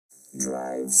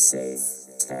Drive safe,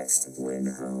 text win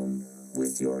home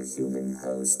with your human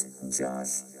host,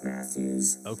 Josh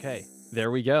Matthews. Okay, there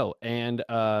we go. And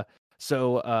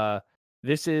so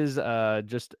this is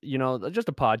just just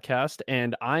a podcast,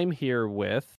 and I'm here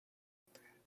with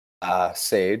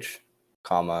Sage,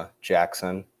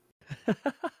 Jackson.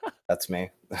 That's me.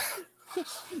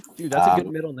 dude, that's a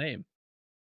good middle name.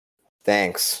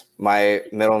 Thanks. My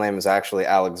middle name is actually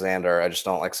Alexander. I just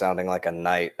don't like sounding like a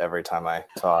knight every time I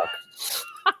talk.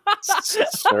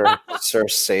 Sir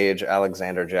Sage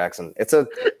Alexander Jackson. It's a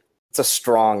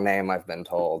strong name, I've been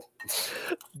told.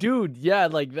 Dude, yeah,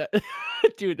 like that.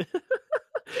 Dude.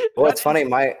 Well, it's funny.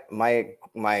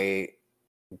 My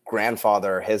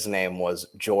grandfather, his name was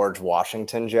George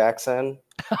Washington Jackson.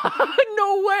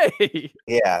 No way.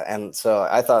 Yeah, and so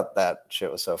I thought that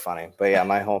shit was so funny. But yeah,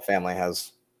 my whole family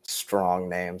has strong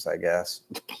names, I guess.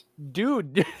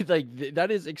 Dude, like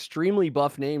that is extremely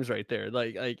buff names right there.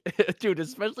 Like dude,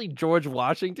 especially George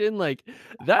Washington, like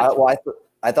that.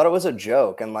 I thought it was a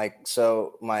joke, and like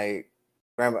so my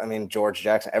grandpa, I mean George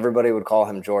Jackson, everybody would call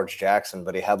him George Jackson,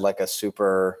 but he had like a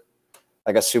super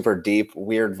deep,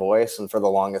 weird voice, and for the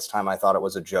longest time I thought it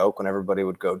was a joke when everybody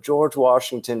would go George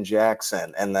Washington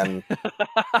Jackson, and then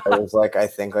I was like, I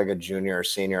think like a junior or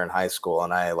senior in high school,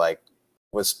 and I like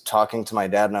was talking to my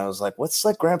dad, and I was like, what's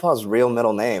like grandpa's real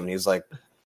middle name? And he's like,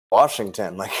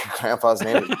 Washington. Like grandpa's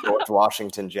name is George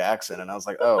Washington Jackson. And I was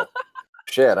like, oh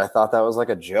shit, I thought that was like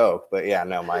a joke. But yeah,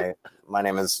 no, my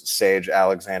name is Sage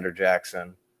Alexander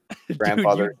Jackson.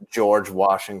 Grandfather George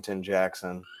Washington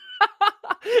Jackson.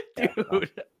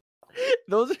 Dude,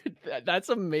 that's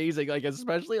amazing. Like,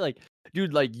 especially like,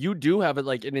 dude, like you do have it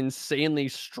like an insanely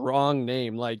strong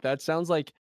name. Like that sounds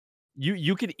like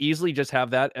you could easily just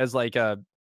have that as like a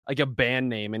band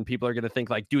name, and people are gonna think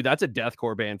like, dude, that's a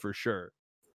deathcore band for sure.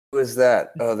 Who is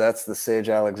that? Oh, that's the Sage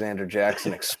Alexander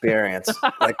Jackson Experience.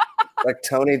 like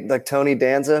Tony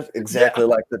Danza, exactly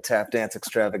like the Tap Dance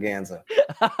Extravaganza.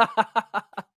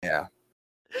 Yeah.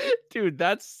 Dude,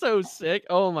 that's so sick.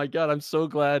 Oh my god, I'm so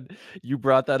glad you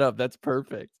brought that up. That's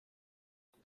perfect.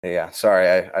 Yeah, sorry,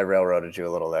 I railroaded you a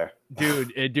little there.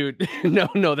 Dude,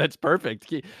 no, that's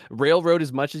perfect. Railroad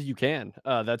as much as you can.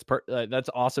 That's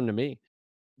awesome to me.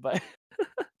 But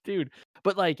dude,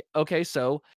 but like, okay,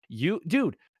 so I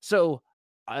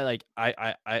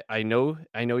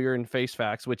know you're in Face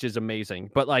Facts, which is amazing.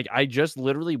 But like, I just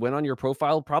literally went on your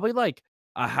profile probably like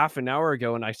a half an hour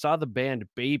ago, and I saw the band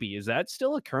Baby. Is that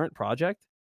still a current project?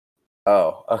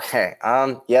 Oh, okay.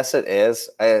 Yes, it is.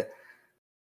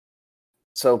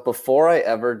 So before I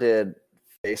ever did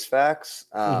Face Facts,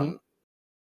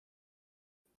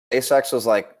 Face Facts was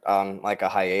like a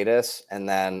hiatus, and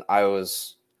then I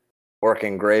was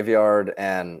working graveyard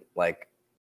and like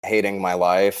hating my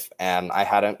life, and I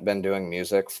hadn't been doing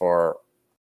music for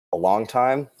a long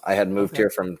time. I had moved here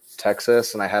from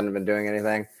Texas, and I hadn't been doing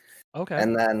anything. Okay.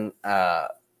 And then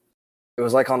it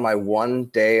was like on my one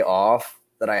day off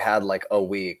that I had like a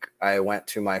week, I went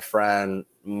to my friend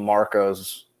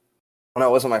Marco's. No,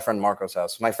 it wasn't my friend Marco's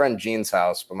house. My friend Gene's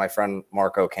house, but my friend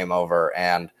Marco came over,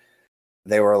 and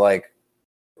they were like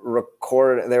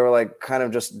they were like kind of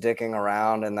just dicking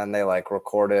around, and then they like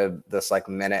recorded this like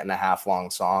minute and a half long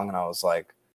song, and I was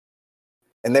like,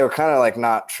 and they were kind of like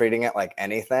not treating it like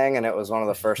anything, and it was one of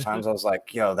the first times I was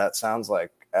like, yo, that sounds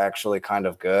like actually kind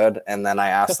of good. And then I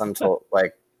asked them to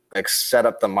like set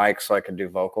up the mic so I could do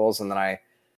vocals, and then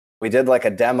we did like a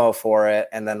demo for it,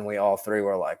 and then we all three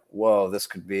were like, whoa, this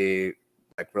could be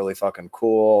like really fucking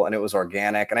cool, and it was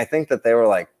organic. And I think that they were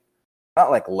like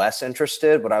not like less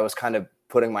interested, but I was kind of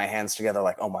putting my hands together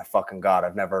like, oh my fucking god,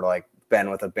 I've never like been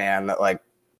with a band that like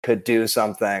could do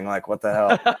something, like what the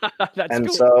hell. And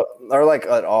cool. So, or like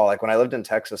at all, like when I lived in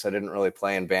Texas, I didn't really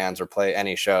play in bands or play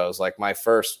any shows. Like my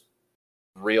first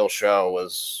real show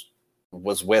was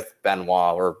with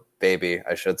Benoit, or Baby,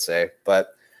 I should say. But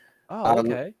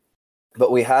okay.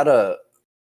 But we had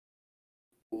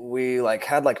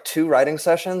like two writing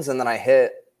sessions, and then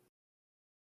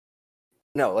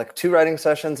two writing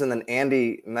sessions, and then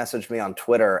Andy messaged me on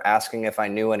Twitter asking if I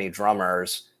knew any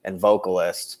drummers and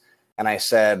vocalists, and I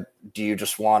said, do you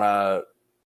just want to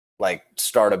like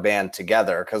start a band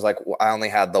together? Because like I only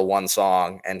had the one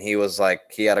song, and he was like,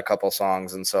 he had a couple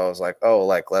songs, and so I was like, oh,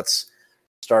 like let's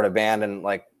start a band. And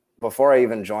like before I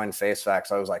even joined Face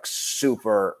Facts, I was like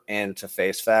super into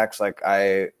Face Facts. Like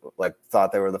I like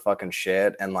thought they were the fucking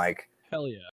shit, and like hell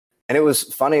yeah. And it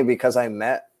was funny because I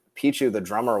met Pichu, the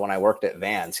drummer, when I worked at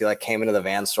Vans. He like came into the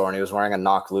Vans store, and he was wearing a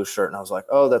Knock Loose shirt, and I was like,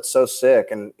 oh, that's so sick.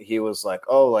 And he was like,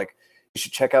 oh, like you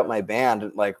should check out my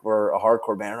band. Like, we're a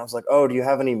hardcore band. And I was like, oh, do you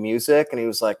have any music? And he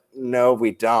was like, no,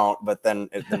 we don't. But then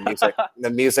the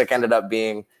music ended up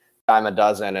being Dime a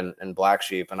Dozen and Black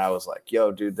Sheep. And I was like,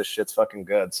 yo, dude, this shit's fucking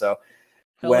good. So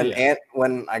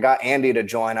when I got Andy to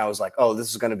join, I was like, oh, this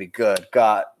is going to be good.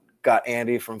 Got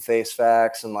Andy from Face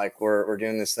Facts, and like, we're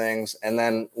doing these things. And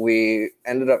then we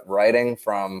ended up writing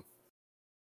from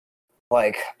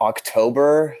like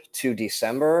October to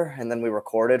December, and then we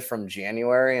recorded from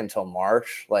January until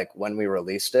March, like when we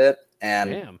released it.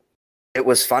 And it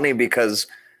was funny because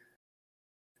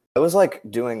I was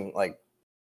doing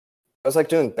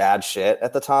bad shit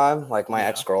at the time. Like, my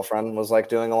ex-girlfriend was like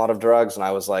doing a lot of drugs, and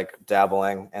I was like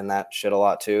dabbling in that shit a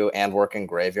lot too, and working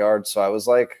graveyard. So I was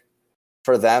like,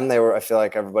 for them, I feel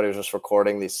like everybody was just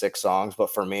recording these 6 songs,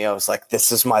 but for me, I was like,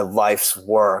 this is my life's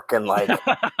work, and like,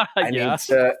 I need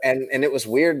to. And it was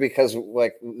weird because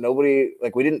like, nobody,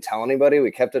 like, we didn't tell anybody,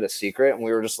 we kept it a secret, and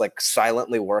we were just like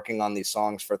silently working on these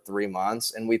songs for 3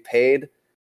 months, and we paid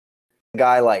the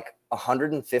guy like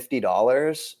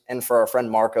 $150, and for our friend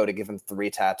Marco to give him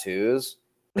 3 tattoos,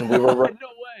 and we were no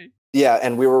way. Yeah,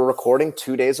 and we were recording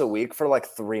 2 days a week for like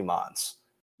 3 months.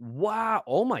 Wow.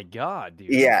 Oh my God, dude.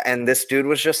 Yeah, and this dude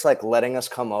was just like letting us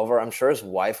come over. I'm sure his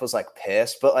wife was like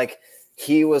pissed, but like,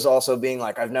 he was also being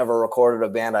like, I've never recorded a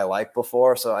band I liked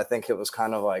before. So I think it was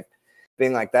kind of like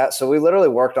being like that. So we literally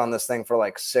worked on this thing for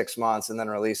like 6 months and then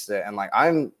released it. And like,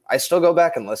 I still go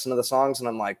back and listen to the songs, and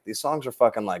I'm like, these songs are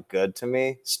fucking like good to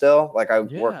me still. Like, I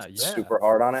worked super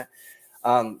hard on it.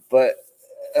 But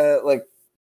like,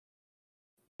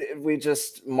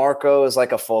 Marco is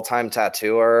like a full-time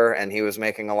tattooer, and he was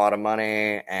making a lot of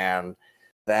money. And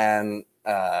then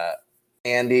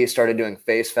Andy started doing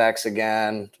Face Facts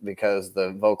again because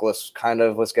the vocalist kind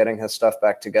of was getting his stuff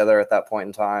back together at that point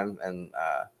in time. And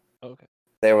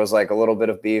there was like a little bit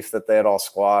of beef that they had all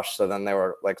squashed. So then they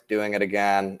were like doing it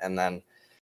again. And then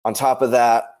on top of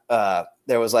that,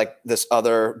 there was like this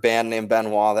other band named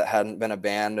Benoit that hadn't been a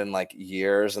band in like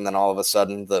years. And then all of a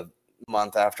sudden, the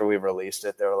month after we released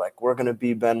it, they were like, we're gonna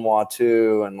be Benoit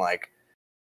too. And like,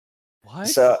 what?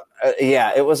 So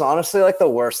yeah, it was honestly like the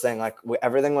worst thing. Like,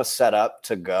 everything was set up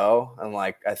to go, and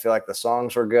like, I feel like the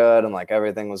songs were good and like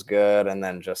everything was good, and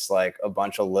then just like a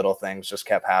bunch of little things just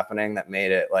kept happening that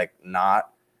made it like not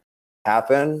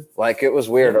happen. Like, it was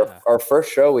weird. Our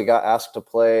first show, we got asked to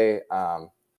play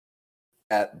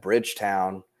at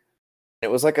Bridgetown. It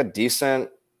was like a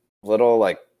decent little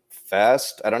like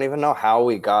fest. I don't even know how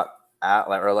we got at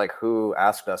like, or like who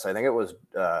asked us. I think it was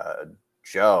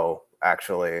Joe,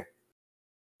 actually.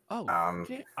 Oh,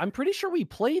 I'm pretty sure we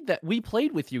played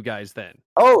with you guys then.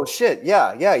 Oh shit,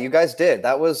 yeah, you guys did.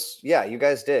 You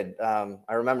guys did. I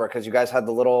remember because you guys had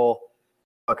the little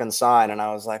fucking sign, and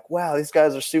I was like, wow, these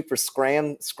guys are super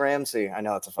scramsy. I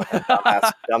know it's a fucking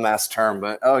dumbass term,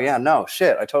 but oh yeah, no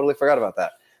shit, I totally forgot about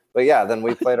that. But yeah, then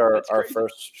we played our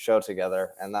first show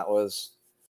together, and that was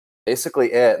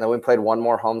basically it. And then we played one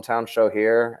more hometown show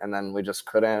here, and then we just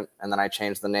couldn't. And then I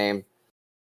changed the name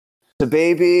to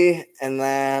Baby, and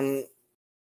then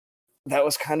that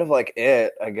was kind of like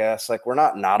it, I guess. Like, we're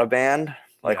not a band.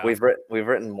 Like, we've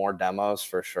written more demos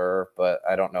for sure, but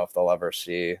I don't know if they'll ever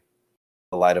see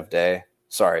the light of day.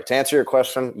 Sorry, to answer your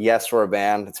question, yes, we're a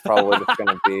band. It's probably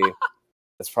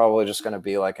just gonna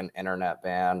be like an internet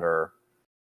band, or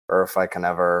if I can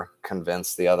ever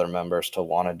convince the other members to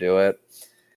want to do it.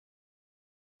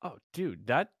 Oh, dude,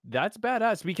 that's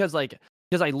badass because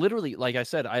I literally, like I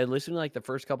said, I listened to like the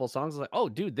first couple songs. I was like, oh,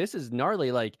 dude, this is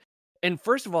gnarly. Like, and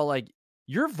first of all, like,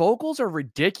 your vocals are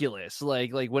ridiculous.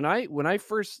 Like when I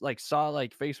first like saw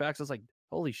like Face Facts, I was like,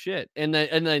 holy shit. And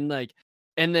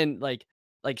then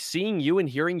seeing you and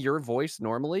hearing your voice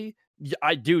normally,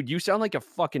 dude, you sound like a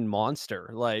fucking monster.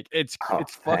 Like, it's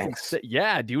fucking sick.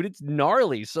 Yeah, dude, it's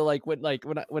gnarly. So like when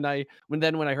I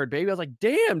heard Baby, I was like,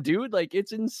 damn, dude, like,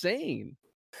 it's insane.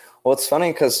 Well, it's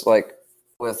funny because like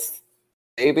with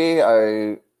Baby,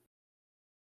 I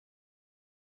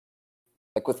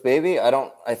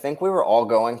think we were all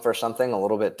going for something a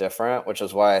little bit different, which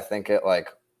is why I think it like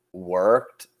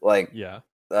worked. Like,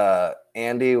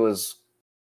 Andy was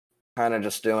kind of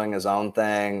just doing his own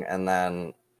thing, and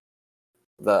then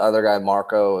the other guy,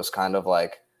 Marco, was kind of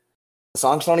like, the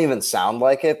songs don't even sound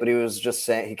like it, but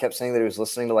he kept saying that he was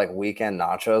listening to like Weekend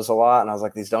Nachos a lot, and I was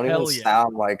like, these don't even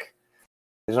sound like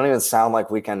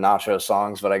Weekend Nacho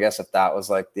songs. But I guess if that was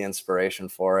like the inspiration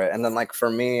for it. And then like for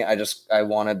me, I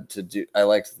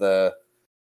liked the,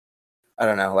 I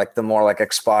don't know, like the more like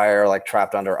Expire, like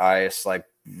Trapped Under Ice, like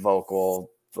vocal,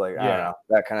 like, I don't know,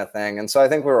 that kind of thing. And so I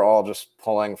think we were all just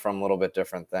pulling from a little bit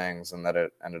different things, and that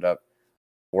it ended up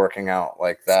working out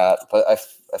like that. But I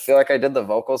feel like I did the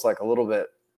vocals like a little bit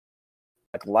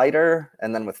like lighter,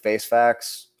 and then with Face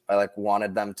Facts, I like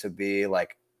wanted them to be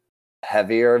like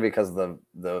heavier because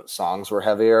the songs were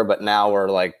heavier. But now we're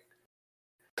like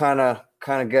kind of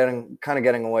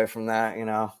getting away from that. You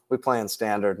know, we play in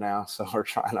standard now, so we're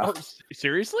trying to. Oh,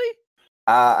 seriously?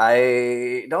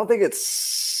 I don't think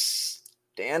it's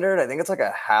standard. I think it's like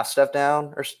a half step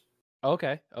down or.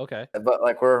 Okay. But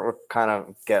like we're kind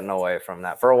of getting away from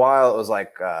that. For a while, it was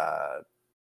like, what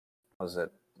was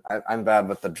it? I'm bad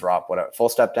with the drop. Whatever, full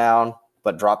step down,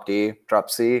 but drop D,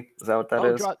 drop C. Is that what that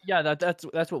is?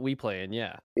 That's what we play in.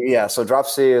 Yeah. Yeah. So drop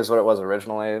C is what it was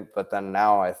originally, but then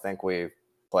now I think we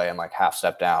play in like half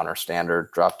step down or standard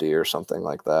drop D or something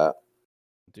like that.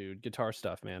 Dude, guitar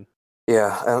stuff, man.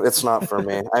 Yeah, it's not for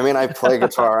me. I mean, I play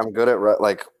guitar. I'm good at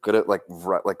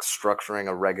structuring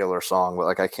a regular song, but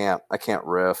like I can't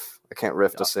riff. I can't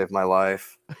riff to save my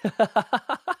life.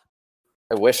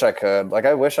 I wish I could. Like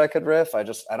I wish I could riff. I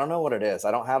don't know what it is.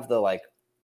 I don't have the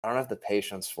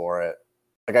patience for it.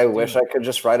 Like I wish I could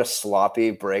just write a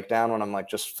sloppy breakdown when I'm like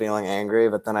just feeling angry,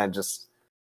 but then I just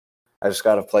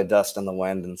got to play Dust in the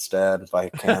Wind instead by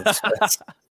Kansas.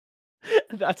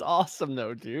 That's awesome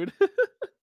though, dude.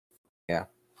 Yeah.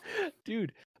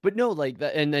 Dude. But no, like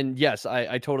that, and then yes,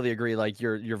 I totally agree. Like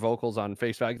your vocals on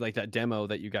Face Facts, like that demo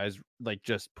that you guys like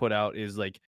just put out is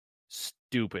like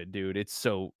stupid, dude. It's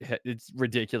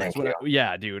ridiculous.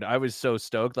 Yeah, dude. I was so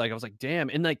stoked. Like I was like, damn.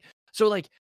 And like so like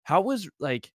how was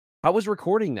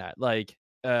recording that? Like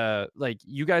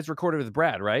you guys recorded with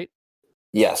Brad, right?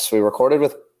 Yes, we recorded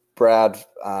with Brad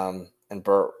and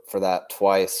Bert for that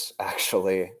twice,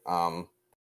 actually.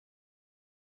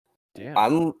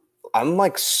 Damn.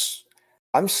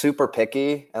 I'm super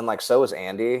picky, and like so is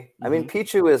Andy. Mm-hmm. I mean,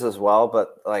 Pichu is as well,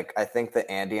 but like I think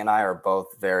that Andy and I are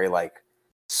both very like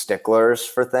sticklers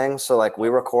for things. So like we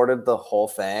recorded the whole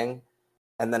thing,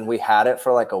 and then we had it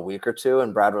for like a week or two,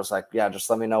 and Brad was like, "Yeah, just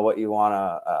let me know what you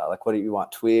wanna what do you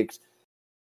want tweaked."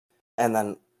 And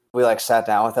then we like sat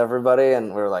down with everybody,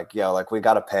 and we were like, "Yo, like we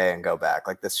gotta pay and go back.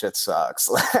 Like this shit sucks."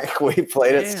 Like we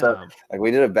played it so like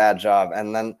we did a bad job,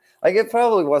 and then. Like it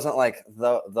probably wasn't like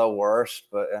the worst,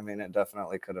 but I mean it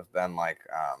definitely could have been like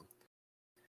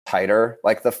tighter.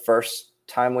 Like the first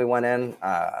time we went in,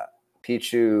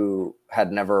 Pichu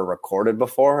had never recorded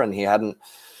before, and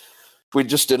we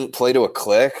just didn't play to a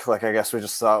click. Like I guess we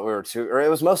just thought we were or it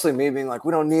was mostly me being like,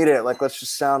 we don't need it. Like let's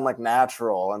just sound like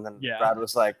natural. And then Brad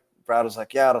was like,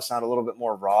 yeah, it'll sound a little bit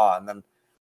more raw. And then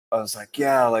I was like,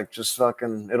 yeah, like just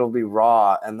fucking, it'll be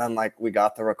raw. And then like we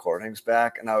got the recordings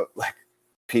back, and I like.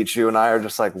 Pichu and I are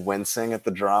just like wincing at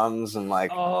the drums, and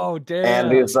like, oh damn.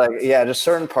 Andy's like, yeah, just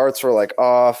certain parts were like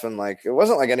off, and like it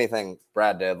wasn't like anything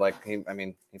Brad did. Like he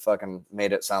fucking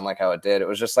made it sound like how it did. It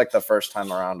was just like the first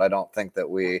time around. I don't think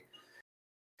we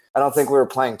were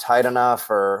playing tight enough,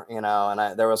 or you know.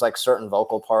 And there was like certain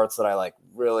vocal parts that I like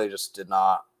really just did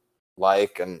not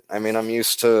like. And I mean, I'm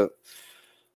used to.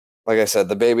 Like I said,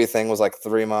 the baby thing was like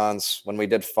 3 months. When we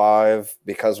did 5,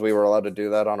 because we were allowed to do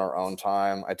that on our own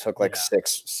time, I took like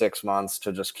 6 months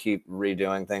to just keep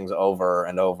redoing things over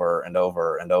and over and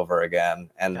over and over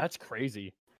again. And that's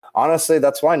crazy. Honestly,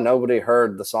 that's why nobody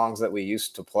heard the songs that we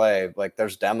used to play. Like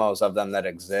there's demos of them that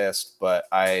exist, but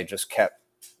I just kept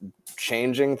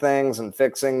changing things and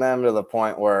fixing them to the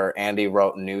point where Andy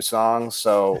wrote new songs.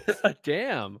 So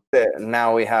damn.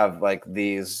 Now we have like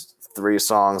these 3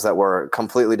 songs that were a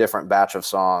completely different batch of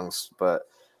songs, but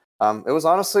it was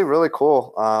honestly really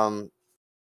cool. I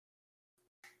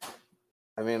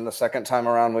mean, the second time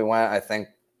around we went, I think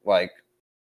like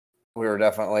we were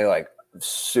definitely like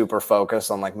super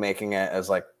focused on like making it as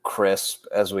like crisp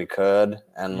as we could,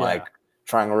 and like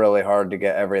trying really hard to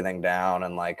get everything down.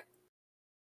 And like,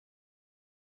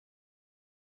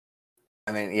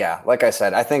 I mean, yeah, like I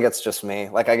said, I think it's just me.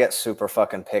 Like I get super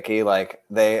fucking picky. Like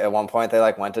at one point they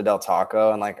like went to Del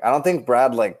Taco, and like I don't think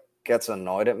Brad like gets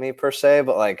annoyed at me per se,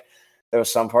 but like there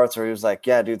was some parts where he was like,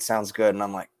 "Yeah, dude, sounds good," and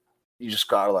I'm like, "You just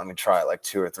gotta let me try it like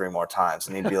 2 or 3 more times,"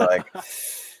 and he'd be like,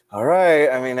 "All right,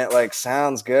 I mean, it like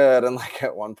sounds good." And like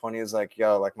at one point he was like,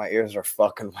 "Yo, like my ears are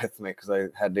fucking with me," because I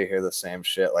had to hear the same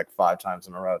shit like 5 times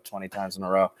in a row, 20 times in a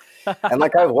row. And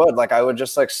like I would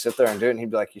just like sit there and do it, and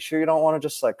he'd be like, "You sure you don't want to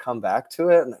just like come back to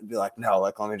it?" And I'd be like, "No,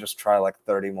 like let me just try like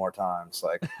 30 more times."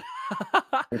 Like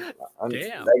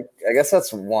damn. I guess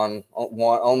that's one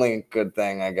only good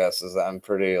thing, I guess, is that I'm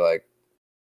pretty like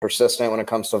persistent when it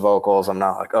comes to vocals. I'm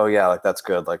not like, "Oh yeah, like that's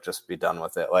good, like just be done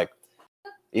with it." Like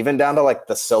even down to like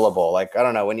the syllable. Like I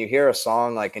don't know, when you hear a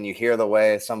song like and you hear the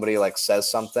way somebody like says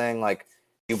something, like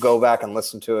you go back and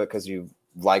listen to it because you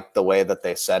like the way that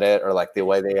they said it or like the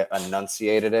way they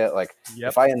enunciated it. Like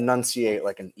if I enunciate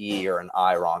like an E or an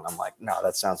I wrong, I'm like, no,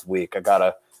 that sounds weak. I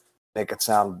gotta make it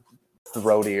sound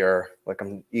throatier, like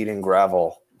I'm eating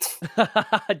gravel.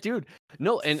 Dude,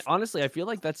 no, and honestly, I feel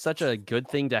like that's such a good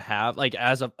thing to have, like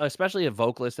especially a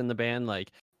vocalist in the band,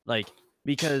 like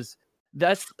because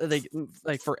that's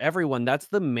like for everyone, that's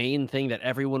the main thing that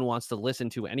everyone wants to listen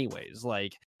to anyways.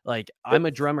 Like I'm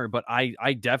a drummer, but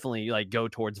I definitely like go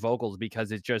towards vocals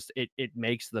because it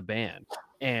makes the band.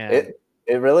 And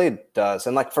it really does.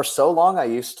 And like for so long I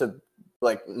used to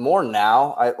like more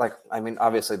now. I mean,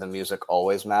 obviously the music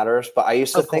always matters, but I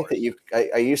used to think that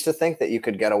I used to think that you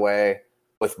could get away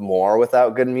with more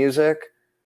without good music.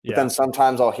 But then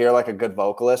sometimes I'll hear like a good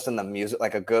vocalist and the music,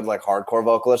 like a good like hardcore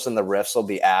vocalist, and the riffs will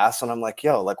be ass, and I'm like,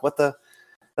 yo, like what the?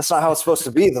 That's not how it's supposed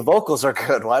to be. The vocals are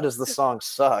good. Why does the song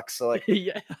suck? So like,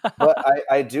 but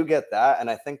I do get that, and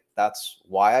I think that's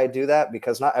why I do that,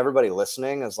 because not everybody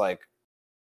listening is like,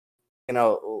 you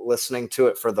know, listening to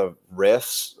it for the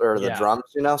riffs or the drums,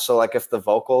 you know. So like if the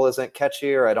vocal isn't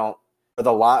catchy or or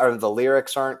the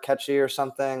lyrics aren't catchy or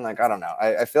something, like I don't know.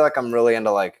 I feel like I'm really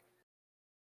into like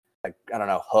I don't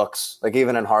know, hooks. Like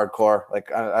even in hardcore,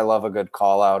 like I love a good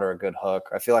call out or a good hook.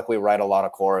 I feel like we write a lot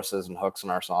of choruses and hooks in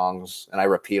our songs, and I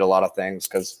repeat a lot of things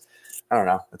because I don't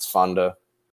know, it's fun to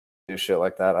do shit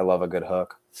like that. I love a good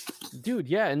hook. Dude,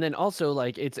 yeah, and then also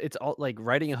like it's all like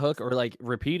writing a hook or like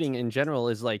repeating in general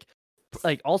is like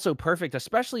also perfect,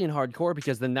 especially in hardcore,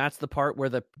 because then that's the part where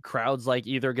the crowd's like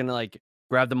either gonna like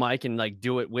grab the mic and like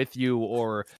do it with you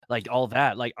or like all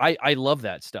that. Like I love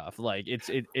that stuff. Like it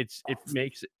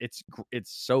makes it's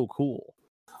so cool.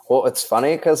 Well, it's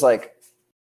funny because like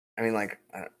I mean like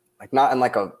not in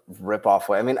like a rip off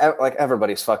way. I mean like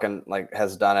everybody's fucking like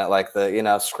has done it, like the, you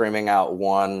know, screaming out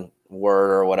one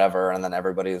word or whatever and then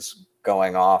everybody's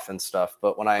going off and stuff.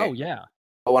 But when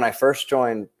I first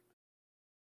joined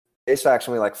Bass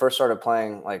Faction, we like first started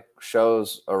playing like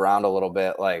shows around a little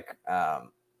bit, like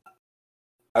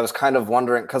I was kind of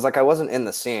wondering because like I wasn't in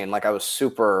the scene, like I was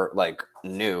super like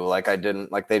new, like I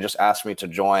didn't like, they just asked me to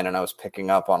join and I was picking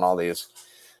up on all these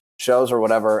shows or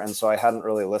whatever, and so I hadn't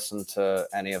really listened to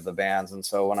any of the bands. And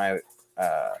so when I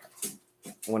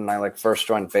like first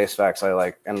joined Bass Faction, I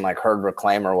like and like heard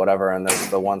Reclaim or whatever, and there's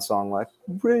the one song like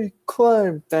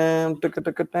Reclaim, bam, bam,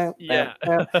 bam.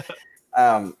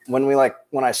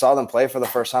 When I saw them play for the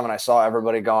first time and I saw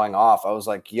everybody going off, I was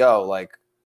like, yo, like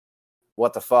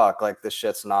what the fuck, like this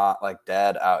shit's not like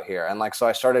dead out here. And like so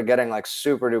I started getting like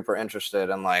super duper interested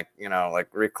in like, you know, like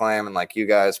Reclaim and like you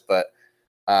guys. But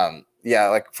yeah,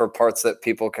 like for parts that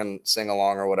people can sing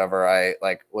along or whatever, I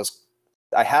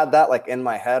had that like in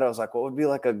my head. I was like, what would be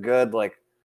like a good like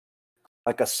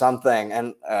a something,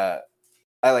 and I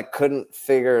like couldn't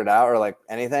figure it out or like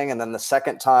anything. And then the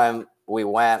second time we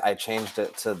went, I changed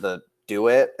it to the Do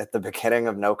It at the beginning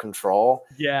of No Control.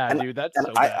 Yeah, dude, that's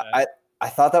so bad. I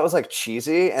thought that was like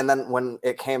cheesy, and then when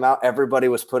it came out, everybody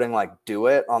was putting like "Do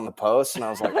It" on the post, and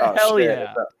I was like, "Oh hell shit!"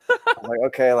 Yeah. I was like,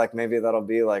 "Okay, like maybe that'll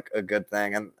be like a good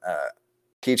thing." And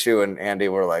Kichu and Andy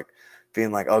were like,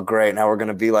 being like, "Oh great, now we're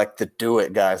gonna be like the Do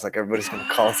It guys. Like everybody's gonna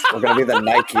call us. We're gonna be the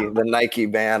Nike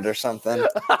band or something."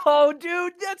 Oh,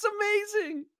 dude, that's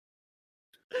amazing.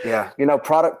 Yeah, you know,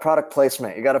 product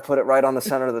placement. You got to put it right on the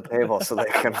center of the table so they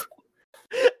can.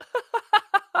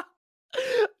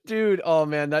 Dude, oh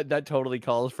man, that totally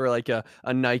calls for like a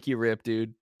Nike rip,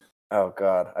 dude. Oh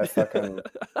god, I fucking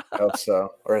hope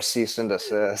so. Or a cease and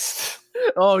desist.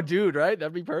 Oh, dude, right?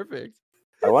 That'd be perfect.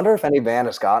 I wonder if any band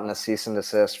has gotten a cease and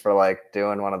desist for like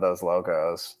doing one of those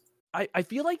logos. I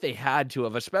feel like they had to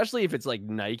have, especially if it's like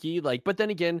Nike. Like, but then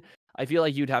again, I feel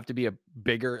like you'd have to be a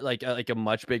bigger, like a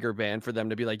much bigger band for them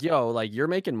to be like, yo, like you're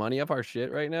making money off our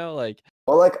shit right now. Like,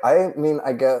 well, like I mean,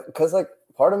 I get because like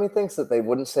part of me thinks that they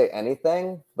wouldn't say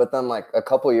anything, but then like a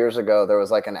couple years ago, there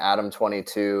was like an Adam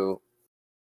 22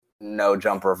 No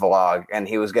Jumper vlog, and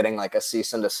he was getting like a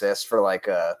cease and desist for like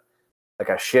a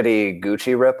shitty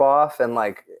Gucci ripoff, and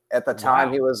like at the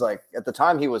time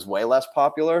he was way less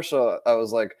popular. So I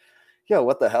was like, yo,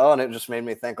 what the hell? And it just made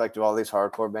me think like, do all these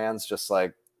hardcore bands just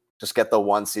get the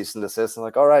one cease and desist and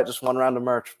like, all right, just one round of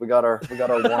merch. We got our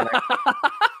warning.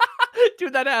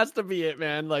 Dude, that has to be it,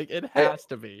 man. Like it has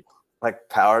to be. Like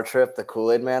Power Trip, the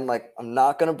Kool-Aid Man. Like, I'm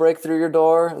not gonna break through your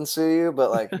door and sue you,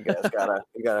 but like, you guys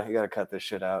gotta cut this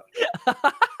shit out.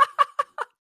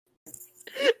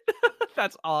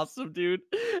 That's awesome, dude.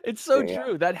 It's so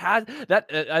true.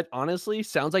 That honestly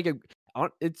sounds like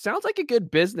a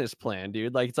good business plan,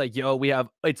 dude. Like it's like, yo,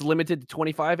 it's limited to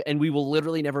 25 and we will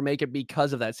literally never make it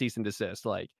because of that cease and desist.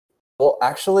 Like, well,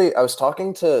 actually, I was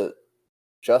talking to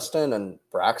Justin and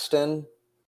Braxton.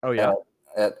 Oh yeah.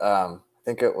 I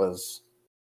think it was,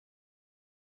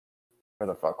 where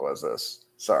the fuck was this?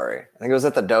 Sorry. I think it was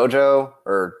at the dojo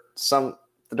or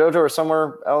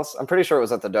somewhere else. I'm pretty sure it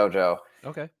was at the dojo.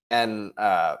 Okay. And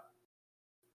I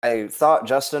thought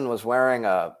Justin was wearing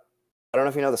I don't know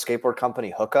if you know the skateboard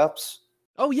company Hookups.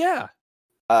 Oh yeah.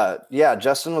 Yeah,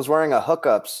 Justin was wearing a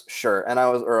Hookups shirt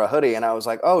or a hoodie, and I was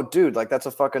like, "Oh, dude, like that's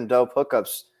a fucking dope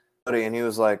Hookups hoodie." And he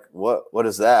was like, "What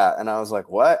is that?" And I was like,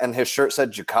 "What?" And his shirt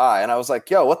said Jakai, and I was like,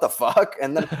 "Yo, what the fuck?"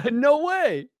 And then No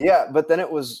way. yeah, but then it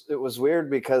was weird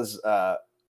because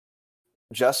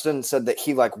Justin said that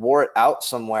he like wore it out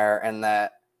somewhere, and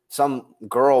that some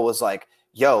girl was like,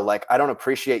 "Yo, like I don't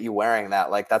appreciate you wearing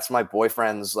that. Like that's my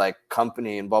boyfriend's like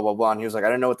company and blah blah blah." And he was like, "I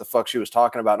didn't know what the fuck she was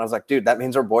talking about." And I was like, "Dude, that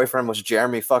means her boyfriend was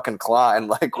Jeremy fucking Klein.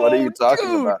 Like, what are you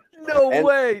talking about?" No And-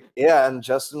 way. Yeah, and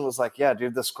Justin was like, "Yeah,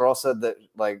 dude, this girl said that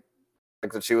like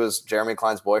that she was Jeremy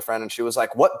Klein's boyfriend," and she was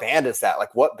like, "What band is that?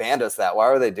 Like, what band is that? Why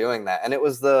are they doing that?" And it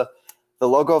was the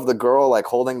logo of the girl like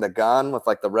holding the gun with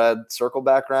like the red circle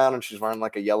background, and she's wearing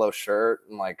like a yellow shirt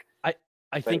and like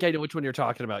I think I know which one you're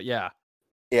talking about. Yeah.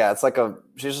 yeah, it's like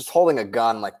she's just holding a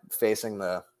gun like facing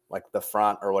the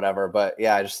front or whatever. But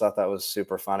yeah, I just thought that was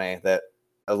super funny that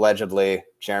allegedly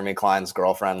Jeremy Klein's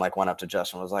girlfriend like went up to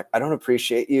Justin and was like, "I don't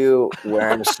appreciate you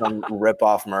wearing some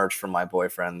rip-off merch from my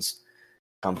boyfriend's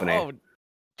company." Oh,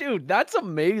 dude, that's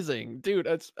amazing, dude.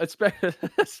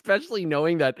 Especially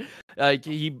knowing that like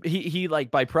he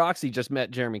like by proxy just met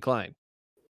Jeremy Klein.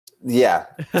 Yeah,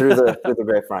 through the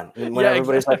grapevine. And when Yeah,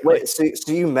 everybody's exactly. like, "Wait,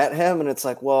 so you met him?" And it's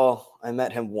like, "Well, I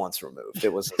met him once removed.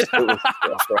 It was his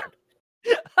girlfriend."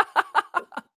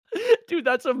 Dude,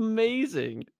 that's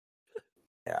amazing.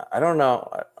 Yeah, I don't know.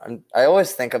 I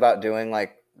always think about doing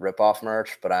like rip-off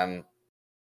merch, but I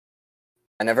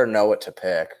never know what to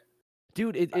pick.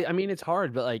 Dude, I mean, it's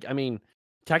hard, but like, I mean,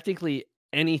 technically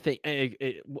anything.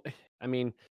 I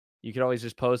mean, you could always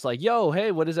just post like, "Yo,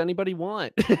 hey, what does anybody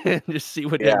want?" And just see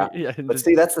what. Yeah, and but just-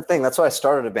 see, that's the thing. That's why I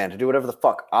started a band, to do whatever the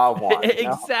fuck I want. You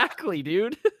know? Exactly,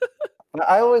 dude. And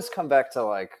I always come back to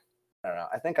like, I don't know.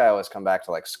 I think I always come back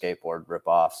to like skateboard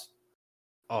rip-offs.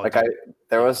 Oh, Like dude.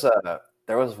 there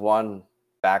was one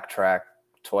Backtrack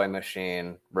toy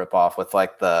machine rip-off with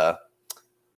like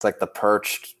it's like the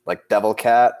perched like devil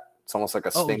cat. It's almost like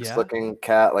a Oh, sphinx yeah? looking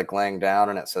cat like laying down,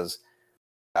 and it says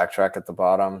Backtrack at the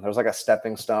bottom. There's like a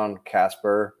Stepping Stone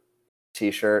Casper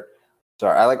t-shirt.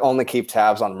 Sorry, I like only keep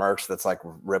tabs on merch that's like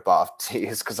rip-off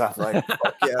tees because I'm like,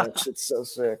 fuck yeah, that shit's so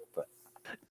sick. But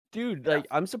Dude, like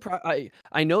I'm surprised.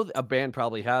 I know a band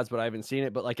probably has, but I haven't seen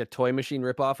it. But like a toy machine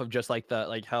ripoff of just like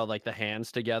how like the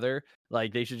hands together,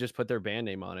 like they should just put their band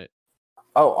name on it.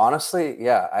 oh, honestly,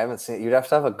 yeah, I haven't seen it. You'd have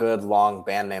to have a good long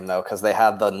band name though, because they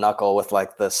had the knuckle with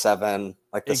like the seven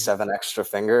extra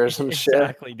fingers and shit.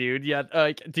 Exactly, dude. Yeah,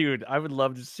 like dude, I would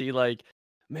love to see like,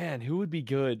 man, who would be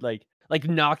good? Like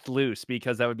Knocked Loose,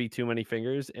 because that would be too many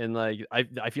fingers, and like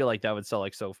I feel like that would sell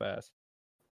like so fast.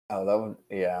 Oh, that would,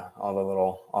 yeah, all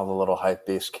the little hype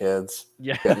beast kids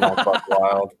Yeah. getting all buck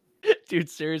wild. Dude,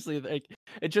 seriously, like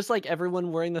it's just like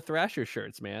everyone wearing the Thrasher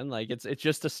shirts, man. Like it's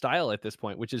just a style at this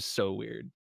point, which is so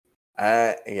weird.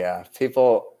 Yeah,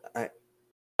 people,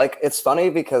 like it's funny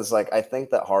because like I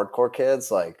think that hardcore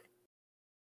kids like,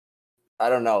 I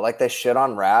don't know, like they shit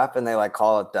on rap and they like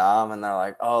call it dumb and they're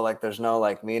like, oh, like there's no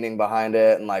like meaning behind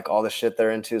it and like all the shit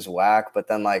they're into is whack. But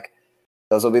then like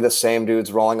those will be the same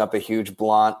dudes rolling up a huge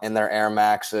blunt in their Air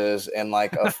Maxes and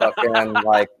like a fucking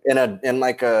like in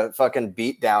like a fucking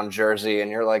beatdown jersey,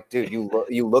 and you're like, dude, you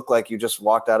look like you just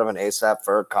walked out of an ASAP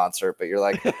Ferg concert, but you're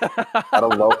like at a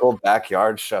local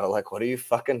backyard show. Like, what are you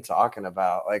fucking talking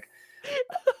about? Like,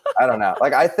 I don't know.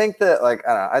 Like, I think that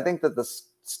this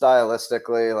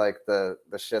stylistically, like the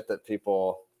shit that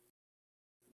people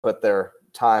put their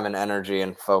time and energy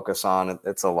and focus on,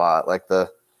 it's a lot. Like that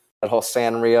whole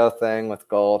Sanrio thing with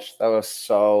Gulch, that was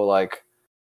so like,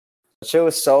 the shit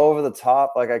was so over the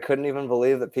top. Like I couldn't even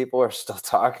believe that people were still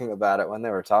talking about it when they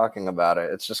were talking about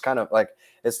it. It's just kind of like,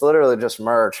 it's literally just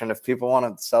merch. And if people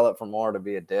want to sell it for more to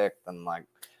be a dick, then like,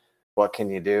 what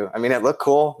can you do? I mean, it looked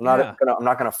cool. I'm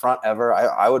not gonna front ever.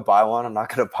 I would buy one. I'm not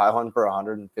gonna buy one for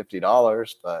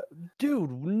 $150, but dude,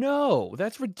 no,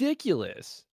 that's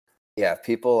ridiculous. yeah,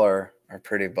 people are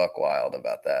pretty buck wild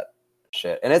about that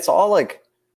shit. And it's all like,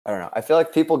 I don't know. I feel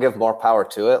like people give more power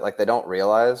to it. Like they don't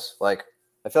realize. Like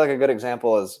I feel like a good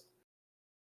example is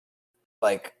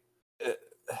like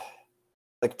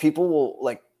people will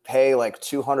like pay like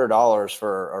 $200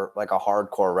 for like a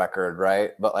hardcore record,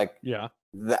 right? But like Yeah.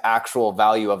 the actual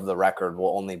value of the record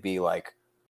will only be like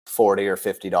 $40 or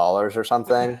 $50 or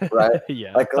something, right?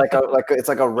 Yeah. Like it's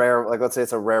like a rare, like let's say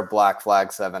it's a rare Black Flag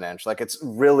 7-inch. Like it's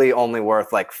really only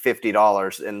worth like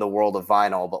 $50 in the world of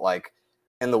vinyl, but like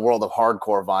in the world of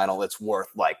hardcore vinyl, it's worth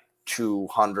like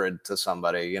 200 to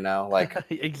somebody, you know? Like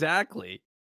Exactly.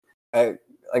 I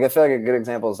feel like a good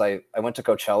example is I went to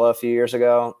Coachella a few years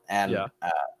ago, and Yeah.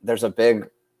 there's a big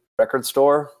record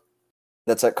store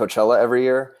that's at Coachella every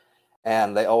year,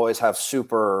 and they always have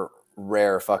super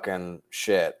rare fucking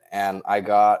shit. And I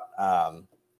got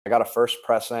a first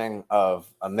pressing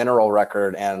of a Mineral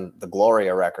record and the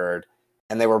Gloria record,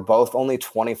 and they were both only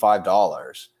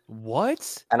 $25.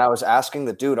 What? And I was asking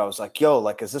the dude, I was like, yo,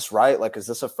 like, is this right? Like, is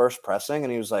this a first pressing?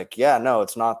 And he was like, yeah, no,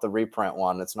 it's not the reprint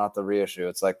one. It's not the reissue.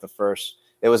 It's like the first.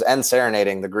 It was End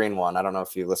Serenading, the green one. I don't know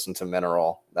if you listened to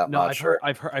Mineral that No, much.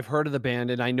 I've heard of the band,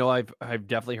 and I know I've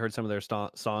definitely heard some of their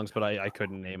songs, but I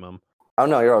couldn't name them. Oh,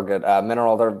 no, you're all good.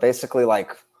 Mineral, they're basically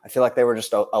like, I feel like they were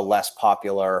just a less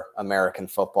popular American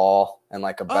football in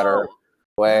like a better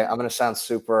way. I'm going to sound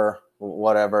super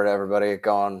whatever to everybody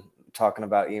talking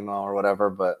about emo or whatever,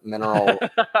 but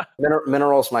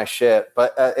Mineral's my shit.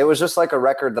 But it was just like a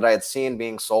record that I had seen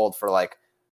being sold for like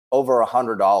over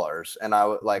 $100, and I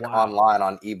would like online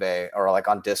on eBay or like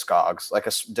on Discogs. Like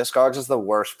Discogs is the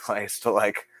worst place to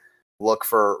like look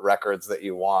for records that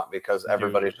you want because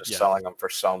everybody's just selling them for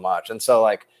so much. And so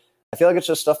like I feel like it's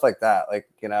just stuff like that. Like,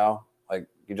 you know, like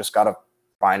you just gotta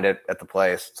find it at the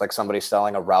place. It's like somebody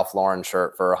selling a Ralph Lauren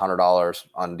shirt for $100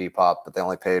 on Depop, but they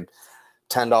only paid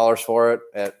 $10 for it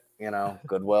at, you know,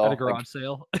 Goodwill at a garage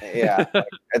sale. Yeah, like,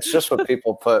 it's just what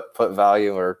people put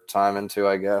value or time into,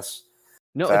 I guess.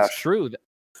 No, it's true.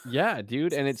 Yeah,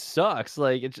 dude, and it sucks.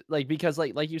 Like it's like because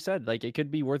like you said, like it could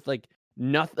be worth like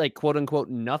nothing, like quote unquote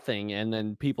nothing, and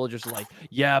then people just like,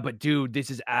 yeah, but dude,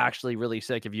 this is actually really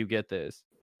sick if you get this.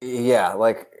 Yeah,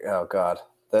 like oh god,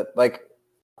 that like.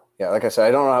 Yeah, like I said,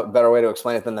 I don't know a better way to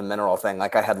explain it than the Mineral thing.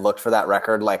 Like I had looked for that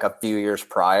record like a few years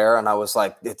prior, and I was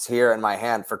like, "It's here in my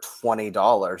hand for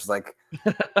 $20." Like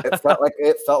it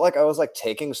felt like I was like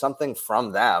taking something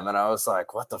from them, and I was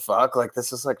like, "What the fuck? Like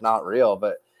this is like not real."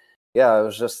 But yeah, it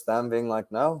was just them being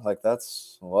like, "No, like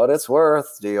that's what it's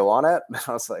worth. Do you want it?" And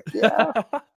I was like, "Yeah."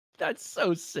 That's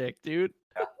so sick, dude.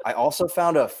 Yeah. I also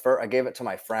found I gave it to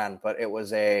my friend, but it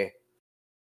was a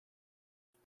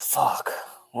fuck.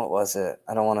 What was it?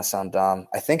 I don't want to sound dumb.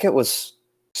 I think it was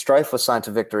Strife was signed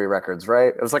to Victory Records, right?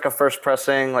 It was like a first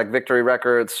pressing, like Victory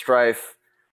Records, Strife,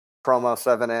 promo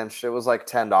 7-inch. It was like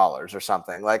 $10 or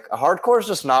something. Like hardcore is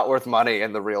just not worth money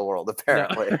in the real world,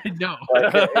 apparently. No.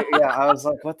 Like, yeah, I was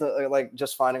like, what the like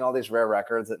just finding all these rare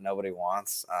records that nobody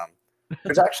wants.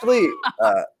 There's actually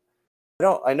I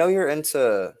know that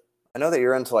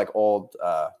you're into like old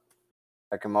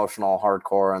like emotional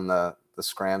hardcore and the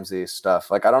Scramsy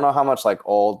stuff. Like I don't know how much like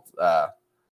old like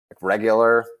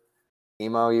regular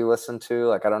emo you listen to.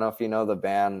 Like I don't know if you know the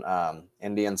band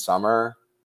Indian Summer.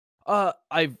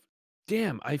 I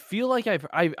feel like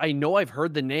I know I've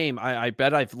heard the name. I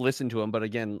bet I've listened to them, but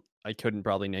again, I couldn't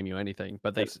probably name you anything.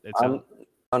 But oh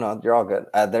no, you're all good.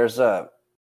 There's a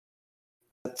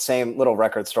same little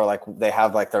record store, like they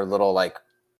have like their little like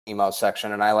emo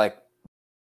section, and I like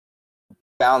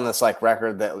found this like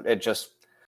record that it just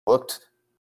looked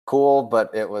cool, but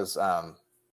it was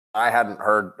I hadn't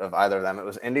heard of either of them. It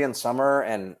was Indian Summer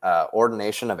and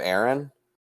Ordination of Aaron.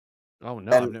 Oh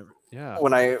no, and I've never, yeah.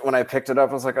 When I picked it up,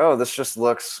 I was like, oh, this just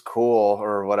looks cool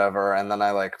or whatever. And then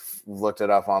I like looked it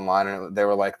up online, and they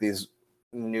were like these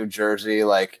New Jersey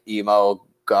like emo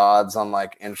gods on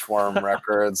like Inchworm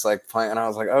Records like playing, and I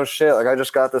was like, oh shit, like I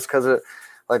just got this because it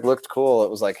like looked cool.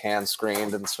 It was like hand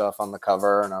screened and stuff on the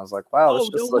cover, and I was like, wow,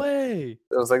 this way.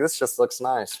 It was like, this just looks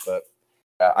nice. But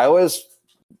yeah, I always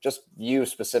just you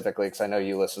specifically, because I know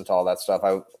you listen to all that stuff.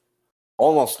 I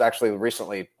almost actually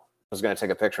recently was going to take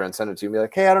a picture and send it to you and be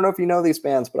like, hey, I don't know if you know these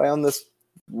bands, but I own this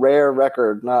rare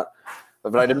record. But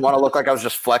I didn't want to look like I was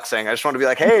just flexing. I just wanted to be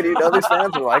like, hey, do you know these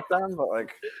bands or like them? But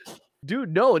like,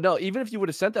 dude, no. Even if you would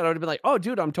have sent that, I would have been like, oh,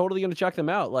 dude, I'm totally gonna check them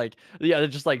out. Like, yeah, they're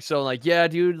just like, so like, yeah,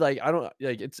 dude, like, I don't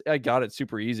like I got it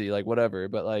super easy, like whatever.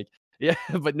 But like, yeah,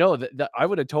 but no, I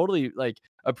would have totally like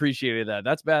appreciated that.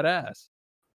 That's badass.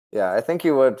 Yeah, I think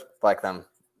you would like them.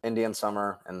 Indian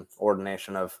Summer and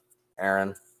Ordination of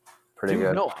Aaron. Pretty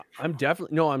good.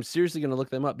 No, I'm seriously gonna look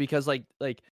them up because like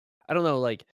I don't know,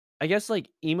 like I guess like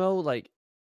emo, like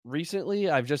recently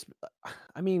I've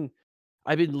been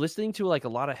listening to like a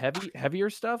lot of heavier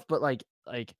stuff, but like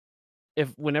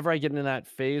if whenever I get into that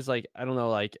phase, like I don't know,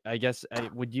 like I guess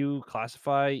would you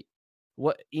classify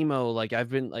what emo, like I've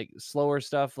been like slower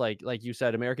stuff, like you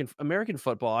said, American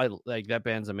football. I like that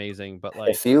band's amazing, but like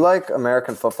If you like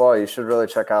American football, you should really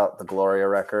check out the Gloria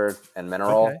record and okay,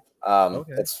 Mineral.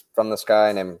 okay, It's from this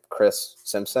guy named Chris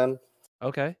Simpson.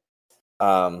 okay,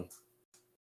 Um,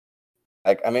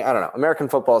 I mean, I don't know. American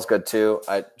football is good too.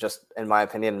 I just, in my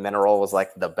opinion, Mineral was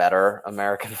like the better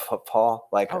American football.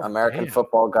 Like oh American damn,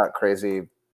 football got crazy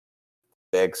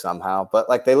big somehow, but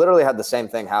like they literally had the same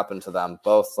thing happen to them.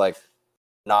 Both like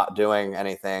not doing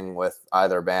anything with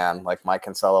either band. Like Mike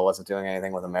Kinsella wasn't doing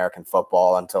anything with American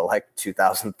football until like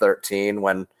 2013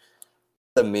 when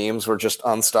the memes were just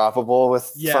unstoppable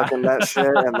with yeah. fucking that shit.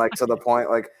 And like to the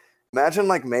point, like imagine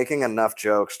like making enough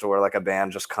jokes to where like a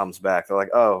band just comes back. They're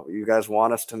like, oh, you guys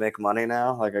want us to make money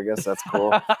now? Like, I guess that's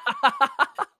cool.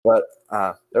 But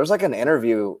there was like an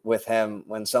interview with him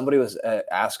when somebody was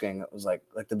asking, it was like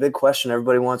the big question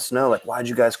everybody wants to know, like, why'd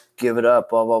you guys give it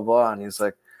up? Blah, blah, blah. And he's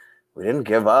like, we didn't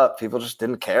give up. People just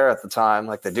didn't care at the time.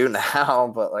 Like they do now,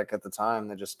 but like at the time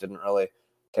they just didn't really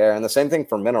care. And the same thing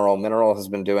for Mineral. Mineral has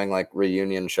been doing like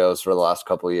reunion shows for the last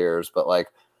couple of years, but like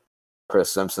Chris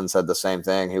Simpson said the same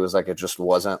thing. He was like, it just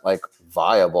wasn't like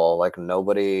viable. Like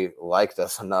nobody liked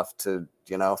us enough to,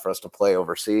 for us to play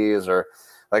overseas or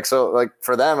like, so like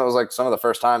for them, it was like some of the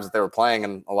first times that they were playing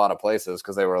in a lot of places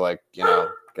because they were like,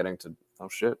 getting to, oh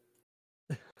shit.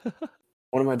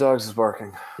 One of my dogs is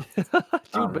barking.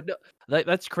 Dude, but no,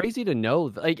 that's crazy to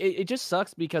know. Like it just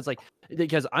sucks because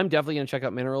I'm definitely gonna check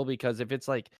out Mineral because if it's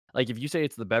like if you say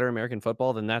it's the better American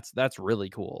football, then that's really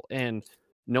cool. And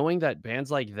knowing that bands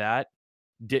like that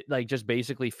did like just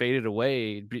basically faded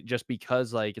away just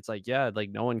because like it's like yeah, like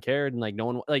no one cared and like no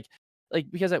one like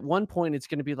because at one point it's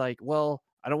gonna be like, well,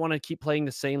 I don't want to keep playing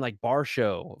the same like bar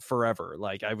show forever.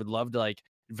 Like I would love to like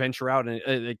venture out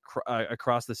and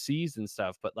across the seas and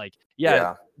stuff, but like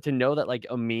yeah, to know that like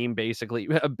a meme basically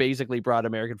brought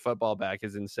American football back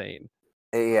is insane.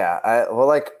 Yeah, I don't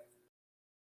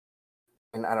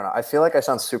know. I feel like I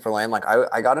sound super lame. Like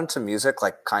I got into music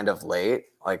like kind of late.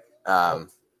 Like I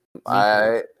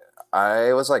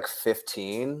was like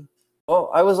 15.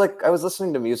 Well, I was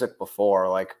listening to music before,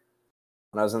 like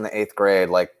when I was in the 8th grade.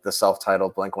 Like the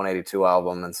self-titled Blink-182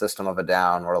 album and System of a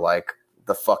Down were like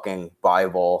the fucking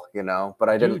Bible, But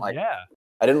I didn't I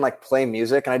didn't like play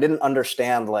music, and I didn't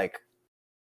understand like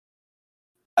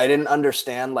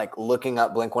looking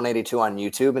up Blink-182 on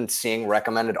YouTube and seeing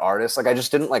recommended artists. Like I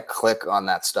just didn't like click on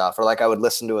that stuff, or like I would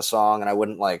listen to a song and I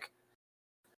wouldn't like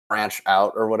branch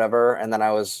out or whatever. And then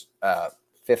I was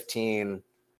 15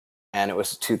 and it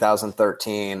was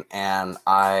 2013 and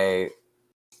I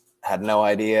had no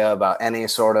idea about any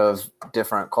sort of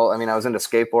different cult. I mean, I was into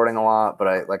skateboarding a lot,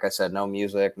 but like I said, no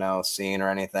music, no scene or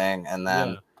anything. And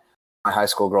then my high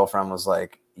school girlfriend was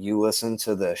like, you listen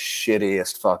to the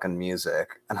shittiest fucking music.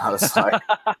 And I was like,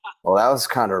 well, that was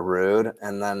kind of rude.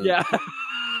 And then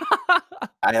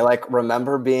I like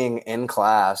remember being in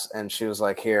class and she was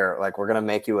like, here, like, we're going to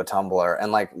make you a Tumblr,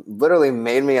 and like literally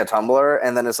made me a Tumblr.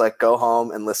 And then it's like, go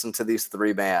home and listen to these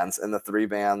 3 bands. And the 3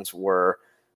 bands were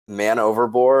Man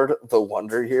Overboard, The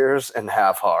Wonder Years, and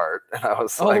Have Heart. And I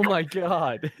was like, oh my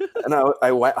God. And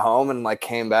I went home and like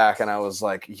came back and I was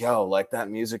like, yo, like that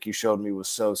music you showed me was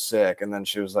so sick. And then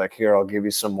she was like, here, I'll give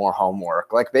you some more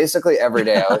homework. Like basically every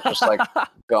day I was just like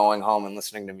going home and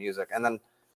listening to music. And then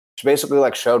she basically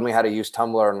like showed me how to use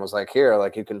Tumblr and was like, here,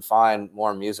 like you can find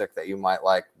more music that you might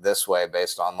like this way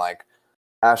based on like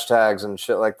hashtags and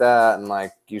shit like that. And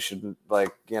like you should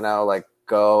like, like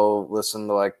go listen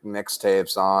to like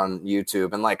mixtapes on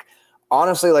YouTube. And like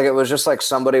honestly, like it was just like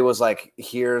somebody was like,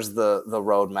 here's the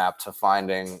roadmap to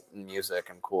finding music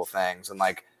and cool things. And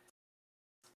like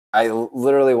I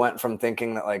literally went from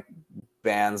thinking that like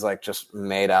bands like just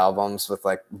made albums with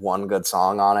like one good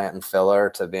song on it and filler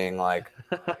to being like,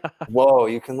 whoa,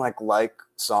 you can like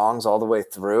songs all the way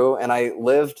through. And I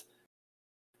lived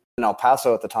in El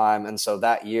Paso at the time, and so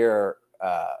that year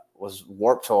was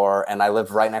Warped Tour, and I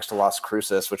lived right next to Las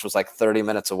Cruces, which was like 30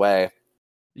 minutes away.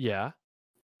 Yeah.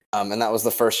 And that was the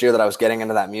first year that I was getting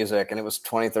into that music, and it was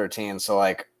 2013. So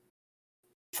like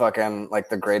fucking like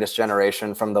The Greatest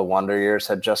Generation from the Wonder Years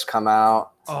had just come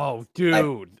out. Oh, dude.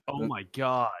 Like, oh my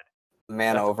God.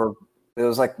 It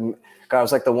was like, God, it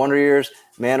was like the Wonder Years,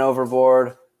 Man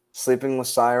Overboard, Sleeping with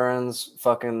Sirens,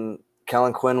 fucking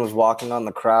Kellen Quinn was walking on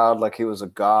the crowd like he was a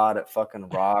god at fucking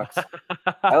rocks.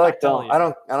 I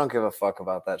don't give a fuck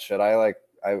about that shit.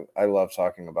 I love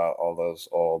talking about all those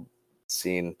old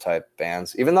scene type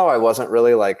bands, even though I wasn't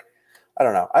really like, I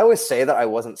don't know. I always say that I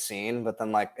wasn't seen, but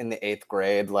then like in the 8th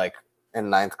grade, like in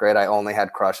ninth grade, I only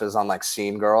had crushes on like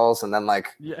scene girls, and then like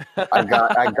Yeah.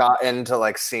 I got into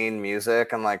like scene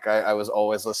music, and like I was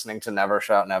always listening to Never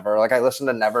Shout Never. Like I listened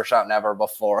to Never Shout Never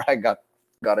before I got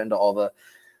into all the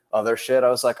other shit. I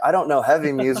was like, I don't know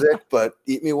heavy music, but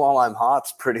Eat Me While I'm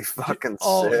Hot's pretty fucking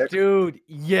sick. Dude,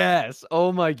 yes.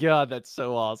 Oh my god, that's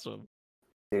so awesome.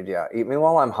 Dude, yeah, Eat Me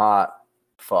While I'm Hot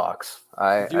fucks.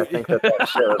 I think that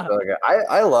shit was really good.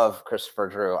 I love Christopher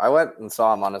Drew. I went and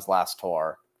saw him on his last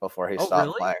tour before he stopped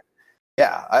really? playing.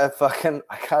 Yeah, I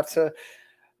got to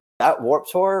that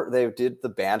Warped Tour. They did the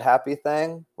Band Happy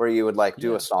thing where you would like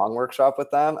do a song workshop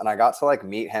with them, and I got to like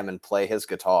meet him and play his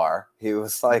guitar. He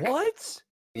was like, what?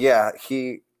 Yeah,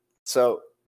 so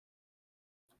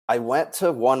I went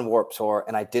to one Warped Tour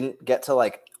and I didn't get to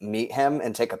like meet him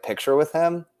and take a picture with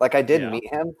him. Like I did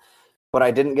meet him, but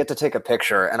I didn't get to take a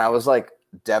picture, and I was like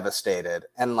devastated.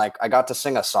 And like I got to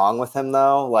sing a song with him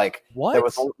though. Like what?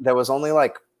 There was only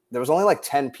like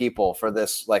 10 people for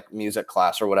this like music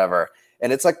class or whatever.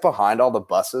 And it's like behind all the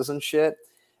buses and shit.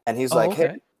 And he's like, okay.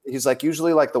 Hey, he's like,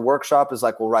 usually like the workshop is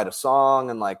like, we'll write a song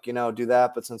and like, you know, do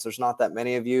that. But since there's not that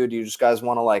many of you, do you just guys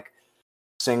want to like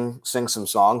sing some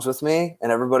songs with me?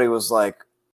 And everybody was like,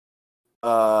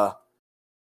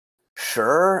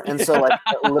 sure. And so like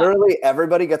literally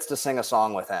everybody gets to sing a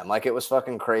song with him. Like it was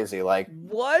fucking crazy. Like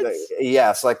what?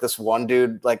 Yes, like this one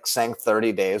dude like sang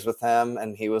 30 Days with him,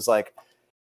 and he was like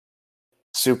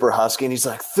super husky, and he's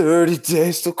like 30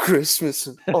 days till Christmas.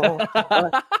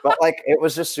 But like it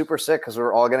was just super sick because we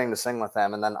were all getting to sing with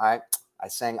him. And then I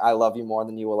sang I Love You More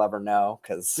Than You Will Ever Know,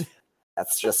 because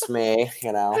that's just me,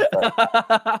 you know.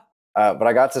 But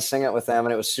I got to sing it with him,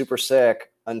 and it was super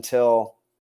sick until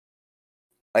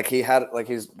like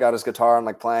he's got his guitar and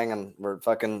like playing, and we're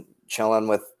fucking chilling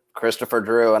with Christopher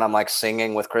Drew, and I'm like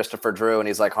singing with Christopher Drew, and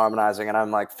he's like harmonizing, and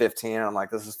I'm like 15, and I'm like,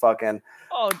 this is fucking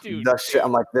dude, the shit.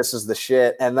 I'm like, this is the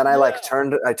shit. And then I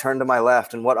turned to my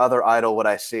left, and what other idol would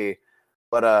I see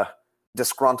but a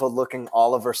disgruntled looking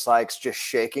Oliver Sykes just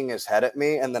shaking his head at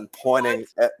me and then pointing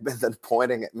at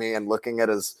me and looking at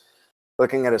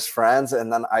his friends.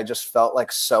 And then I just felt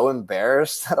like so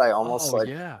embarrassed that I almost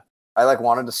I like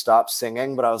wanted to stop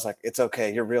singing, but I was like, it's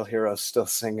okay. Your real hero's still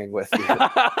singing with you.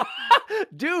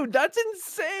 Dude, that's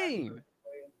insane.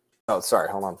 Oh, sorry.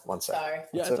 Hold on one second. Sorry.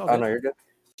 Yeah, oh, no, you're good.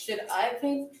 Should I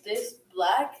paint this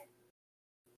black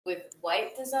with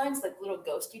white designs, like little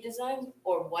ghosty designs,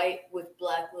 or white with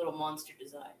black little monster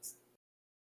designs?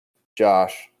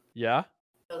 Josh. Yeah?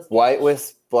 White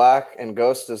with black and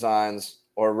ghost designs,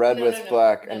 or red with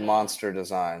black and monster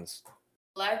designs?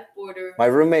 Black border. My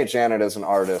roommate Janet is an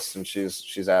artist, and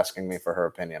she's asking me for her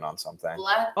opinion on something.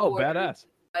 Black border. Badass.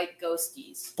 White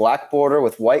ghosties. Black border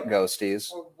with white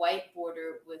ghosties. Or white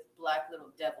border with black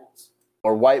little devils.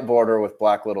 Or white border with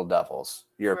black little devils.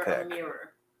 Your for pick. A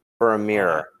mirror. For a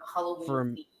mirror.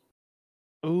 Halloween.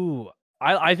 Ooh,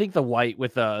 I think the white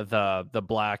with the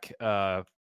black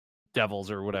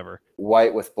devils or whatever.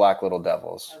 White with black little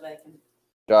devils. I like him.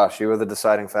 Josh, you were the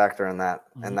deciding factor in that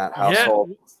household.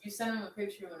 Yeah. You send him a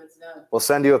picture when it's done. We'll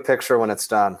send you a picture when it's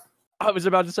done. I was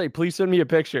about to say, please send me a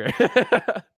picture.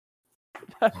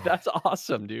 That's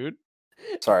awesome, dude.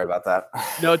 Sorry about that.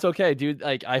 No, it's okay, dude.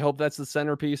 Like, I hope that's the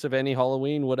centerpiece of any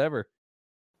Halloween, whatever.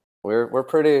 We're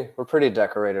pretty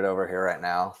decorated over here right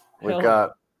now. We've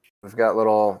got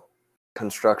little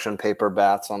construction paper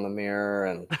bats on the mirror,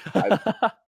 and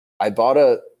I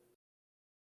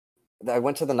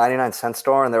went to the 99-cent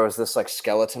store, and there was this like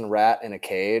skeleton rat in a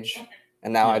cage,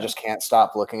 and now I just can't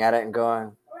stop looking at it and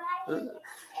going,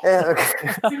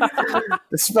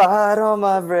 despite all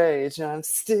my rage, I'm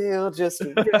still just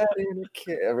a rat in a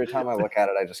cage. Every time I look at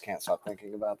it, I just can't stop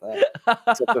thinking about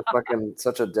that.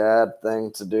 Such a dad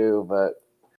thing to do, but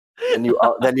then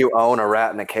you own a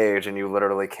rat in a cage, and you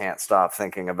literally can't stop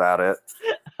thinking about it.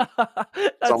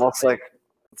 It's almost like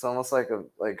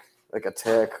a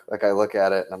tick. Like I look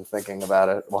at it and I'm thinking about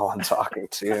it while I'm talking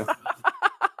to you.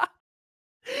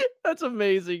 That's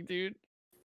amazing, dude.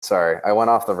 Sorry, I went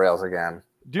off the rails again.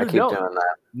 Dude, I keep doing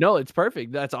that. No, it's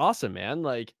perfect. That's awesome, man.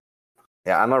 Like,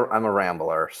 yeah, I'm a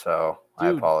rambler, so dude, I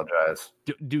apologize.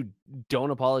 Dude,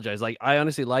 don't apologize. Like, I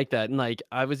honestly like that. And like,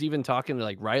 I was even talking to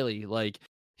like Riley, like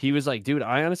he was like, dude,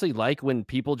 I honestly like when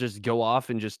people just go off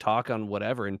and just talk on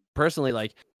whatever. And personally,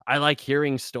 like, I like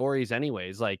hearing stories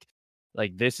anyways. Like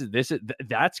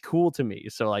that's cool to me.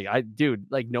 So like,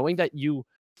 like knowing that you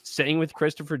sang with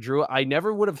Christopher Drew, I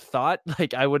never would have thought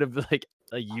like I would have like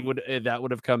you would that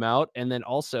would have come out. And then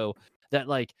also that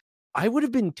like I would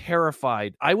have been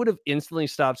terrified. I would have instantly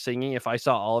stopped singing if I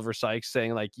saw Oliver Sykes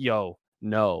saying like, yo,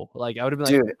 no. Like I would have been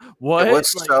dude, like, what?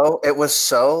 It was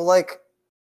so like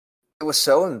it was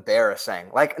so embarrassing.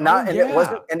 Like not, and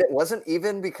it wasn't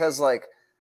even because like.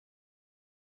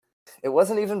 It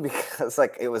wasn't even because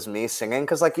like it was me singing,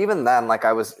 because like even then, like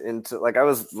I was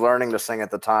learning to sing at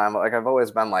the time. Like I've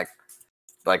always been like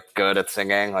good at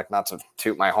singing, like not to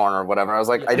toot my horn or whatever. I was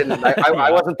like,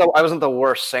 I wasn't the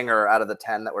worst singer out of the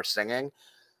 10 that were singing,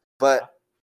 but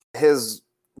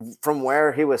from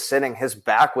where he was sitting, his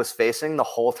back was facing the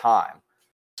whole time.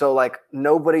 So like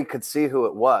nobody could see who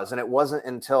it was. And it wasn't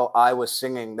until I was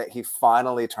singing that he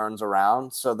finally turns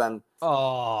around. So then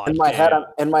in my head,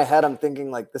 I'm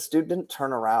thinking like, this dude didn't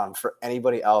turn around for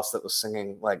anybody else that was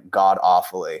singing like god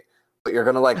awfully, but you're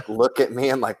going to like look at me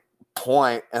and like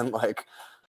point, and like,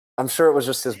 I'm sure it was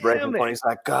just his breaking point. He's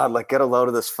like, God, like get a load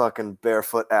of this fucking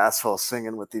barefoot asshole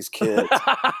singing with these kids.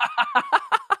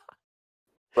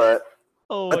 But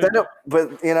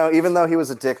you know, even though he was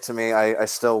a dick to me, I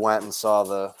still went and saw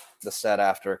the set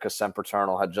after, because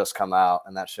Sempiternal had just come out,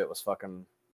 and that shit was fucking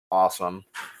awesome.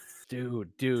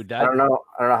 Dude, I don't know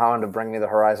how into Bring Me the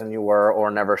Horizon you were, or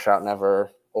Never Shout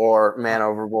Never, or Man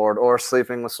Overboard, or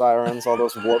Sleeping with Sirens, all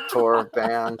those Warped Tour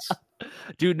bands.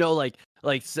 Dude, no, like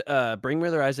Bring Me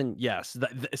the Horizon, yes,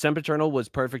 the Sempiternal was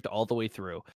perfect all the way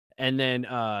through. And then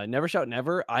Never Shout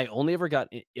Never, I only ever got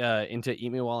into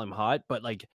Eat Me While I'm Hot, but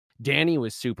like Danny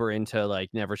was super into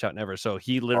like Never Shout Never, so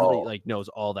he literally like knows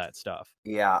all that stuff.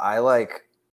 Yeah, I like,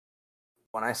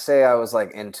 when I say I was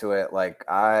like into it, like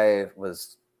I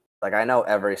was like, I know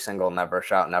every single Never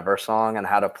Shout Never song and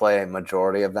how to play a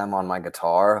majority of them on my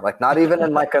guitar. Like not even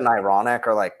in like an ironic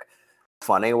or like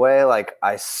funny way. Like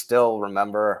I still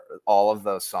remember all of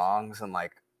those songs and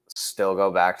like still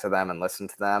go back to them and listen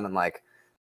to them. And like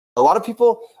a lot of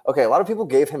people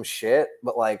gave him shit,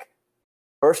 but like,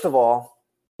 first of all,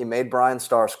 he made Brian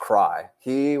Stars cry.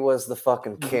 He was the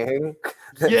fucking king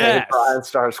that made Brian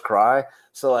Stars cry.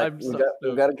 So like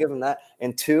we got to give him that.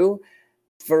 And two,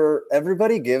 for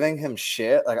everybody giving him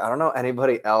shit, like I don't know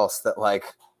anybody else that like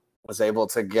was able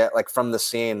to get like from the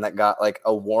scene that got like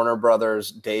a Warner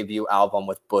Brothers debut album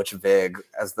with Butch Vig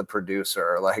as the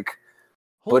producer. Like,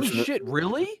 holy shit,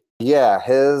 really? Yeah,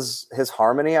 his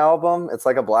Harmony album, it's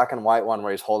like a black and white one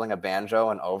where he's holding a banjo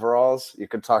and overalls. You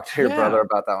could talk to your brother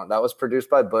about that one. That was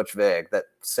produced by Butch Vig, that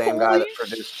same guy that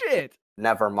produced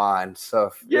Nevermind.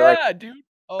 So dude. Like,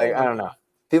 I don't know.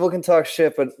 People can talk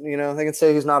shit, but you know, they can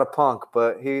say he's not a punk,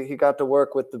 but he got to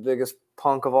work with the biggest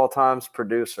punk of all time's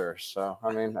producer. So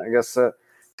I mean, I guess to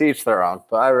each their own.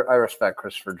 But I respect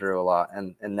Christopher Drew a lot,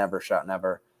 and Never Shout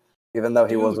Never. Even though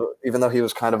he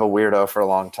was kind of a weirdo for a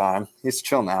long time, he's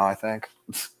chill now, I think.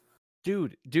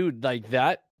 Dude, like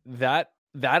that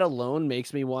alone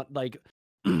makes me want, like,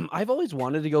 I've always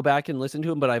wanted to go back and listen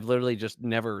to him, but I've literally just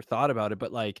never thought about it.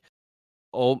 But like,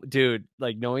 oh, dude,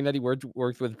 like knowing that he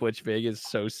worked with Butch Vig is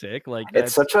so sick. Like,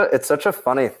 it's such a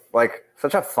funny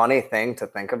thing to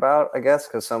think about, I guess,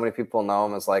 because so many people know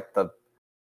him as like the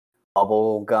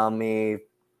bubblegummy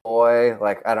boy.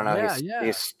 Like, I don't know,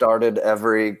 he started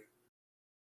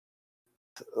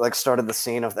the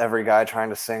scene of every guy trying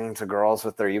to sing to girls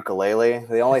with their ukulele.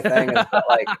 The only thing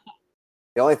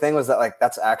was that like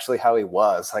that's actually how he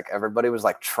was. Like everybody was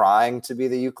like trying to be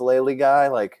the ukulele guy.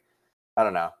 Like, I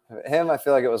don't know. Him, I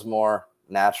feel like it was more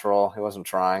natural. He wasn't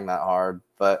trying that hard.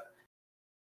 But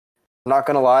I'm not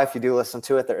gonna lie, if you do listen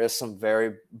to it, there is some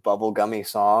very bubblegummy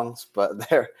songs, but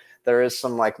there is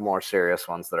some like more serious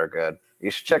ones that are good. You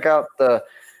should check out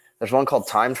there's one called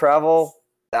Time Travel.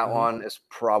 That one is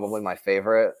probably my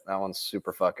favorite. That one's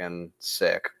super fucking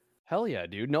sick. Hell yeah,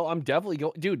 dude. No, I'm definitely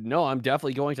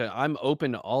going to. I'm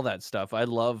open to all that stuff. I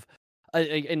love,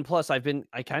 and plus I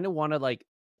kind of want to like,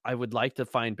 I would like to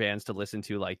find bands to listen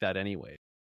to like that anyway.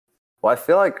 Well, I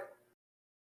feel like,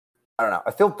 I don't know.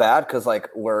 I feel bad because like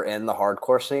we're in the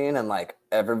hardcore scene and like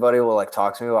everybody will like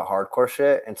talk to me about hardcore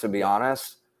shit. And to be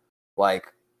honest,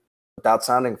 like without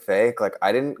sounding fake, like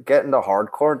I didn't get into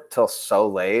hardcore till so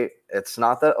late. It's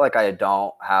not that like I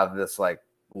don't have this like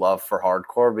love for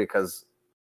hardcore, because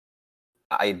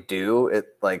I do. It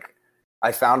like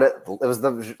I found it was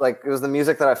the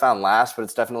music that I found last, but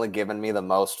it's definitely given me the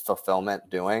most fulfillment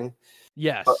doing.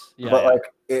 Yes. But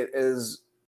like it is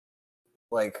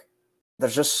like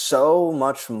there's just so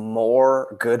much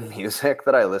more good music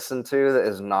that I listen to that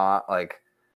is not like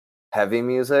heavy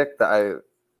music that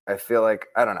I feel like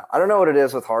I don't know what it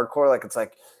is with hardcore. Like it's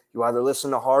like you either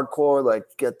listen to hardcore, like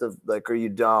get the like, or you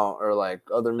don't, or like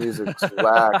other music's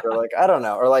whack, or like I don't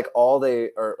know, or like all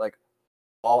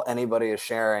anybody is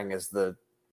sharing is the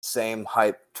same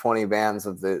hype 20 bands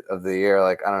of the year.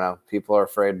 Like I don't know, people are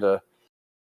afraid to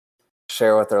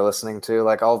share what they're listening to.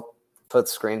 Like I'll put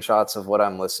screenshots of what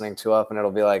I'm listening to up, and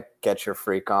it'll be like "Get Your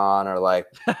Freak On" or like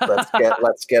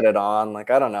let's get it on. Like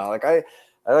I don't know. Like I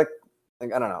like I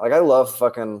don't know. Like I love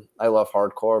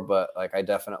hardcore, but like I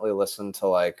definitely listen to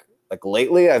like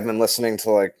lately I've been listening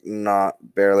to like not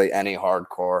barely any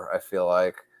hardcore. I feel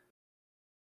like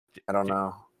I don't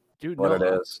know what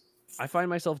it is. I find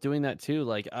myself doing that too.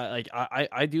 Like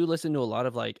I do listen to a lot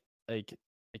of like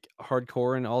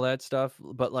hardcore and all that stuff,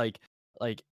 but like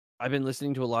I've been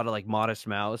listening to a lot of like Modest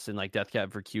Mouse and like Death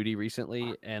Cab for Cutie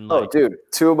recently, and like dude,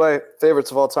 two of my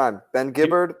favorites of all time. Ben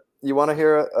Gibbard, you want to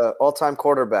hear a all-time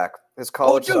quarterback? His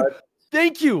college side.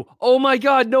 Thank you. Oh my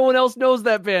God, no one else knows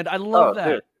that band. I love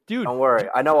that. Dude, don't worry.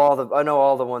 I know all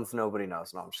the ones nobody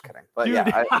knows. No, I'm just kidding. But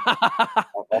yeah,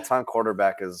 all-time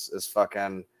quarterback is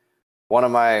fucking one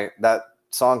of my that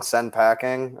song "Send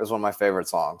Packing" is one of my favorite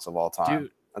songs of all time.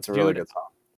 Dude, that's a really good song.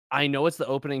 I know it's the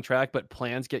opening track, but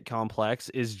Plans Get Complex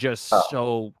is just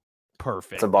so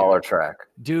perfect. It's a baller track.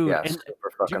 Dude. Yeah,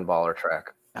 super fucking baller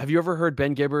track. Have you ever heard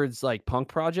Ben Gibbard's like punk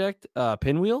project,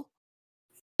 Pinwheel?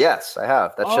 Yes, I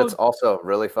have. That shit's also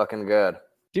really fucking good.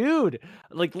 Dude,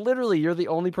 like literally you're the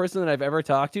only person that I've ever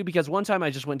talked to, because one time I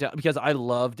just went down because I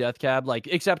love Death Cab, like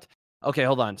except okay,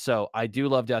 hold on. So I do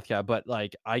love Death Cab, but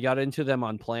like I got into them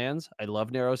on Plans. I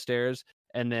love Narrow Stairs,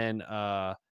 and then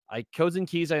Codes and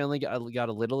Keys I only got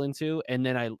a little into, and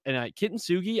then I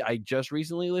Kittensugi I just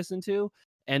recently listened to,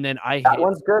 and then that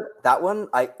one's good. That one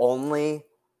I only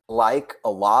like a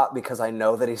lot because I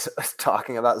know that he's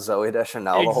talking about Zooey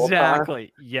Deschanel the whole time.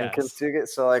 Exactly. Yes. Kittensugi.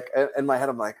 So like in my head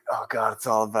I'm like, oh god, it's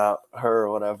all about her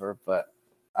or whatever. But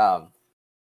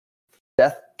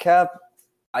Death Cab,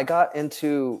 I got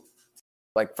into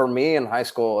like for me in high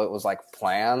school it was like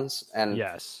Plans, and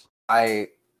yes. I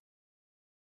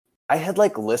had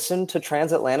like listened to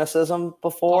Transatlanticism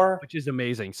before, which is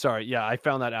amazing. Sorry, yeah, I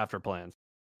found that after Plans.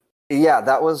 Yeah,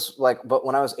 that was like, but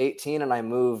when I was 18 and I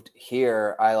moved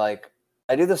here, I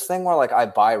do this thing where like I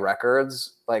buy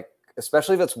records, like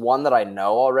especially if it's one that I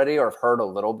know already or have heard a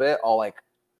little bit, I'll like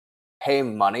pay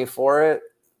money for it.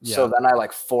 Yeah. So then I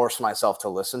like force myself to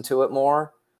listen to it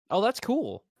more. Oh, that's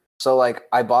cool. So like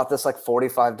I bought this like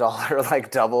 $45 like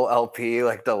double LP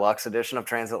like deluxe edition of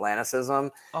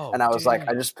Transatlanticism, and I was like,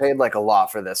 I just paid like a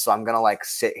lot for this, so I'm gonna like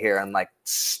sit here and like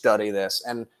study this.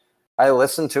 And I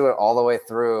listened to it all the way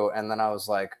through, and then I was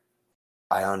like,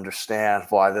 I understand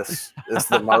why this is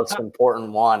the most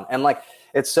important one. And like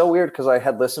it's so weird because I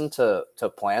had listened to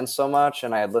Plans so much,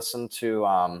 and I had listened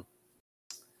to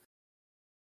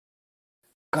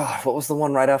God, what was the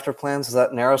one right after Plans? Is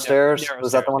that Narrow Stairs?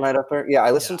 Was that the one right after? Yeah,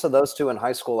 I listened to those two in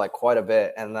high school like quite a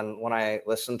bit. And then when I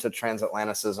listened to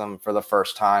Transatlanticism for the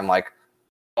first time, like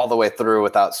all the way through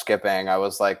without skipping, I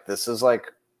was like, this is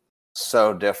like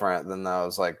so different than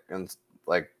those, like, and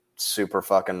like super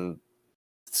fucking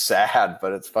sad,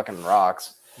 but it's fucking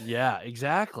rocks. Yeah,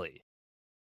 exactly.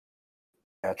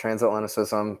 Yeah,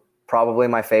 Transatlanticism, probably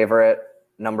my favorite.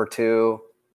 Number 2.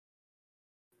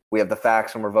 We have the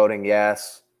facts and we're voting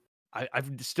yes. I've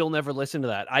still never listened to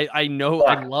that. I know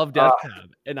I love Death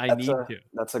Cab, and I need to.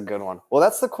 That's a good one. Well,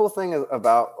 that's the cool thing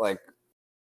about like,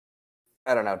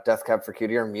 I don't know, Death Cab for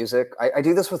Cutie or music. I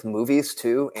do this with movies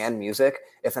too and music.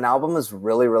 If an album is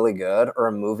really, really good or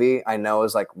a movie I know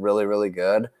is like really, really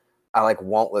good, I like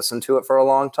won't listen to it for a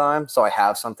long time. So I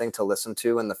have something to listen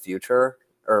to in the future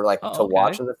or like to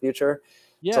watch in the future.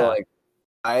 Yeah. So like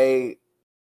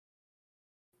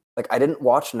I didn't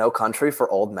watch No Country for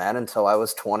Old Men until I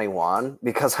was 21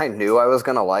 because I knew I was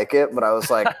going to like it, but I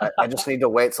was like, I just need to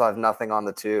wait till I have nothing on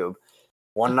the tube.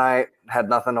 One night, had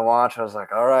nothing to watch. I was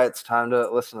like, all right, it's time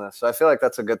to listen to this. So I feel like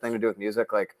that's a good thing to do with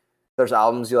music. Like, there's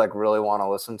albums you like really want to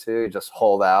listen to, you just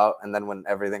hold out, and then when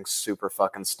everything's super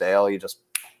fucking stale, you just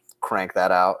crank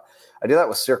that out. I do that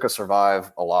with Circa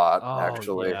Survive a lot,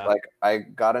 actually. Yeah. Like, I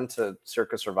got into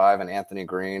Circa Survive and Anthony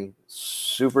Green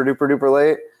super duper duper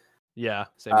late. Yeah,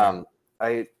 same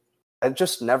I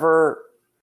just never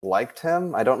liked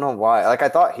him. I don't know why. Like I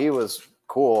thought he was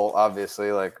cool,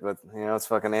 obviously. Like, but you know, it's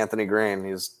fucking Anthony Green.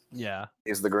 He's the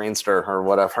Greenster or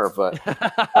whatever. But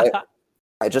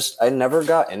I never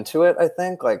got into it. I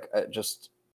think I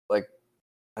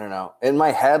don't know. In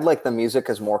my head, like the music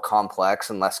is more complex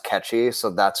and less catchy, so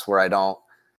that's where I don't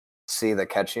see the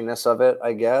catchiness of it,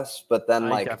 I guess. But then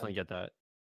I definitely get that.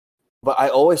 But I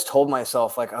always told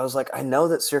myself, like, I was like, I know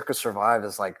that Circa Survive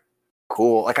is like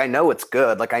cool. Like, I know it's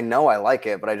good. Like, I know I like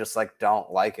it, but I just like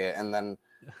don't like it. And then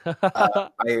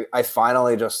I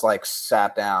finally just like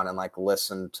sat down and like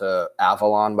listened to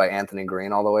Avalon by Anthony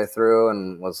Green all the way through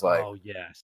and was like, oh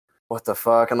yes, what the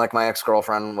fuck? And like my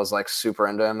ex-girlfriend was like super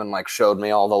into him and like showed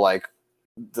me all the like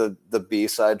the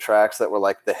B-side tracks that were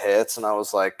like the hits, and I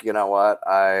was like, you know what,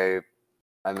 I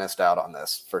missed out on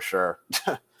this for sure.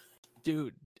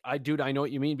 Dude, I know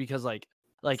what you mean because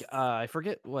I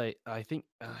forget what I think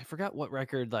I forgot what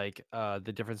record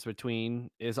the difference between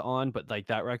is on, but like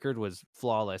that record was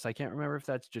flawless. I can't remember if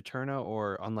that's Jaturna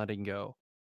or On Letting Go,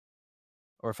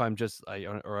 or if I'm just I'm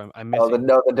missing.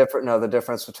 The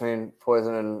difference between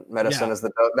Poison and Medicine Yeah. is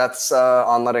that's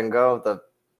On Letting Go, the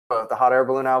Hot Air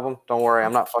Balloon album. Don't worry,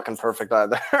 I'm not fucking perfect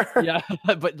either. Yeah,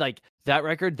 but like that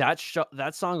record, that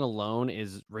song alone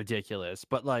is ridiculous.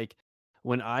 But like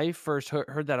when I first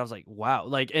heard that, I was like, wow,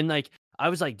 I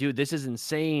was like, dude, this is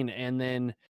insane. And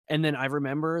then I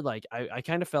remember like I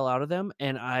kind of fell out of them,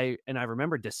 and I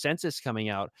remember Dissensus coming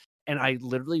out, and I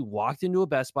literally walked into a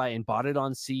Best Buy and bought it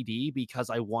on CD because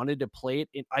I wanted to play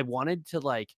it. I wanted to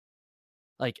like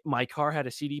my car had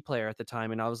a CD player at the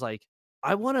time, and I was like,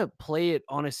 I want to play it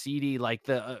on a CD like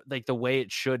the way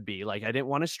it should be. Like I didn't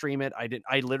want to stream it.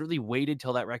 I literally waited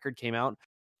till that record came out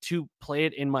to play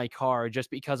it in my car just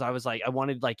because I was like I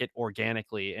wanted like it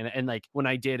organically, and like when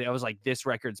I did, I was like, this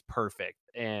record's perfect.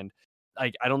 And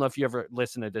like I don't know if you ever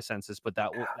listened to Dissensus, but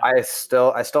I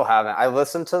still haven't. I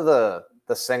listened to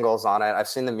the singles on it. I've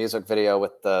seen the music video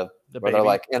with where baby. they're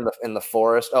like in the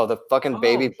forest. Oh, the fucking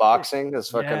baby shit. boxing is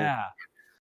fucking. Yeah.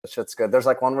 That shit's good. There's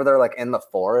like one where they're like in the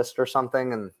forest or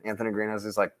something, and Anthony Green has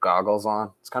these like goggles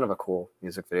on. It's kind of a cool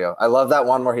music video. I love that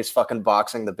one where he's fucking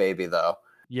boxing the baby though.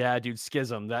 Yeah, dude,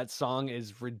 Schism. That song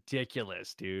is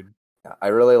ridiculous, dude. Yeah, I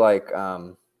really like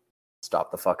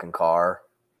Stop the Fucking Car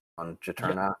on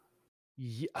Jaturna.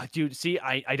 Yeah, dude, see,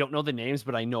 I don't know the names,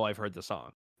 but I know I've heard the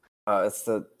song. It's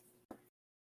the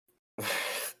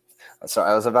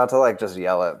Sorry, I was about to like just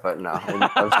yell it, but no.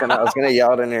 I was gonna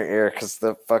yell it in your ear because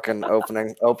the fucking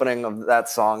opening of that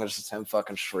song is just him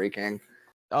fucking shrieking.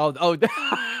 Oh,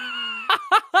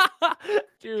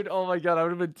 dude! Oh my god, I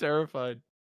would have been terrified.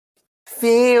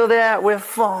 Feel that we're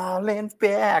falling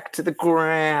back to the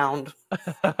ground.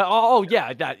 Oh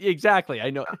yeah, that exactly.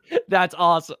 I know. That's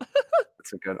awesome.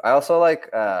 It's a good. I also like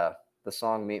the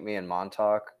song "Meet Me in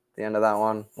Montauk." The end of that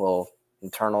one, little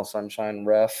Eternal Sunshine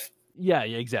ref. Yeah,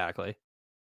 exactly.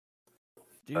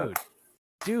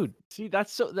 Dude, see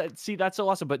that's so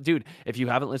awesome. But dude, if you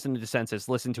haven't listened to Dissensus,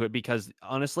 listen to it because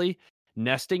honestly,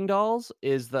 Nesting Dolls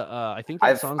is the I think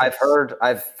that song. I've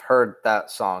heard that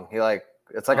song. He like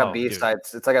it's like a B-side.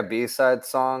 It's like a B-side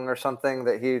song or something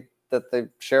that they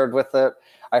shared with it.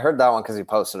 I heard that one because he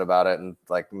posted about it and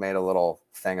like made a little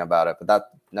thing about it. But that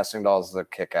Nesting Dolls is a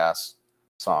kick-ass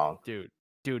song.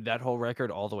 Dude, that whole record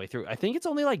all the way through. I think it's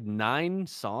only like 9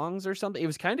 songs or something. It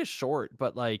was kind of short,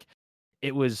 but like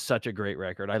it was such a great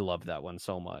record. I loved that one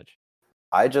so much.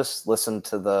 I just listened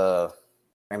to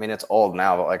I mean, it's old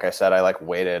now, but like I said, I like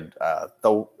waited.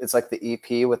 It's like the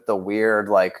EP with the weird,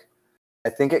 like, I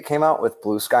think it came out with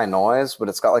Blue Sky Noise, but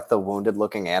it's got like the wounded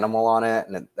looking animal on it.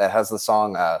 And it has the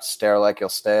song Stare Like You'll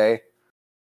Stay.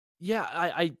 Yeah,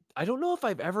 I don't know if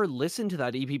I've ever listened to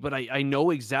that EP, but I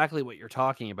know exactly what you're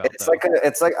talking about. It's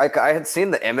like I had seen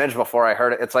the image before I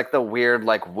heard it. It's like the weird,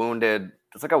 like wounded.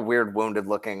 It's like a weird wounded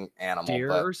looking animal,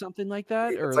 deer or something like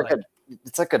that.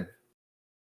 It's like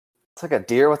a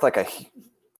deer with like a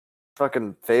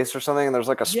fucking face or something. And there's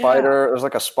like a spider. There's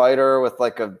like a spider with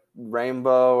like a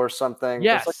rainbow or something.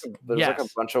 Yes, there's like a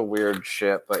bunch of weird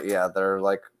shit. But yeah, they're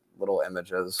like little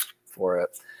images for it.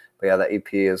 But yeah, the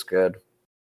EP is good.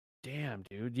 Damn,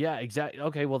 dude. Yeah, exactly.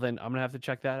 Okay, well then I'm gonna have to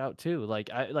check that out too.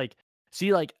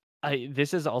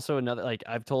 This is also another, like,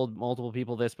 I've told multiple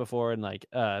people this before, and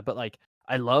but like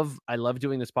I love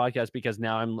doing this podcast because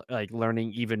now I'm like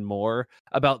learning even more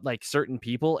about like certain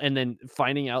people, and then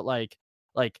finding out like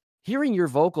hearing your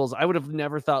vocals. I would have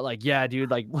never thought like, yeah,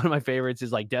 dude, like one of my favorites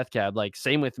is like Death Cab. Like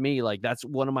same with me. Like that's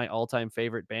one of my all-time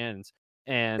favorite bands.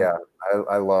 And yeah,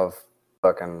 I love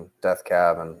fucking Death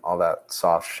Cab and all that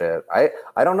soft shit. I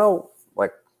don't know,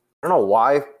 like, I don't know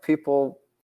why people,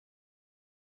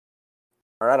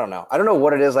 or I don't know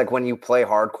what it is, like when you play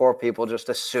hardcore, people just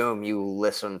assume you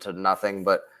listen to nothing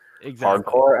but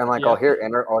hardcore, and like I'll hear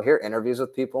interviews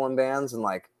with people in bands, and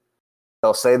like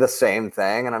they'll say the same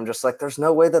thing, and I'm just like, there's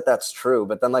no way that that's true.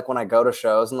 But then like when I go to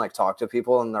shows and like talk to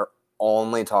people and they're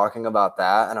only talking about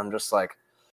that, and I'm just like,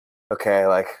 okay,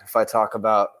 like if I talk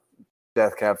about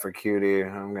Death Cab for Cutie,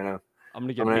 I'm gonna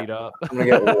get beat up. I'm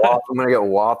gonna get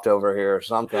whopped over here or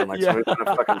something. Like somebody's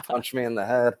gonna fucking punch me in the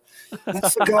head.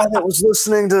 That's the guy that was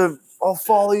listening to "I'll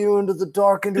Follow You Into the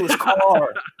Dark" into his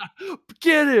car.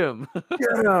 Get him!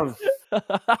 Get him!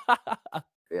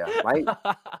 Yeah,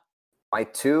 my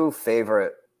 2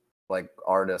 favorite like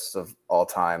artists of all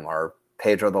time are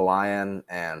Pedro the Lion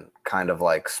and Kind of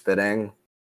Like Spitting.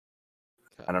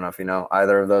 I don't know if you know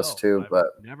either of those two, I've but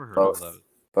never heard both of those.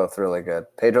 both really good.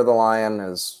 Pedro the Lion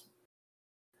is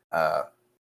Pedro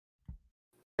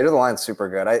the Lion's super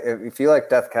good. If you like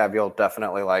Death Cab, you'll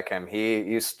definitely like him.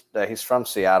 He's from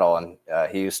Seattle, and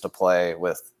he used to play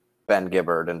with Ben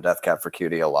Gibbard and Death Cab for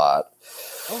Cutie a lot.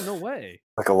 Oh, no way.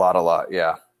 Like a lot,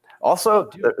 yeah. Also,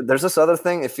 dude. there's this other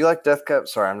thing. If you like Death Cab,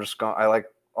 sorry, I like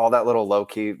all that little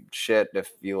low-key shit.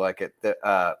 If you like it,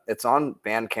 it's on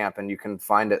Bandcamp, and you can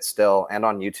find it still, and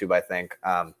on YouTube, I think.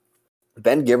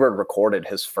 Ben Gibbard recorded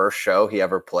his first show he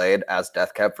ever played as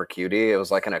Death Cab for Cutie. It was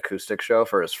like an acoustic show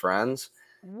for his friends.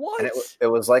 What? And it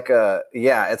was like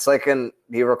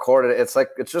he recorded it.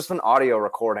 It's just an audio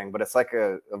recording, but it's like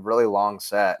a really long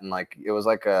set, and like it was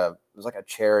like a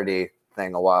charity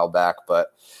thing a while back, but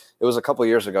it was a couple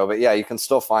years ago. But yeah, you can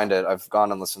still find it. I've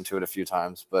gone and listened to it a few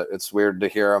times, but it's weird to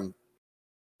hear him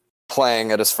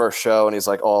playing at his first show, and he's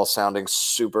like all sounding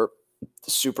super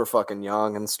fucking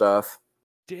young and stuff.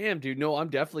 Damn, dude. No, I'm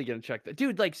definitely gonna check that.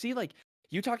 Dude, like, see, like,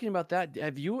 you talking about that.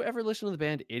 Have you ever listened to the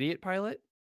band Idiot Pilot?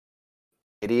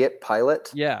 Idiot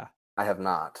Pilot? Yeah. I have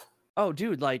not. Oh,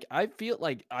 dude, like, I feel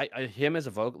like I him as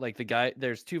a vocal, like, the guy,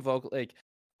 there's two vocal, like,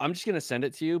 I'm just gonna send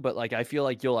it to you, but like, I feel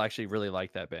like you'll actually really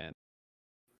like that band.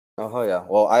 Oh yeah.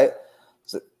 Well,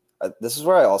 this is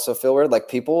where I also feel weird. Like,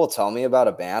 people will tell me about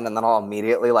a band, and then I'll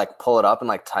immediately like pull it up and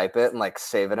like type it and like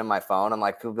save it in my phone, and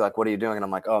like people be like, "What are you doing?" And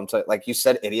I'm like, "Oh, like you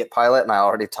said Idiot Pilot," and I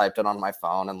already typed it on my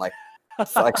phone and like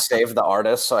saved the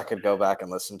artist so I could go back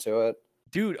and listen to it.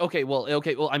 Dude, okay, well,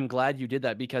 I'm glad you did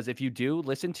that, because if you do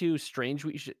listen to Strange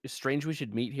We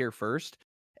Should Meet Here first,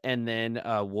 and then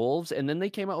Wolves, and then they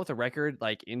came out with a record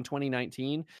like in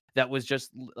 2019 that was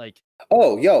just like,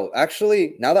 oh, yo,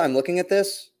 actually, now that I'm looking at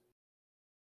this,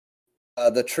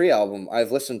 the Tree album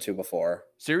I've listened to before.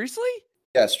 Seriously?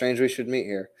 Yeah, Strange We Should Meet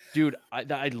Here. Dude,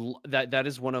 that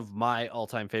is one of my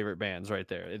all-time favorite bands right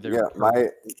there. Yeah,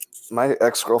 my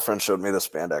ex-girlfriend showed me this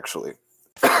band actually.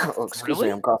 Oh, excuse me,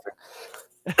 I'm coughing.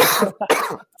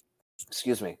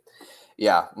 Excuse me.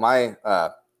 Yeah,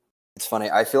 it's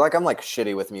funny. I feel like I'm like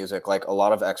shitty with music. Like, a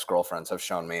lot of ex-girlfriends have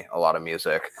shown me a lot of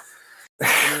music.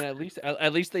 I mean,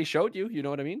 at least they showed you. You know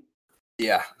what I mean?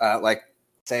 Yeah, like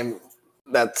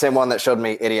that same one that showed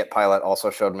me Idiot Pilot also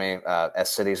showed me As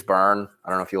Cities Burn. I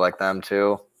don't know if you like them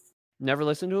too. Never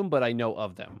listened to them, but I know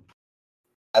of them.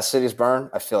 As Cities Burn,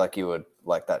 I feel like you would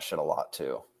like that shit a lot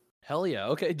too. Hell yeah.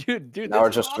 Okay, dude. Now we're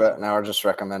just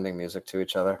recommending music to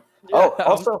each other. Yeah,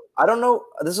 also, I don't know.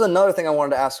 This is another thing I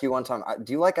wanted to ask you one time.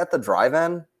 Do you like At the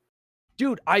Drive-In?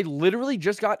 Dude, I literally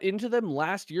just got into them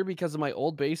last year because of my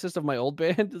old bassist of my old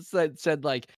band said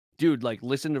like, dude, like,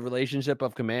 listen to Relationship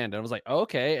of Command. And I was like,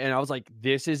 okay. And I was like,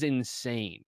 this is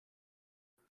insane.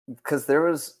 Because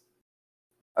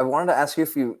I wanted to ask you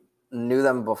if you knew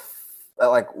them before. At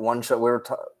like one show,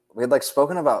 we had like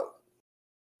spoken about.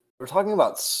 We were talking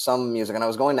about some music, and I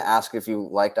was going to ask if you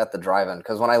liked At the Drive-In,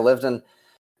 because when I lived in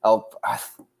I'm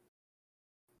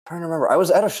trying to remember. I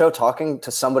was at a show talking to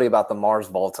somebody about the Mars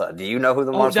Volta. Do you know who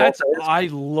the Mars Volta is? I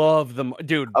love them,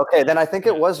 dude. Okay, then I think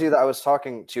it was you that I was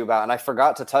talking to you about, and I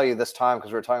forgot to tell you this time because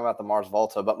we were talking about the Mars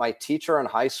Volta. But my teacher in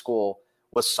high school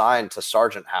was signed to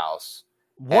Sargent House.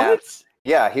 What? And,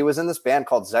 yeah, he was in this band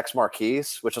called Zex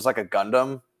Marquise, which is like a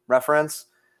Gundam reference.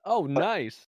 Oh,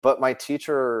 nice. But my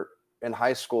teacher in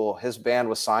high school, his band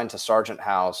was signed to Sargent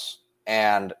House,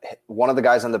 and one of the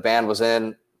guys in the band was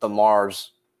in the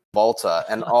Mars Volta,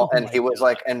 and he was God.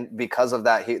 Like, and because of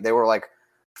that, they were like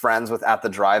friends with At the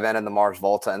Drive-In and the Mars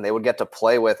Volta, and they would get to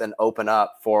play with and open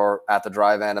up for At the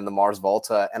Drive-In and the Mars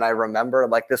Volta. And I remember,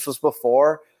 like, this was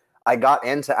before I got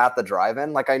into At the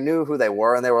Drive-In. Like, I knew who they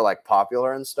were, and they were like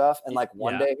popular and stuff. And like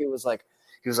one day he was like,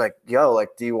 yo, like,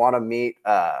 do you want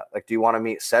to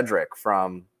meet Cedric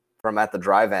from At the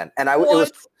Drive-In? And it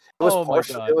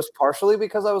was partially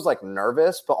because I was like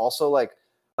nervous, but also like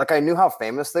I knew how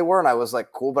famous they were, and I was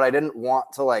like, cool, but I didn't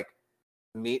want to like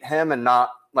meet him and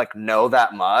not like know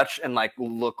that much and like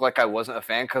look like I wasn't a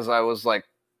fan, because I was like,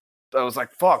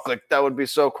 fuck, like that would be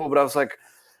so cool. But I was like,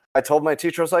 I told my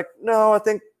teacher, I was like, no, I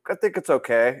think it's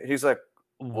okay. He's like,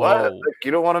 what? Like,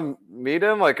 you don't want to meet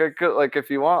him? Like, I could, like, if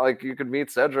you want, like, you could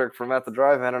meet Cedric from At the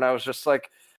Drive-In. And I was just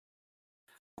like,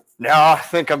 no, I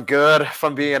think I'm good, if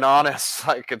I'm being honest.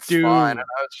 Like, it's fine. And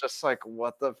I was just like,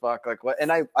 what the fuck? Like, what?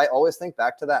 And I always think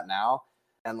back to that now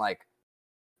and like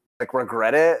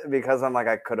regret it, because I'm like,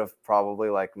 I could have probably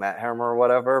like met him or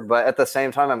whatever. But at the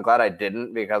same time, I'm glad I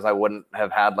didn't, because I wouldn't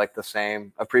have had like the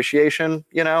same appreciation,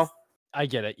 you know? I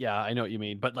get it. Yeah, I know what you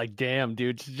mean. But like, damn,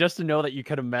 dude, just to know that you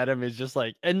could have met him is just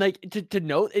like, and like to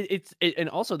know and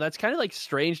also that's kind of like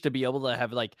strange to be able to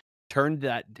have like turned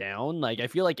that down. Like, I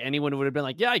feel like anyone would have been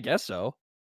like, yeah, I guess so.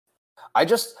 I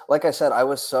just, like I said, I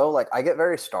was so like, I get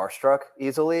very starstruck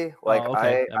easily. Like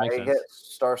Okay, that makes I sense. get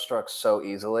starstruck so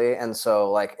easily. And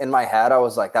so like in my head, I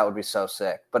was like, that would be so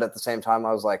sick. But at the same time,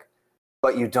 I was like,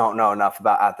 but you don't know enough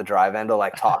about At the Drive-In to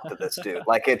like talk to this dude.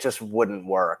 Like it just wouldn't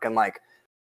work. And like,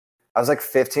 I was like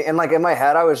 15 and like in my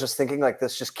head, I was just thinking like,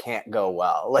 this just can't go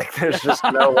well. Like there's just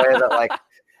no way that like,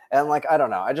 and like, I don't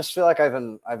know. I just feel like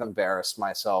I've embarrassed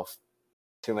myself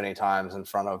too many times in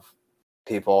front of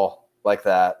people like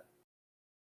that.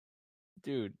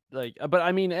 Dude, like, but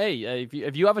I mean, hey,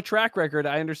 if you have a track record,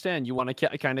 I understand you want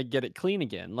to kind of get it clean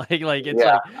again. Like it's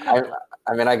Yeah, like,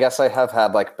 I mean, I guess I have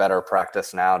had like better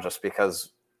practice now just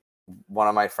because one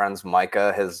of my friends,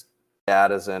 Micah, his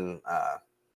dad is in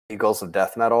Eagles of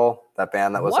Death Metal, that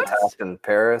band that was What? attacked in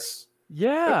Paris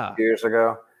yeah, a few years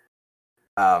ago.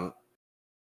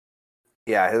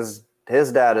 Yeah,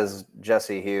 his dad is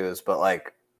Jesse Hughes, but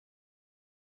like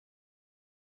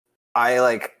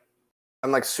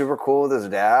I'm like super cool with his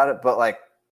dad, but like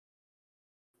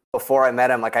before I met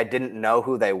him, like I didn't know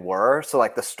who they were, so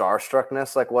like the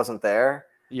starstruckness like wasn't there.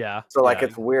 yeah. So like yeah.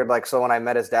 it's weird. Like so when I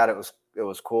met his dad, it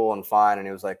was cool and fine, and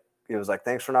he was like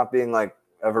thanks for not being like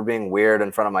ever being weird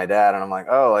in front of my dad, and I'm like,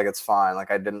 oh, like it's fine.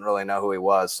 Like I didn't really know who he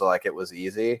was, so like it was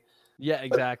easy. Yeah,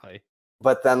 exactly.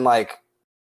 But then like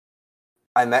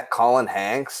I met Colin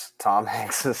Hanks, Tom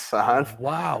Hanks' son,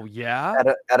 Wow, yeah.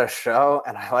 at a show,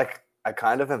 and I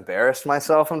kind of embarrassed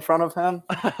myself in front of him.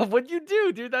 What'd you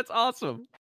do, dude? That's awesome.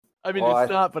 I mean, Well, it's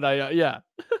not, but yeah.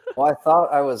 Well, I thought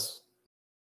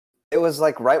it was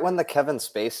like right when the Kevin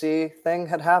Spacey thing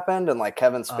had happened, and like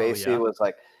Kevin Spacey yeah. was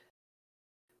like,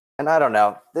 and I don't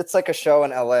know, it's like a show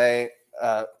in LA.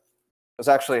 It was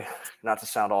actually, not to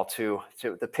sound all too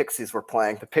the Pixies were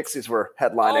playing. The Pixies were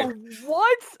headlining. Oh,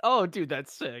 what? Oh, dude,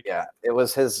 that's sick. Yeah, it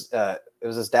was his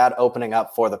dad opening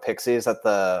up for the Pixies at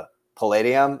the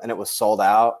Palladium, and it was sold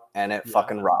out, and it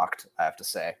fucking rocked, I have to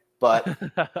say. But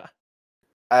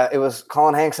it was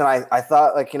Colin Hanks, and I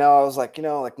thought, like, I was like,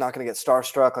 like not gonna get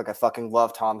starstruck. Like I fucking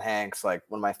love Tom Hanks, like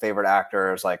one of my favorite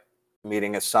actors. Like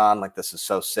meeting his son, like this is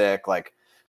so sick. Like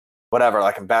whatever.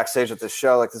 Like I'm backstage at this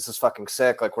show, like this is fucking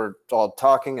sick. Like we're all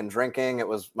talking and drinking. It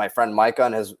was my friend Micah,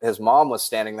 and his mom was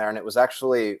standing there, and it was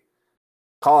actually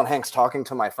Colin Hanks talking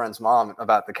to my friend's mom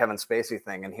about the Kevin Spacey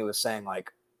thing, and he was saying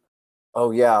like,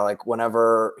 oh yeah, like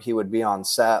whenever he would be on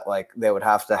set, like they would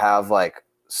have to have like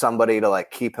somebody to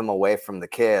like keep him away from the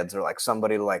kids, or like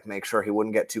somebody to like make sure he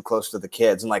wouldn't get too close to the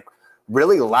kids, and like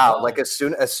really loud. Whoa. Like as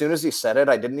soon as he said it,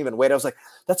 I didn't even wait. I was like,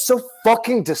 that's so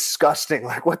fucking disgusting.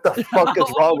 Like what the fuck is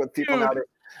wrong with people nowadays?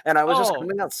 And I was just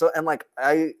coming out so, and like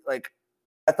I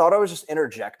thought I was just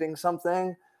interjecting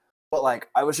something, but like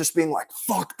I was just being like,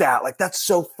 fuck that. Like that's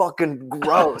so fucking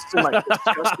gross and like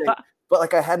disgusting. But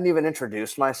like I hadn't even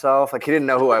introduced myself. Like he didn't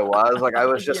know who I was. Like I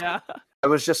was just I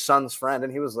was just son's friend,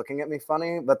 and he was looking at me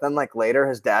funny. But then like later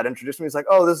his dad introduced me. He's like,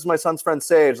 oh, this is my son's friend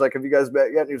Sage. Like, have you guys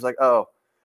met yet? And he was like, oh,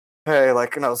 hey,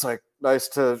 like, and I was like, nice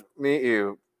to meet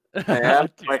you, man.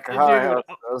 Like, hi.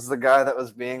 I was the guy that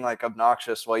was being like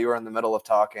obnoxious while you were in the middle of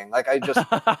talking. Like I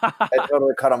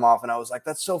totally cut him off, and I was like,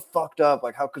 that's so fucked up.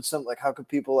 Like how could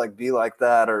people like be like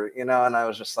that? Or and I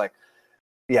was just like,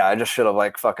 yeah, I just should have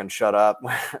like fucking shut up.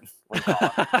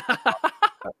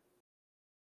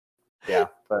 Yeah,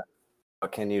 but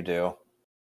what can you do,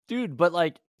 dude? But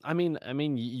like, I mean,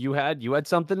 you had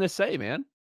something to say, man.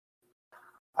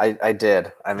 I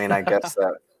did. I mean, I guess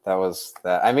that was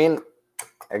that. I mean,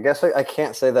 I guess I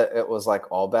can't say that it was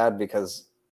like all bad, because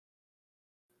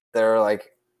they're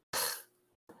like,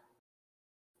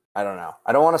 I don't know.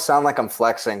 I don't want to sound like I'm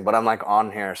flexing, but I'm like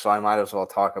on here, so I might as well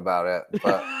talk about it.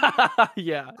 But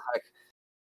yeah.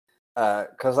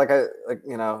 Because like I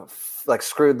like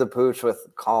screwed the pooch with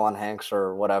Colin Hanks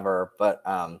or whatever, but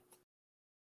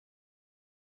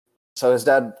so his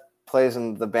dad plays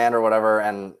in the band or whatever,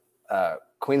 and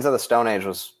Queens of the Stone Age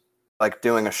was like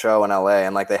doing a show in LA,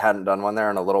 and like they hadn't done one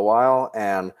there in a little while,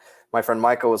 and my friend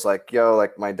Michael was like, yo,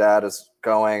 like my dad is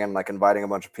going and like inviting a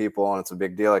bunch of people, and it's a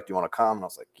big deal, like do you want to come? And I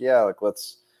was like, yeah, like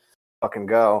let's fucking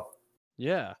go.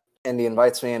 Yeah. And he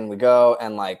invites me, and we go,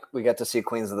 and like we get to see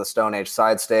Queens of the Stone Age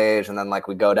side stage, and then like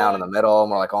we go down in the middle,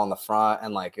 and we're like all in the front,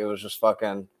 and like it was just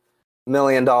fucking $1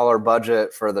 million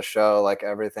budget for the show. Like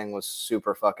everything was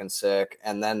super fucking sick.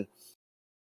 And then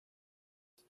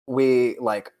we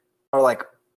like are like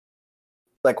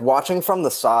watching from the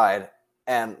side,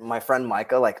 and my friend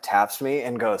Micah like taps me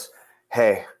and goes,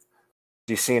 hey,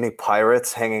 do you see any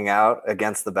pirates hanging out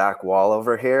against the back wall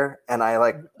over here? And I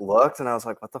like looked, and I was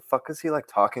like, what the fuck is he like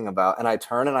talking about? And I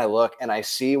turn and I look, and I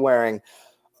see wearing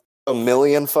 1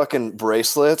 million fucking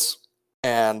bracelets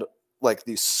and like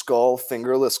these skull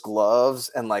fingerless gloves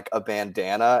and like a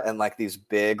bandana and like these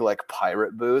big like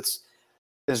pirate boots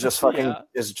is just fucking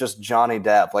is just Johnny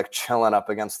Depp like chilling up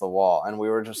against the wall, and we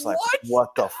were just like,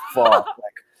 what the fuck? Like,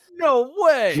 no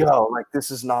way. Yo, like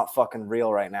this is not fucking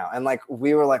real right now. And like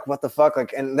we were like, what the fuck?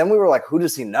 Like, and then we were like, who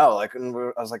does he know? Like, and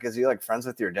I was like, is he like friends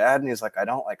with your dad? And he's like, I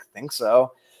don't like think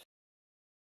so.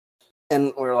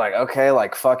 And we were like, okay,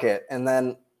 like fuck it. And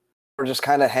then we're just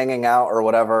kind of hanging out or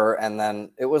whatever. And then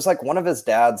it was like one of his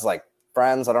dad's like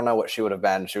friends. I don't know what she would have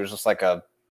been. She was just like an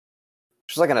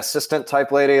assistant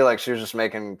type lady. Like she was just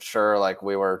making sure like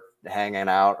we were hanging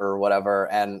out or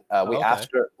whatever. And we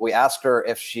asked her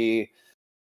if she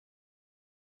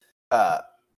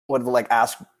would like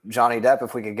ask Johnny Depp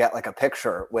if we could get like a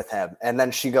picture with him. And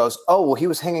then she goes, oh, well, he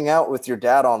was hanging out with your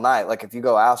dad all night. Like if you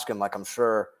go ask him, like I'm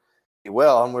sure he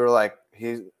will. And we were like,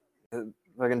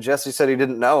 and Jesse said he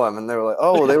didn't know him. And they were like,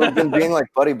 oh, they were been being like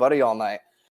buddy all night.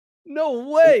 No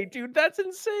way, dude. That's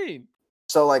insane.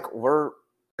 So like we're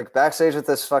like backstage at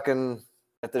this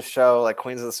show, like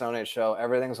Queens of the Stone Age show.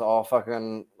 Everything's all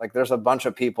fucking like there's a bunch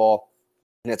of people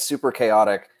and it's super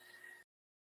chaotic.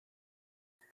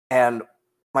 And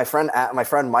my friend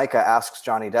Micah asks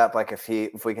Johnny Depp like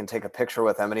if we can take a picture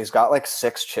with him, and he's got like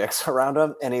 6 chicks around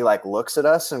him, and he like looks at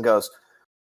us and goes,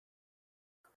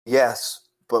 yes,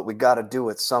 but we got to do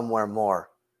it somewhere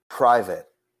more private.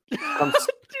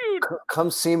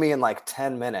 Come see me in like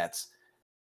 10 minutes.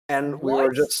 And we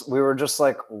were just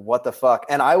like, what the fuck?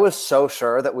 And I was so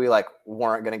sure that we like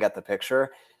weren't gonna get the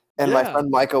picture. And my friend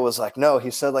Micah was like, no,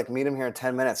 he said like meet him here in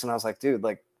 10 minutes. And I was like, dude,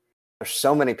 like there's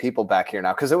so many people back here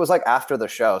now. Cause it was like after the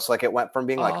show. So like it went from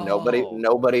being like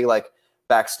nobody like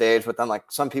backstage, but then like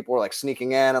some people were like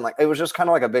sneaking in, and like it was just kind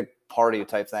of like a big party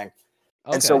type thing.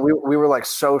 Okay. And so we were like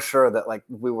so sure that like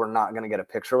we were not gonna get a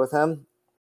picture with him.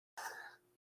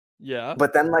 Yeah.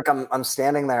 But then like I'm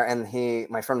standing there, and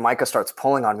my friend Micah starts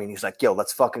pulling on me, and he's like, yo,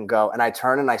 let's fucking go. And I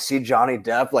turn and I see Johnny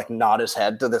Depp like nod his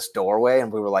head to this doorway,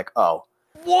 and we were like, oh,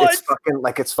 what?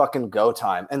 It's fucking go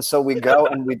time. And so we go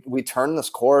and we turn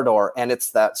this corridor, and it's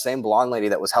that same blonde lady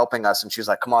that was helping us, and she's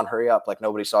like, come on, hurry up. Like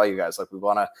nobody saw you guys. Like we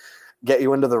want to get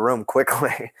you into the room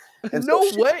quickly. And no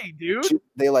way, dude.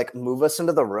 They like move us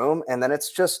into the room, and then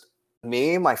it's just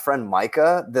me, my friend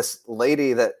Micah, this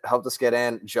lady that helped us get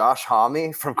in, Josh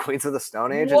Homme from Queens of the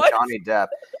Stone Age, and Johnny Depp.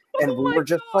 And we were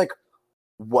just like,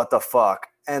 what the fuck?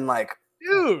 And like,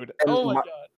 dude, oh my God.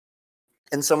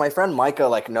 And so my friend Micah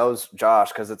like knows Josh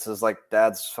because it's his like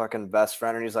dad's fucking best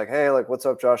friend. And he's like, hey, like, what's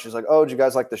up, Josh? He's like, oh, did you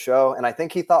guys like the show? And I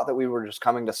think he thought that we were just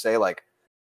coming to say like,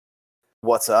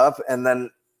 what's up? And then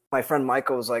my friend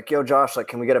Micah was like, yo, Josh, like,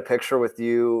 can we get a picture with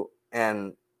you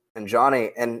and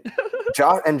Johnny? And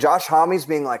Josh Homme's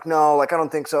being like, no, like, I don't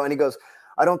think so. And he goes,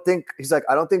 I don't think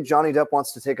Johnny Depp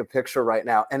wants to take a picture right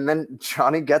now. And then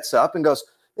Johnny gets up and goes,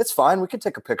 it's fine. We can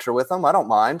take a picture with him. I don't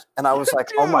mind. And I was like,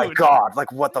 oh my God,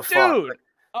 like, what the fuck? Like,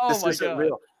 this isn't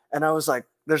real. And I was like,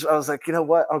 you know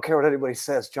what? I don't care what anybody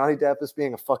says. Johnny Depp is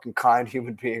being a fucking kind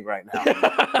human being right now.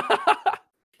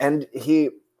 And he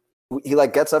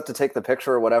like gets up to take the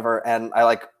picture or whatever. And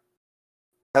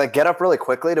I get up really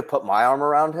quickly to put my arm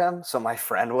around him so my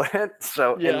friend wouldn't.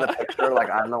 So in the picture, like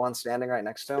I'm the one standing right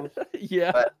next to him.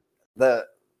 Yeah. But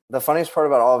the funniest part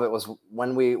about all of it was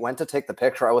when we went to take the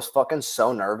picture, I was fucking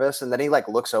so nervous. And then he like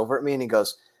looks over at me and he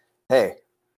goes, hey,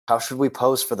 how should we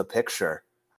pose for the picture?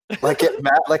 Like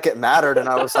it mattered. And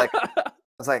I was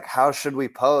like, how should we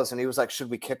pose? And he was like, should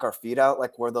we kick our feet out?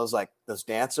 Like we're those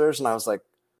dancers. And I was like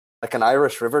an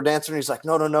Irish river dancer. And he's like,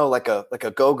 no, like a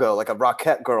go-go, like a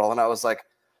Rockette girl. And I was like,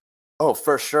 oh,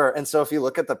 for sure. And so if you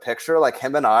look at the picture, like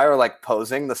him and I are like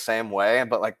posing the same way,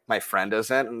 but like my friend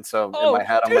isn't. And so in my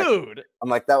head, I'm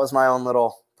like, that was my own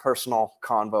little personal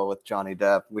convo with Johnny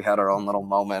Depp. We had our own little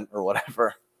moment or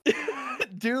whatever.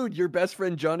 Dude, your best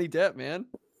friend Johnny Depp, man.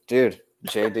 Dude,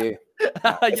 JD.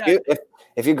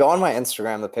 If you go on my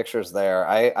Instagram, the picture's there.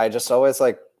 I just always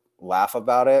like laugh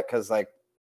about it because like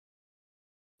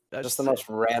that's just the most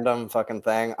random fucking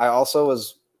thing. I also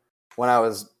was, when I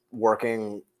was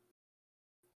working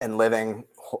and living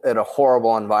in a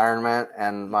horrible environment,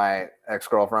 and my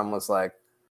ex-girlfriend was like,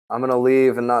 I'm going to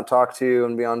leave and not talk to you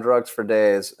and be on drugs for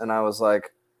days. And I was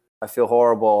like, I feel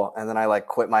horrible. And then I like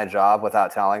quit my job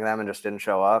without telling them and just didn't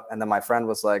show up. And then my friend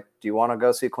was like, do you want to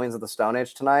go see Queens of the Stone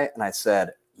Age tonight? And I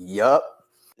said, yup.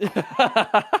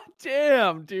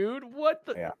 Damn, dude. What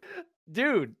the? Yeah.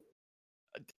 Dude,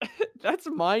 that's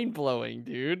mind-blowing,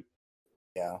 dude.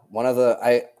 Yeah. One of the,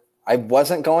 I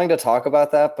wasn't going to talk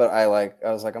about that, but I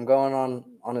was like, I'm going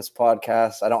on his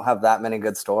podcast. I don't have that many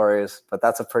good stories, but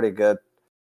that's a pretty good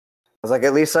was like,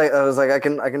 at least I was like, I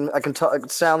can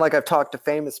talk, sound like I've talked to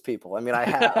famous people. I mean, I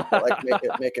have, but like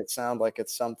make it sound like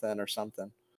it's something or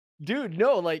something. Dude,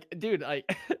 no, like, dude, I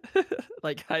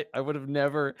like I would have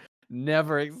never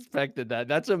expected that.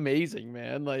 That's amazing,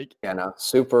 man. Like, Yeah, no,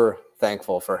 super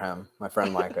thankful for him, my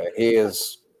friend Micah.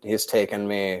 He's taken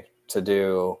me to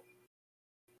do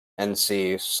and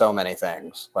see so many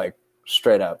things, like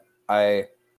straight up. I'm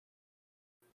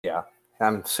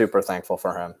super thankful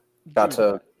for him. Got dude,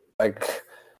 to like,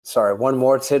 sorry, one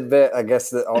more tidbit. I guess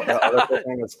the other cool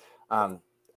thing is,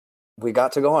 we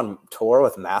got to go on tour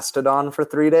with Mastodon for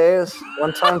 3 days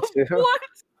one time too. What?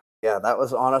 Yeah, that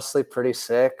was honestly pretty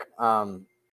sick.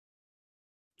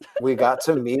 We got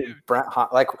to meet Brent.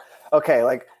 Like, okay,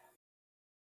 like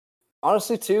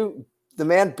honestly too, the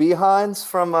man Behinds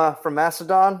from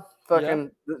Mastodon, fucking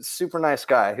super nice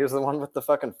guy. He was the one with the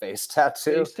fucking face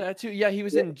tattoo. Face tattoo. Yeah, he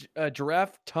was in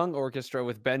Giraffe Tongue Orchestra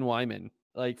with Ben Wyman,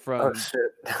 like Oh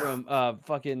shit. from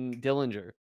fucking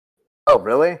Dillinger. Oh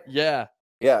really? Yeah.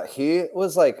 Yeah, he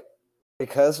was like,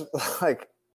 because like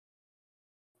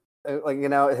you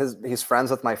know, he's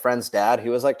friends with my friend's dad. He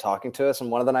was like talking to us,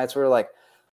 and one of the nights we were like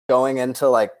going into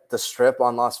like the strip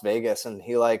on Las Vegas, and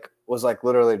he like was like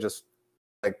literally just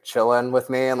like chilling with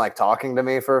me and like talking to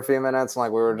me for a few minutes, and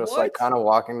like we were just like kind of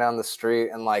walking down the street,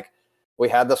 and like we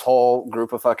had this whole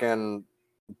group of fucking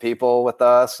people with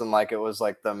us, and like it was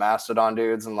like the Mastodon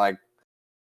dudes, and like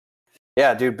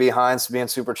yeah, dude, Behinds being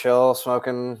super chill,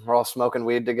 we're all smoking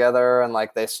weed together, and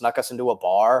like they snuck us into a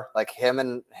bar. Like him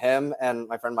and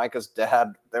my friend Micah's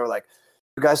dad, they were like,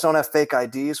 "You guys don't have fake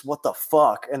IDs? What the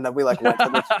fuck?" And then we like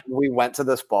went to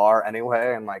this bar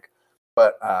anyway, and like,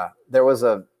 but there was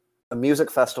a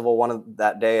music festival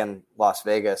that day in Las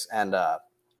Vegas, and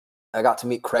I got to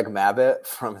meet Craig Mabbitt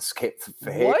from Escape the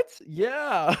Fate. What?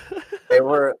 Yeah. It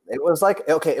was like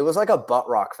a butt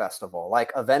rock festival.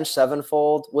 Like Avenged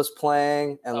Sevenfold was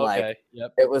playing, and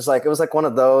it was like one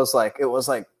of those, like it was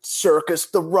like Circus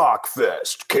the Rock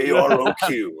Fest,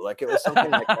 KROQ. Like it was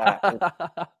something like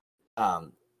that.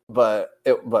 And,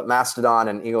 but Mastodon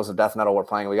and Eagles of Death Metal were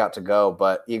playing. We got to go,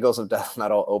 but Eagles of Death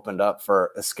Metal opened up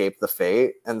for Escape the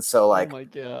Fate, and so like, oh my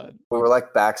god, we were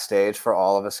like backstage for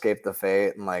all of Escape the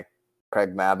Fate, and like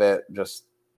Craig Mabbitt just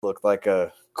looked like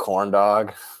a corn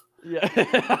dog. Yeah. He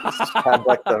just had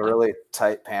like the really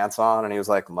tight pants on, and he was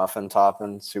like muffin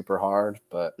topping super hard.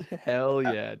 But hell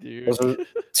yeah, dude. Those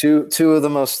are two of the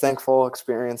most thankful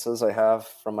experiences I have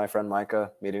from my friend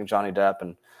Micah, meeting Johnny Depp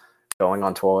and going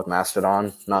on tour with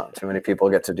Mastodon. Not too many people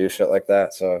get to do shit like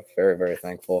that, so very, very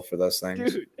thankful for those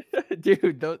things.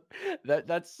 Dude,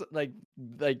 that's like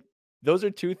those are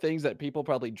two things that people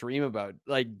probably dream about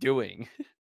like doing.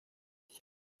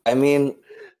 I mean,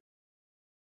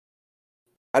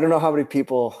 I don't know how many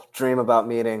people dream about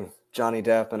meeting Johnny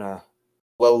Depp in a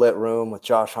low-lit room with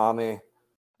Josh Homme,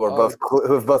 who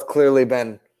have both clearly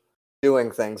been doing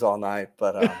things all night.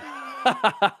 But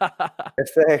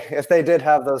if they did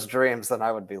have those dreams, then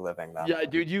I would be living them. Yeah,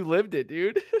 dude, you lived it,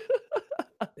 dude.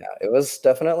 Yeah, it was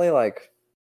definitely like,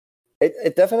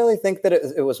 it definitely think that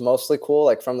it was mostly cool,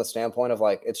 like from the standpoint of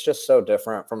like, it's just so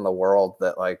different from the world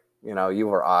that like, you know, you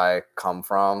or I come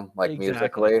from, like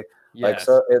musically. Yes. Like,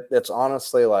 so it's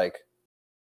honestly like,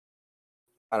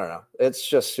 I don't know. It's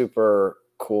just super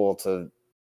cool to,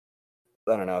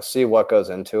 I don't know, see what goes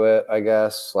into it, I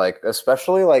guess. Like,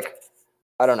 especially like,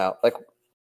 I don't know, like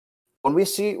when we're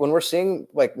seeing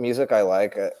like music I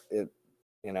like, it,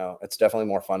 you know, it's definitely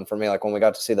more fun for me. Like when we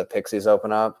got to see the Pixies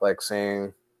open up, like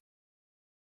seeing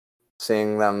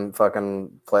them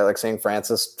fucking play, like seeing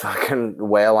Francis fucking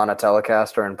wail on a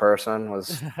Telecaster in person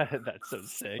was that's so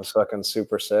sick. Was fucking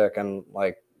super sick. And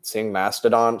like seeing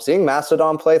Mastodon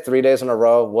play 3 days in a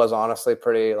row was honestly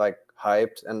pretty like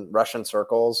hyped. And Russian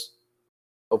Circles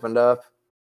opened up.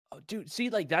 Oh, dude, see,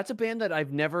 like that's a band that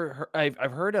I've never I've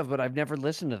heard of, but I've never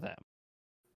listened to them.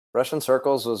 Russian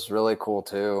Circles was really cool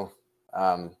too.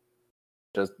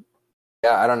 Just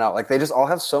yeah, I don't know. Like they just all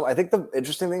have I think the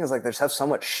interesting thing is like they just have so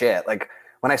much shit. Like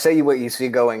when I say what you see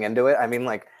going into it, I mean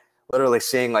like literally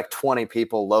seeing like 20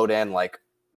 people load in like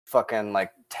fucking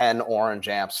like 10 orange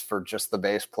amps for just the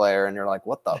bass player, and you're like,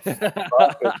 what the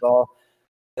fuck is all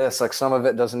this? Like some of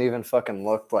it doesn't even fucking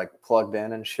look like plugged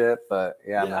in and shit. But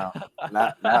no.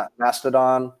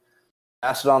 Mastodon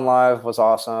Live was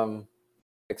awesome.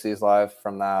 Pixies Live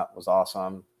from that was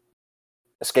awesome.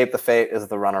 Escape the Fate is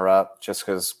the runner-up, just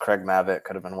because Craig Mabbitt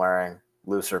could have been wearing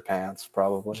looser pants,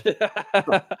 probably.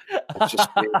 It's just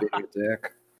me being a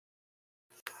dick.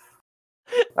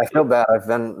 I feel bad. I've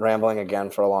been rambling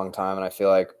again for a long time, and I feel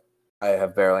like I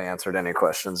have barely answered any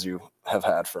questions you have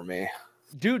had for me.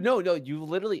 Dude, no, you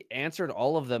literally answered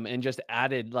all of them and just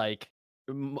added like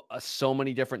so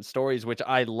many different stories, which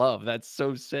I love. That's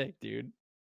so sick, dude.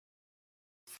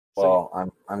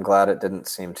 Well, I'm glad it didn't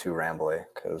seem too rambly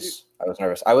because I was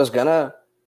nervous. I was gonna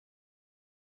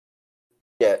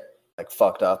get like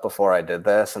fucked up before I did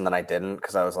this, and then I didn't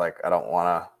because I was like, I don't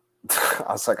want to.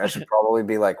 I was like, I should probably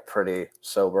be like pretty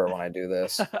sober when I do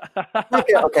this. Like,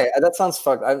 yeah, okay, that sounds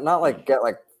fucked. I'm not like get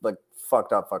like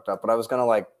fucked up, but I was gonna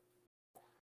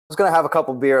have a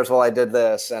couple beers while I did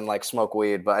this and like smoke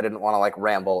weed, but I didn't want to like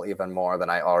ramble even more than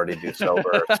I already do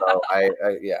sober. So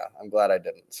yeah, I'm glad I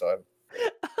didn't. So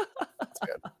that's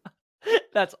good.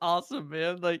 That's awesome,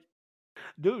 man. Like,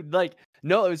 dude, like,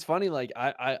 no, it was funny. Like,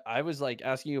 I was like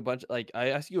asking you a bunch, like, I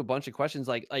asked you a bunch of questions.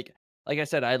 Like I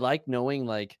said, I like knowing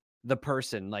like the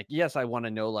person. Like, yes, I want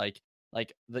to know like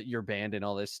your band and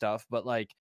all this stuff. But like,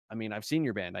 I mean, I've seen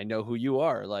your band. I know who you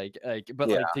are. But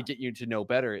Yeah. like to get you to know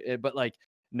better. But like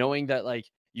knowing that like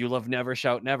you love Never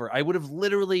Shout Never, I would have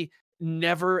literally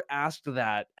never asked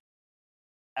that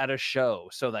at a show.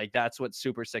 So like that's what's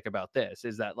super sick about this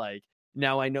is that like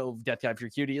now I know Death Cab for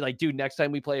Cutie. Like, dude, next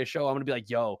time we play a show, I'm gonna be like,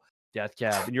 yo, Death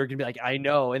Cab, and you're gonna be like, I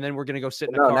know, and then we're gonna go sit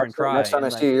in a car and cry. Next time I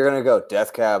see you, you're gonna go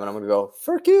Death Cab, and I'm gonna go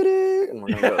for Cutie, and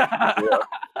we're gonna go.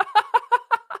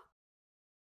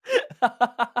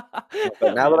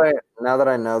 But now that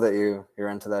I know that you're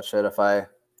into that shit, if I'm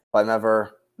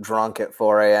ever drunk at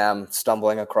 4 a.m.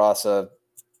 stumbling across a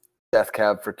Death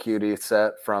Cab for Cutie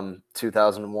set from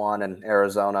 2001 in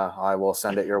Arizona, I will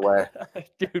send it your way.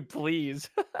 Dude, please.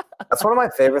 That's one of my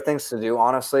favorite things to do,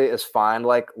 honestly, is find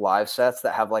like live sets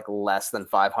that have like less than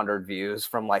 500 views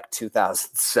from like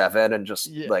 2007 and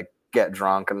just like get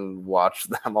drunk and watch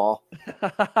them all.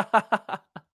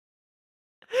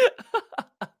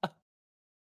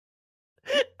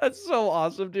 That's so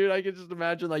awesome, dude. I can just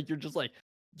imagine like you're just like,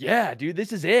 yeah, dude,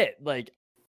 this is it. Like,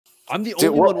 I'm the only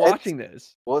one watching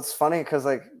this. Well, it's funny because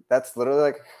like that's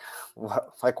literally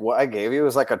like what I gave you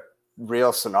was like a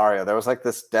real scenario. There was like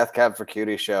this Death Cab for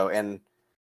Cutie show in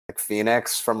like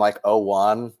Phoenix from like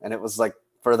 01, and it was like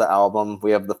for the album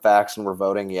We Have the Facts and We're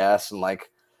Voting Yes, and like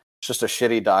it's just a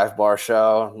shitty dive bar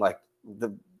show, like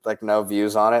no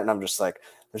views on it, and I'm just like,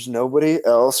 there's nobody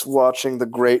else watching the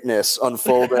greatness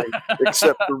unfolding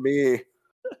except for me.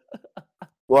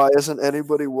 Why isn't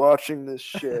anybody watching this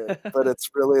shit? But it's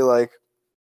really like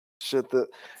shit that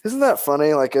isn't that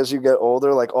funny? Like as you get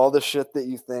older, like all the shit that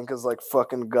you think is like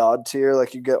fucking god tier,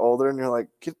 like you get older and you're like,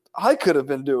 I could have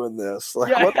been doing this.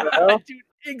 Like what the hell? Dude,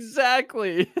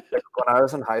 exactly. Like, when I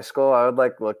was in high school, I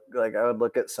would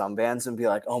look at some bands and be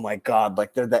like, oh my god,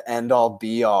 like they're the end all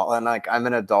be all. And like I'm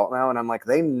an adult now and I'm like,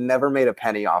 they never made a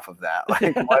penny off of that.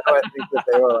 Like why do I think that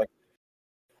they were like,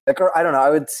 or I don't know,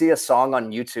 I would see a song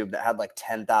on YouTube that had like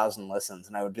 10,000 listens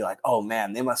and I would be like, oh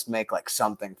man, they must make like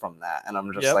something from that. And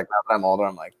I'm just like, now that I'm older,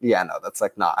 I'm like, yeah, no, that's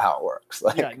like not how it works.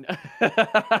 Like,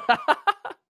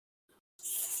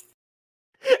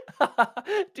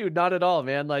 dude, not at all,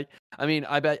 man. Like, I mean,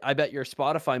 I bet your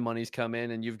Spotify money's come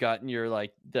in and you've gotten your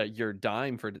like your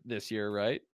dime for this year,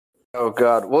 right? Oh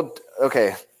God. Well,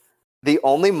 okay. The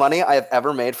only money I have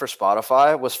ever made for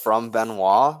Spotify was from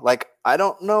Benoit. Like, I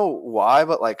don't know why,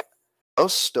 but like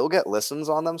those still get listens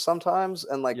on them sometimes.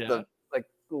 And like it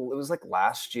was like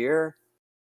last year.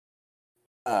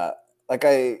 Like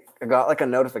I got like a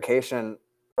notification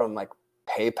from like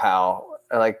PayPal,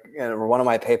 or one of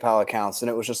my PayPal accounts, and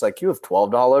it was just like, you have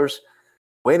 $12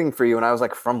 waiting for you. And I was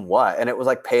like, from what? And it was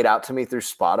like paid out to me through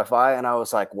Spotify. And I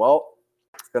was like, well,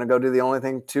 it's gonna go do the only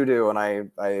thing to do. And I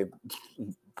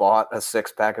bought a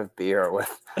 6-pack of beer with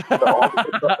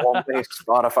the only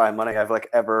Spotify money I've like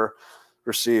ever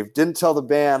received. Didn't tell the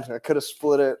band. I could have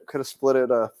split it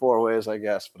 4 ways, I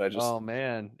guess, but I just, oh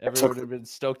man, everyone would have been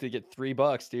stoked to get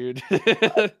 $3, dude.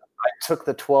 I took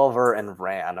the 12er and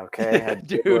ran. Okay, I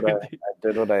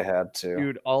did what I had to.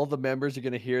 Dude, all the members are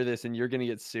gonna hear this and you're gonna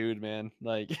get sued, man.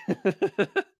 Like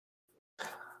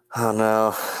oh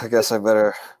no, I guess I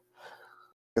better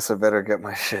get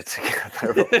my shit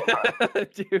together.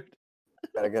 Dude,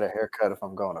 gotta get a haircut if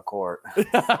I'm going to court.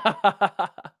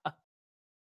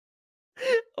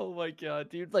 Oh my god,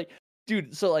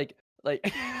 dude. So like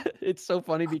it's so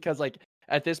funny because like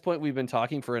at this point we've been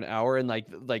talking for an hour and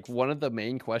like one of the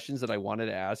main questions that I wanted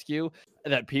to ask you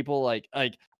that people like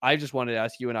I just wanted to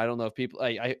ask you, and I don't know if people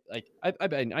I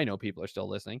know people are still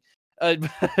listening,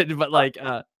 but like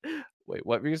wait,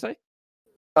 what were you gonna say?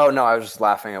 Oh no, I was just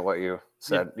laughing at what you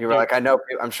said. You were like,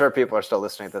 I'm sure people are still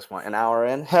listening at this point. An hour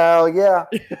in, hell yeah,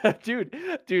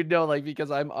 dude, no, like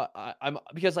because I'm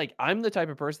the type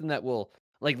of person that will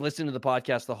like listen to the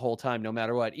podcast the whole time, no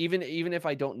matter what. Even if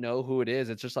I don't know who it is,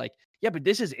 it's just like, yeah, but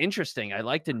this is interesting. I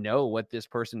like to know what this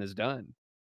person has done.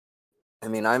 I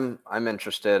mean, I'm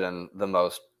interested in the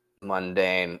most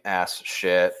mundane ass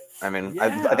shit. I mean, I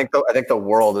Yeah. think the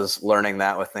world is learning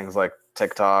that with things like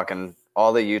TikTok, and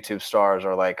all the YouTube stars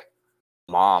are like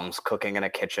moms cooking in a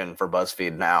kitchen for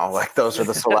BuzzFeed now. Like those are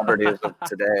the celebrities of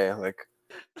today. Like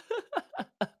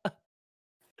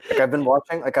I've been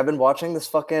watching this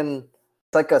fucking,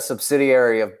 it's like a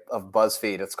subsidiary of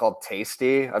BuzzFeed. It's called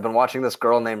Tasty. I've been watching this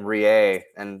girl named Rie,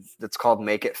 and it's called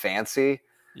Make It Fancy.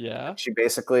 Yeah. She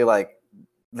basically like,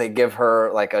 they give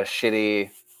her like a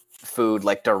shitty food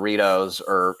like Doritos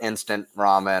or instant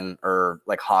ramen or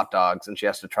like hot dogs, and she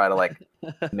has to try to like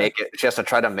make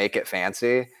it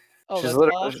fancy. Oh, She's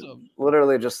that's awesome.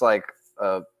 literally just like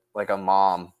a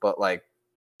mom, but like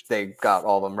they got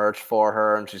all the merch for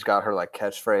her, and she's got her like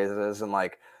catchphrases, and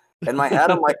like in my head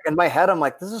I'm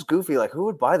like this is goofy, like who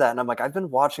would buy that? And I'm like, I've been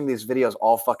watching these videos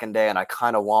all fucking day, and I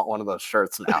kind of want one of those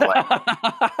shirts now.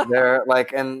 Like they're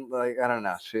like, and like I don't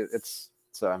know,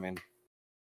 I mean,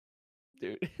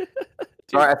 Dude.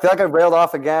 sorry, I feel like I railed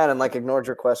off again and like ignored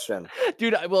your question.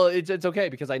 Dude, well, it's okay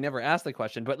because I never asked the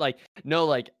question, but like, no,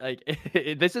 like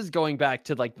this is going back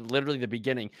to like literally the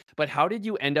beginning. But how did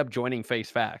you end up joining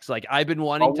Face Facts? Like, I've been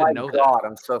wanting to know that.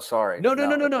 I'm so sorry. No.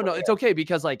 It's okay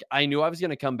because like I knew I was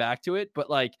gonna come back to it, but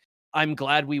like I'm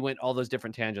glad we went all those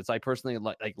different tangents. I personally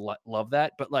love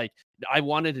that, but like I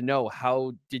wanted to know,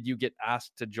 how did you get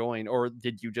asked to join, or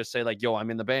did you just say like, "Yo,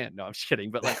 I'm in the band"? No, I'm just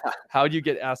kidding. But like, how did you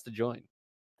get asked to join?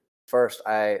 First,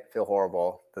 I feel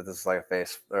horrible that this is like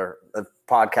a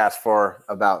podcast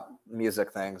about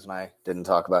music things, and I didn't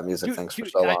talk about music things for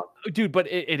so long. Dude, but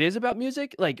it is about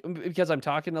music, like because I'm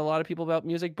talking to a lot of people about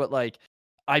music, but like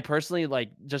I personally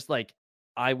like just like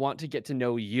I want to get to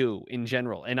know you in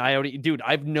general. And I already, dude,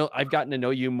 I've gotten to know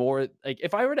you more. Like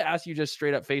if I were to ask you just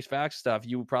straight up Face Facts stuff,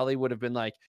 you probably would have been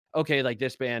like, okay, like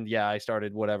this band, yeah, I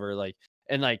started whatever, like,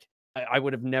 and like I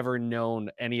would have never known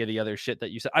any of the other shit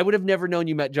that you said. I would have never known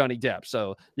you met Johnny Depp.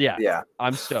 So yeah,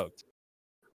 I'm stoked.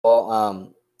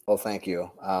 Well, thank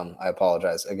you. I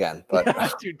apologize again,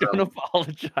 but dude, don't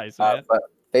apologize, man. But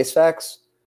Face Facts,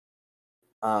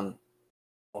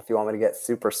 well, if you want me to get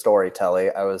super storytelly,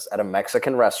 I was at a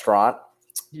Mexican restaurant.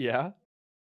 Yeah.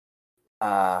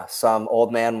 Some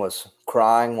old man was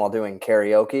crying while doing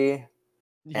karaoke.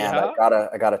 And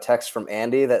I got a text from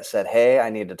Andy that said, "Hey, I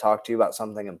need to talk to you about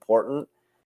something important."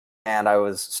 And I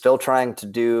was still trying to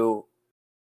do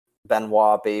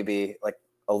Benoit Baby like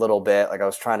a little bit. Like I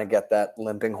was trying to get that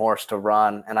limping horse to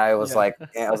run. And I was like,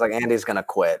 Andy's gonna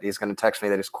quit. He's gonna text me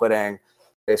that he's quitting.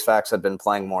 Face Facts had been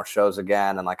playing more shows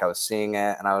again, and like I was seeing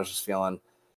it, and I was just feeling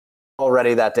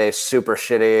already that day super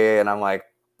shitty. And I'm like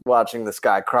watching this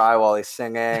guy cry while he's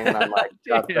singing, and I'm like,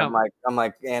 I'm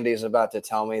like, Andy's about to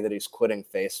tell me that he's quitting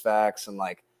Face Facts, and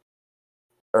like,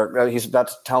 or he's about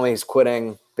to tell me he's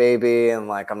quitting Baby, and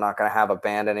like I'm not gonna have a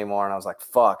band anymore. And I was like,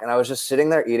 fuck. And I was just sitting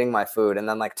there eating my food, and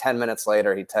then like 10 minutes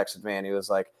later, he texted me and he was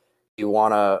like, "You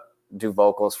want to do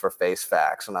vocals for Face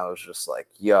Facts?" And I was just like,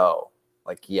 yo,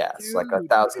 like yes, dude, like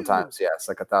 1,000 times yes,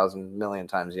 like 1,000 million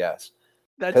times yes.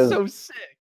 That's so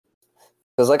sick.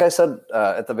 Because like I said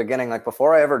at the beginning, like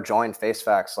before I ever joined Face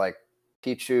Facts, like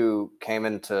Pichu came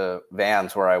into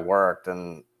Vans where I worked,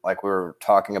 and like we were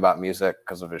talking about music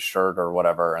because of his shirt or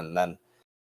whatever. And then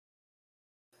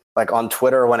like on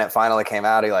Twitter, when it finally came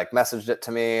out, he like messaged it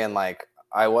to me, and like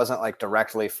I wasn't like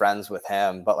directly friends with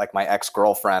him, but like my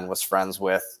ex-girlfriend was friends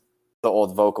with the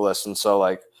old vocalist. And so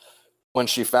like when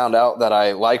she found out that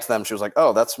I liked them, she was like,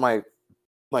 "Oh, that's my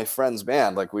friend's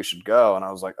band, like we should go." And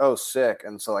I was like, "Oh, sick."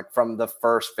 And so like from the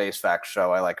first Face Facts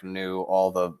show, I like knew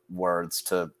all the words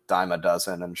to Dime a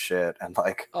Dozen and shit, and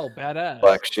like, oh, badass,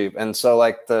 Black Sheep. And so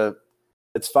like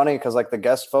it's funny because like the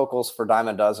guest vocals for Dime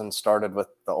a Dozen started with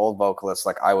the old vocalist.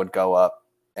 Like I would go up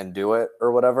and do it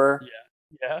or whatever.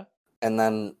 Yeah. And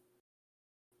then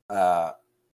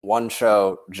one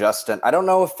show, Justin, I don't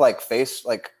know if I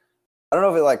don't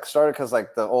know if it like started because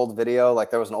like the old video,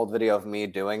 like there was an old video of me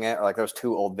doing it, or like there was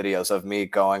 2 old videos of me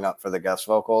going up for the guest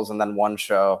vocals. And then one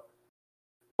show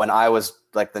when I was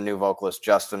like the new vocalist,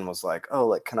 Justin was like, "Oh,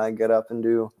 like, can I get up and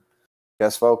do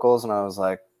guest vocals?" And I was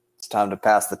like, "It's time to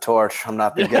pass the torch. I'm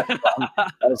not the guest."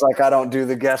 I was like, "I don't do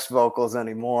the guest vocals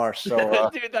anymore." So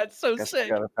dude, that's so sick.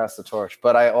 Gotta pass the torch.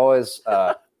 But I always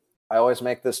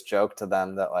make this joke to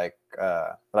them that like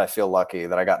that I feel lucky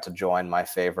that I got to join my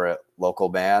favorite local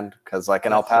band, because like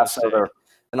in El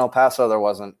Paso there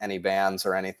wasn't any bands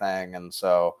or anything, and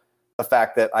so the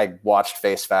fact that I watched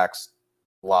Face Facts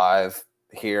live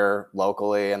here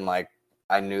locally, and like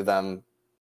I knew them,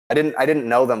 I didn't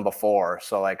know them before,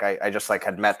 so like I just like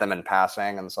had met them in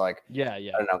passing, and so like yeah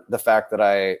I don't know, the fact that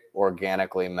I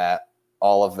organically met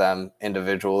all of them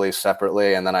individually,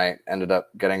 separately, and then I ended up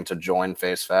getting to join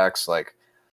Face Facts. Like,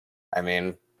 I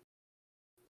mean,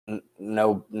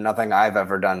 nothing I've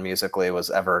ever done musically was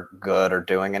ever good or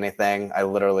doing anything. I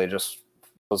literally just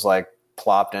was like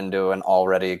plopped into an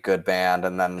already good band,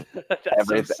 and then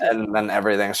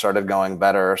everything started going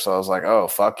better. So I was like, oh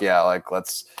fuck yeah, like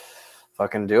let's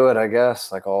fucking do it, I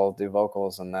guess. Like I'll do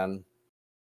vocals, and then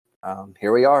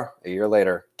here we are, a year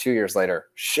later, 2 years later.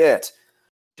 Shit.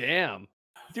 Damn,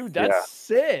 dude, that's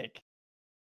sick.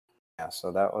 Yeah,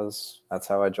 so that's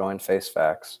how I joined Face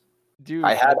Facts. Dude,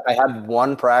 I had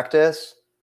one practice.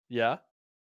 Yeah.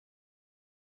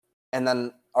 And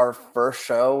then our first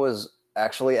show was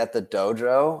actually at the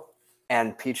dojo,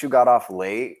 and Pichu got off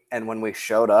late, and when we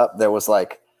showed up there was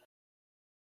like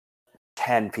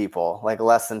 10 people, like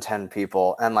less than 10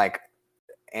 people, and like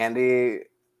Andy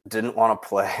didn't want to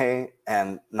play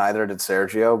and neither did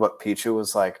Sergio, but Pichu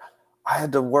was like, I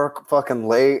had to work fucking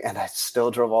late and I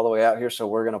still drove all the way out here, so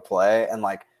we're gonna play. And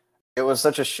like it was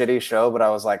such a shitty show, but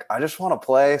I was like, I just want to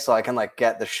play so I can like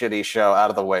get the shitty show out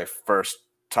of the way first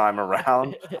time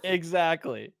around.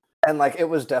 Exactly. And like it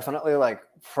was definitely like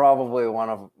probably one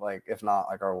of like, if not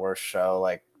like our worst show,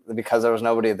 like because there was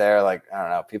nobody there. Like I don't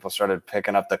know, people started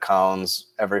picking up the cones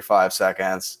every 5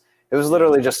 seconds. It was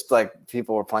literally just like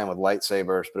people were playing with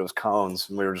lightsabers, but it was cones,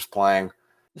 and we were just playing.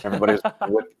 Everybody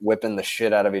was whipping the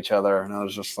shit out of each other, and I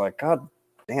was just like, God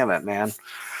damn it, man.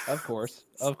 Of course,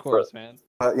 man.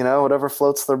 But you know, whatever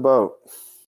floats their boat.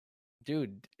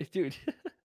 Dude.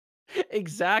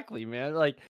 Exactly, man.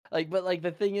 But like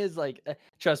the thing is, like,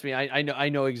 trust me, I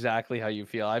know exactly how you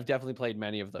feel. I've definitely played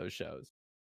many of those shows.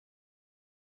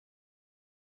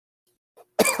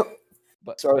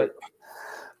 But sorry,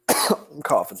 I'm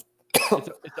coughing.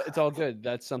 It's all good.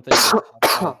 That's something.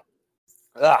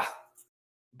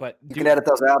 But you can edit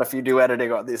those out if you do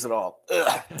editing on these at all.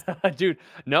 Dude,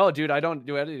 I don't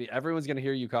do editing. Everyone's gonna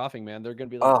hear you coughing, man. They're gonna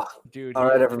be like, dude. All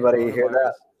right, everybody, you hear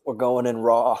that? We're going in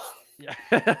raw.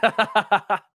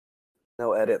 Yeah.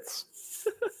 No edits.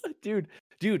 Dude.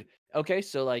 Okay,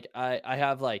 so like I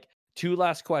have like 2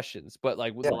 last questions, but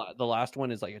like the last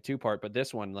one is like a 2-part. But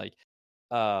this one, like,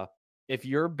 if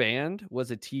your band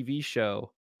was a TV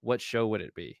show, what show would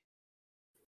it be?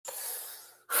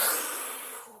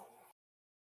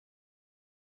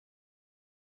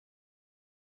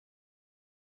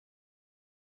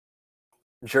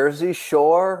 Jersey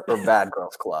Shore or Bad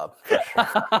Girls Club? For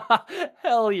sure.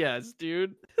 Hell yes,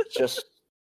 dude. Just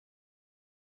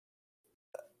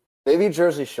maybe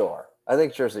Jersey Shore. I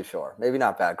think Jersey Shore. Maybe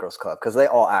not Bad Girls Club, because they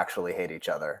all actually hate each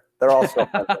other. They're all still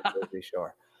friends with Jersey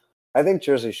Shore. I think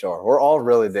Jersey Shore. We're all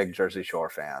really big Jersey Shore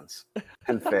fans,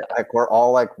 and like we're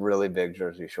all like really big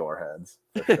Jersey Shore heads.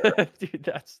 For sure. Dude,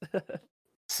 that's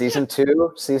season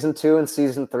 2 and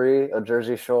season 3 of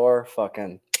Jersey Shore.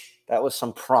 Fucking, that was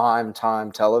some prime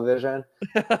time television.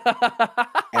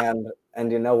 and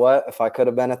you know what? If I could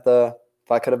have been at the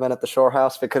Shore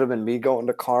House, if it could have been me going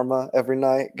to Karma every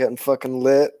night, getting fucking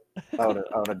lit, I would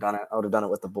have done it. I would have done it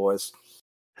with the boys.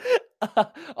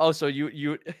 Oh, so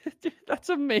you dude, that's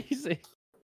amazing,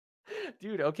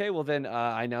 dude. Okay, well then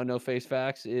I now know Face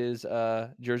Facts is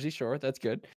Jersey Shore. That's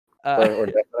good.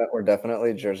 We're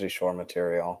definitely Jersey Shore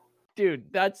material,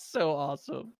 dude. That's so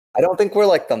awesome. I don't think we're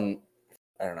like the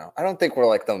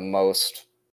most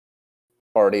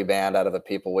party band out of the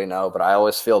people we know, but I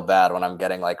always feel bad when I'm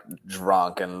getting like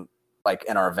drunk and like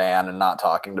in our van and not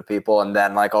talking to people, and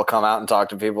then like I'll come out and talk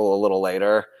to people a little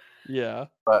later. Yeah,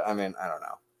 but I mean, I don't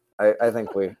know. I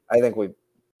think we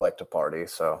like to party,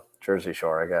 so Jersey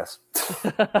Shore, I guess.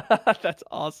 That's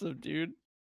awesome, dude.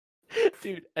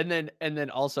 And then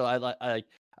also I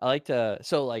like to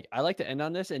end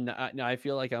on this, and now I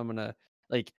feel like I'm gonna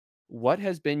like, what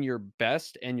has been your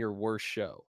best and your worst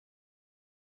show?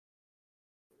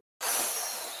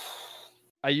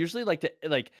 I usually like to,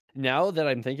 like, now that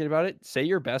I'm thinking about it, say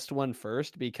your best one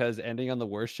first, because ending on the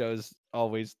worst show is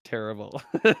always terrible.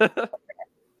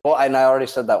 Well, and I already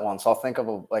said that one, so I'll think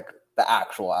of like the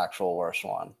actual worst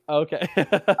one. Okay.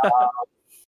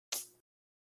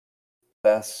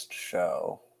 Best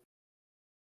show.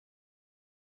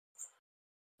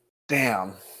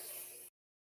 Damn.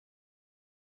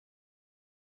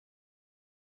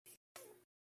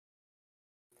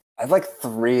 I have like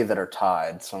 3 that are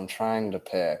tied, so I'm trying to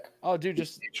pick. Oh, dude,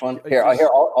 just each one.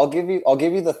 I'll give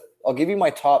you my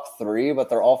top 3, but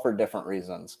they're all for different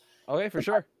reasons. Okay, for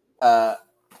sure.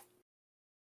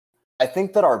 I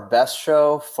think that our best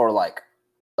show for like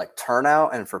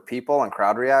turnout and for people and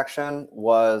crowd reaction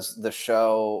was the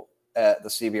show at the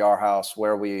CBR house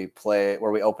where we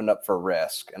opened up for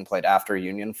Risk and played after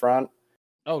Union Front.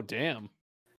 Oh, damn.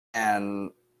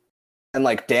 And And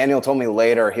like Daniel told me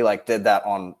later, he like did that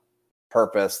on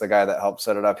purpose. The guy that helped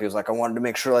set it up, he was like, I wanted to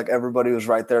make sure like everybody was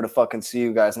right there to fucking see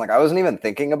you guys. And like I wasn't even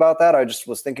thinking about that. I just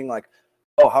was thinking like,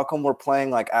 oh, how come we're playing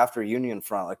like after Union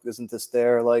Front? Like, isn't this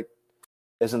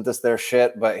their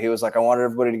shit? But he was like, I wanted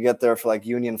everybody to get there for like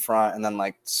Union Front and then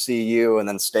like see you and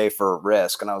then stay for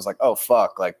Risk. And I was like, oh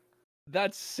fuck, like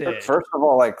That's sick. first of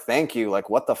all, like thank you, like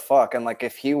what the fuck? And like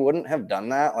if he wouldn't have done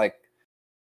that, like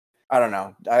I don't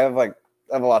know, I have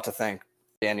a lot to thank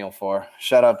Daniel for.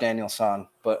 Shout out Daniel's son.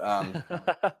 But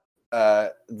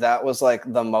that was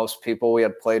like the most people we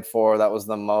had played for. That was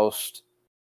the most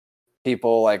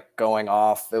people like going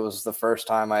off. It was the first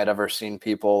time I had ever seen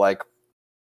people like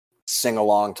sing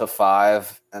along to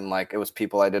Five, and like it was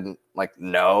people I didn't like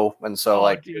know, and so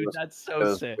like dude, that's it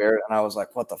was sick. weird, and I was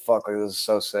like, what the fuck, like this is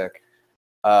so sick.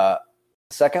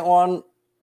 Second one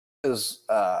is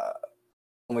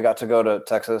when we got to go to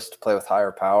Texas to play with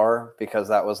Higher Power, because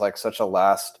that was like such a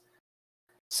last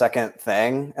second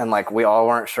thing, and like we all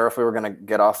weren't sure if we were going to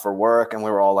get off for work, and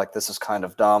we were all like, this is kind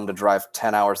of dumb to drive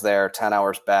 10 hours there, 10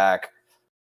 hours back,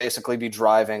 basically be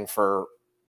driving for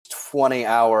 20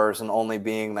 hours and only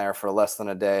being there for less than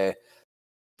a day.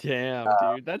 Damn,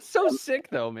 dude, that's so sick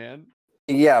though, man.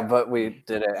 Yeah, but we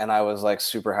did it, and I was like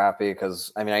super happy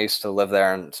because I mean I used to live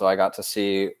there, and so I got to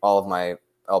see all of my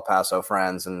El Paso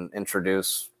friends and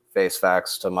introduce Face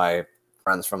Facts to my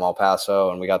friends from El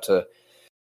Paso, and we got to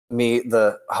meet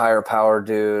the Higher Power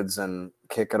dudes and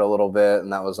kick it a little bit,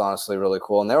 and that was honestly really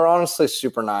cool. And they were honestly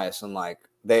super nice, and like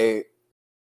they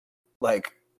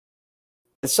like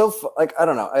it's so like I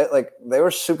don't know, like they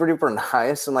were super duper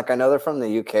nice, and like I know they're from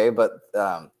the UK, but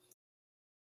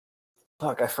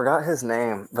fuck, I forgot his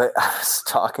name, but I was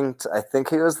talking to, I think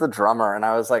he was the drummer, and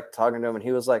I was like talking to him, and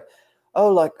he was like,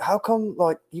 oh, like, how come,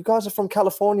 like, you guys are from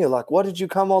California? Like, what did you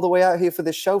come all the way out here for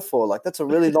this show for? Like, that's a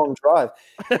really long drive.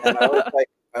 And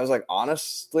I was like,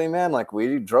 honestly, man, like,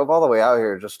 we drove all the way out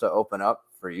here just to open up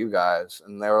for you guys.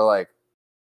 And they were like,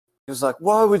 he was like,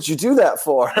 why would you do that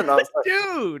for? And I was like,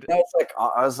 dude,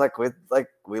 I was like,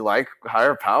 we like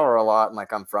Higher Power a lot, and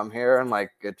like, I'm from here, and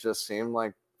like, it just seemed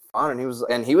like fun.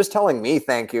 And he was telling me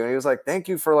thank you, and he was like, thank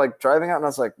you for like driving out, and I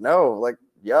was like, no, like,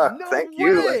 yuck, No thank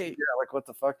you, like, way. yeah, like what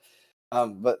the fuck.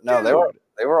 But no, Dude.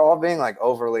 they were all being like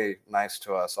overly nice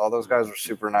to us. All those guys were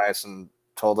super nice and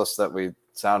told us that we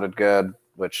sounded good,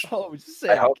 which Oh, sick.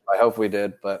 I hope we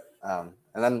did. But and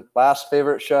then last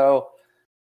favorite show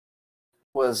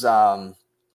was the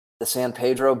San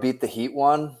Pedro Beat the Heat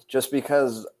one, just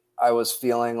because I was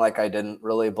feeling like I didn't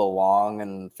really belong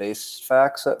in Face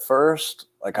Facts at first.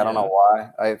 Like I don't know why.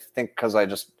 I think because I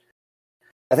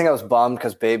was bummed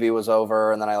because Baby was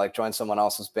over, and then I like joined someone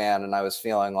else's band, and I was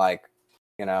feeling like,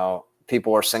 you know,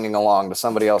 people were singing along to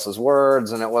somebody else's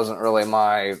words, and it wasn't really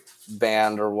my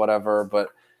band or whatever. But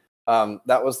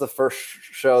that was the first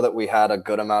show that we had a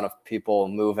good amount of people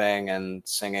moving and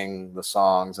singing the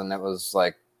songs, and it was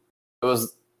the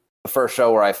first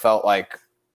show where I felt like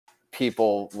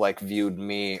people like viewed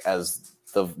me as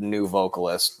the new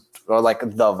vocalist, or like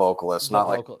the vocalist, not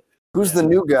like who's the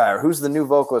new guy or who's the new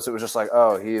vocalist. It was just like,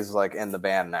 oh, he's like in the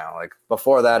band now. Like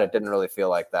before that, it didn't really feel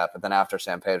like that. But then after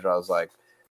San Pedro, I was like,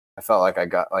 I felt like I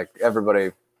got like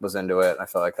everybody was into it. I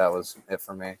felt like that was it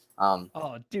for me.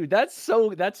 Oh, dude, that's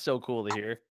so cool to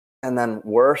hear. And then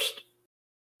worst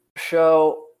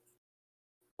show,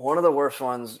 one of the worst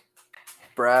ones,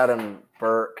 Brad and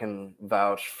Bert can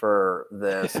vouch for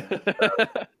this.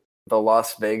 The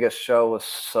Las Vegas show was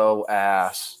so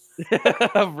ass.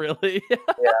 Really? Yeah,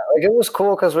 like it was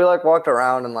cool because we like walked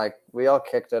around and like we all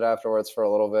kicked it afterwards for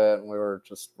a little bit, and we were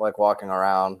just like walking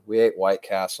around. We ate White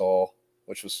Castle,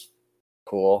 which was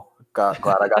cool. Glad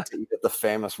I got to eat at the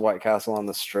famous White Castle on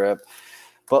the Strip.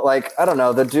 But like I don't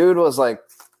know, the dude was like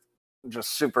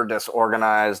just super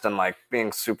disorganized and like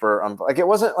being super like it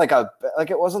wasn't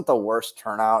it wasn't the worst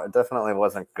turnout. It definitely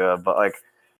wasn't good, but like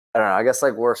I don't know. I guess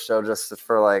like worst show just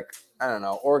for like I don't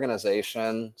know,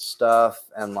 organization stuff,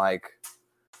 and like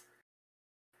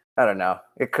I don't know.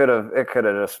 It could have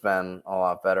just been a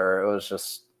lot better. It was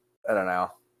just I don't know.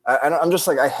 I'm just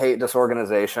like I hate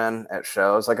disorganization at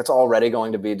shows. Like it's already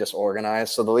going to be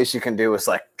disorganized, so the least you can do is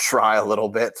like try a little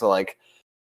bit to like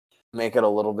make it a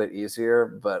little bit easier.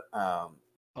 But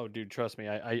oh, dude, trust me,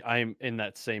 I'm in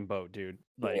that same boat, dude.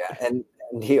 Like, yeah, and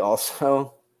he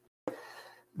also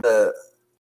the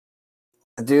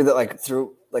dude that like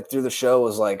through the show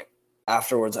was like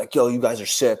afterwards like, yo, you guys are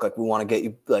sick, like we want to get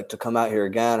you like to come out here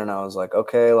again. And I was like,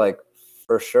 okay, like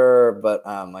for sure, but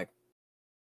like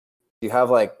you have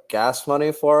like gas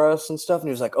money for us and stuff? And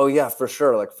he was like, oh yeah, for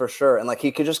sure, like for sure. And like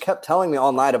he just kept telling me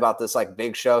all night about this like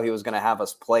big show he was going to have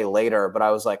us play later, but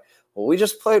I was like, well, we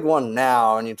just played one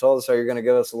now, and you told us how you're going to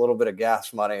give us a little bit of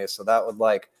gas money, so that would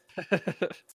like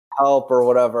help or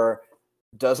whatever.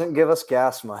 Doesn't give us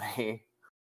gas money.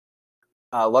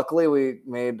 Luckily, we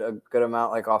made a good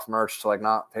amount like off merch to like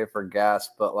not pay for gas,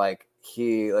 but like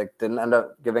he like didn't end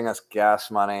up giving us gas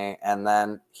money, and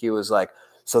then he was like,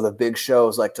 so the big show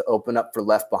is like to open up for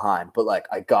Left Behind, but like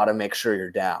I gotta make sure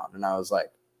you're down. And I was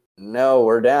like, no,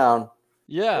 we're down.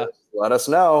 Yeah. Just let us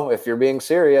know if you're being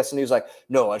serious. And he was like,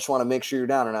 no, I just want to make sure you're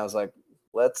down. And I was like,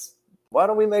 why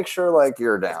don't we make sure like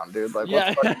you're down, dude? Like,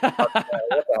 Yeah. what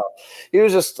the hell? He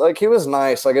was just like, he was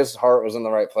nice. Like his heart was in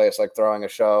the right place, like throwing a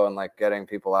show and like getting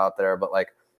people out there. But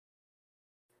like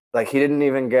he didn't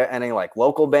even get any like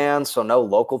local bands, so no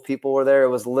local people were there. It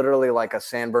was literally like a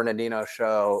San Bernardino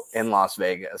show in Las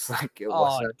Vegas. Like it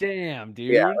wasn't. Damn,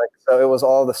 dude. Yeah, like, so it was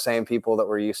all the same people that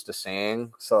we're used to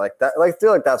seeing. So like that, like I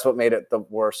feel like that's what made it the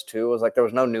worst too. Was like there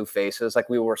was no new faces. Like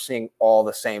we were seeing all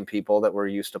the same people that we're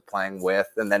used to playing with,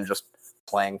 and then just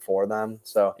playing for them.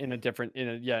 So in a different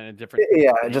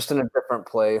just in a different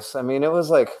place. I mean, it was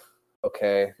like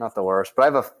okay, not the worst. But I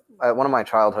have one of my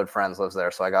childhood friends lives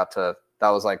there, so I got to. That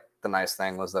was like the nice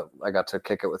thing was that I got to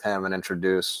kick it with him and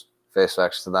introduce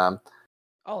FaceX to them.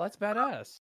 Oh, that's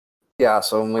badass. Yeah,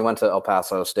 so when we went to El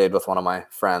Paso, stayed with one of my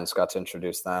friends, got to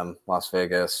introduce them. Las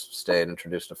Vegas, stayed,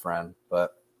 introduced a friend.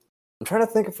 But I'm trying to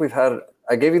think if we've had.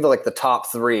 I gave you the top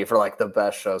 3 for like the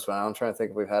best shows, but I'm trying to think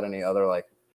if we've had any other like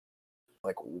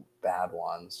bad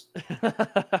ones.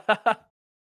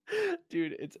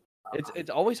 Dude,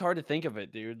 it's always hard to think of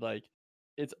it, dude. Like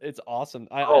it's awesome.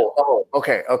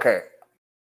 Okay. Okay,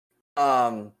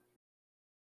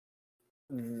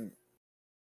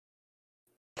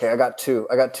 I got two.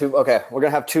 Okay, we're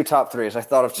gonna have 2 top 3s. I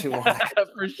thought of 2 more.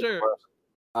 For sure.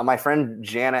 My friend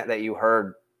Janet that you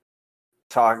heard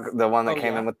talk, the one that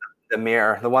came in with the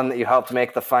mirror, the one that you helped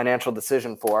make the financial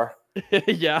decision for.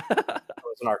 Yeah. It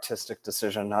was an artistic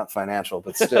decision, not financial,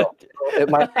 but still, it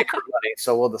might make her money,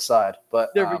 so we'll decide. But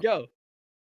there we go.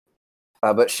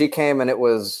 But she came and it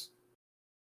was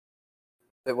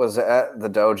at the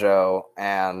dojo,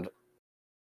 and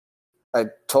I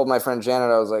told my friend Janet,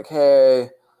 I was like, hey,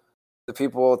 the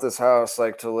people at this house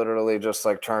like to literally just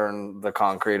like turn the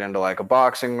concrete into like a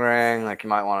boxing ring. Like you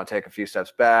might want to take a few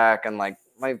steps back. And like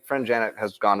my friend Janet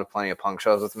has gone to plenty of punk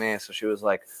shows with me. So she was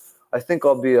like, I think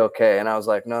I'll be okay. And I was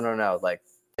like, no. Like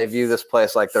they view this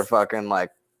place like they're fucking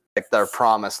like their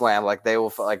promised land. Like they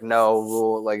will like, no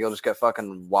rule. Like you'll just get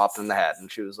fucking whopped in the head.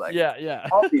 And she was like, yeah.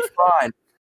 I'll be fine.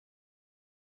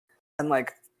 And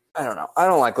like, I don't know. I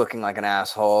don't like looking like an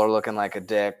asshole or looking like a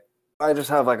dick. I just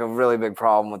have like a really big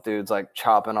problem with dudes like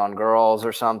chopping on girls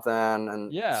or something.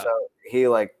 And so he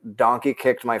like donkey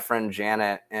kicked my friend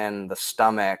Janet in the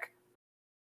stomach.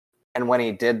 And when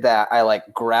he did that, I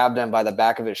like grabbed him by the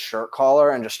back of his shirt collar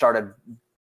and just started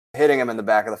hitting him in the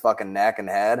back of the fucking neck and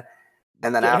head.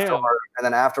 And then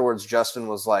afterwards, Justin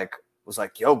was like,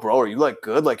 yo, bro, are you like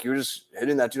good? Like you were just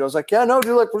hitting that dude. I was like, yeah, no,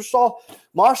 dude, like we're just all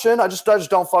moshing. I just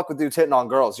don't fuck with dudes hitting on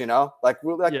girls, you know? Like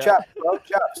we're like chaps, bro,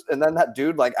 chaps. And then that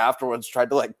dude like afterwards tried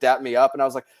to like dap me up, and I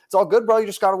was like, it's all good, bro. You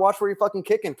just gotta watch where you're fucking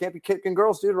kicking. Can't be kicking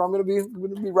girls, dude, or I'm gonna be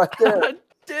right there.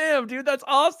 Damn, dude, that's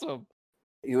awesome.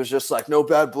 He was just like, no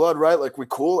bad blood, right? Like we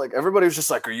cool. Like everybody was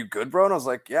just like, are you good, bro? And I was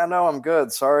like, yeah, no, I'm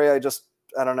good. Sorry, I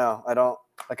don't know. I don't.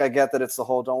 Like, I get that it's the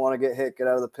whole don't want to get hit, get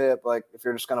out of the pit. Like, if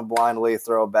you're just going to blindly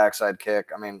throw a backside kick,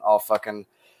 I mean, I'll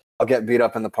get beat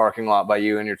up in the parking lot by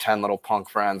you and your 10 little punk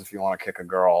friends if you want to kick a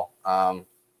girl.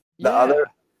 The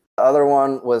other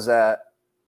one was at,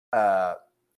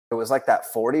 it was like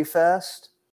that 40 Fest.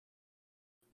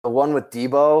 The one with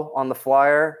Debo on the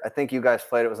flyer. I think you guys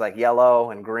played. It was like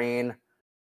yellow and green.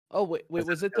 Oh, wait,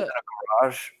 was it the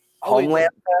garage?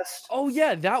 Homeland Fest? Oh,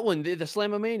 yeah, that one, the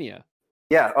Slamomania.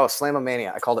 Yeah. Oh,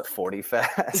 Slamomania. I called it 40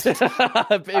 Fest.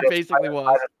 It basically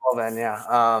was. Then, yeah.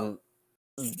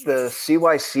 The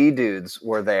CYC dudes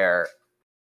were there.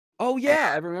 Oh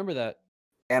yeah, I remember that.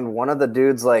 And one of the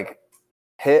dudes like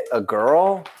hit a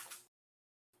girl,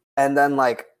 and then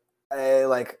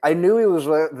I knew he was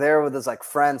there with his like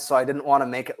friends, so I didn't want to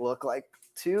make it look like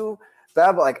too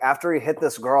bad. But like after he hit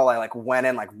this girl, I like went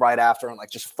in like right after and like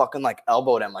just fucking like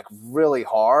elbowed him like really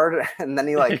hard, and then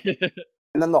he like.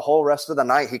 And then the whole rest of the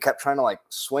night, he kept trying to like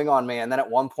swing on me. And then at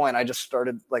one point, I just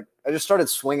started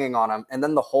swinging on him. And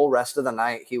then the whole rest of the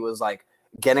night, he was like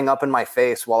getting up in my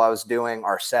face while I was doing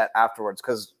our set afterwards.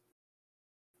 Cause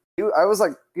he was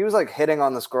like hitting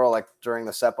on this girl like during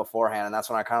the set beforehand. And that's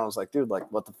when I kind of was like, dude, like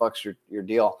what the fuck's your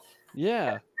deal?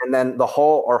 Yeah. And then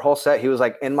our whole set, he was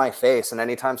like in my face. And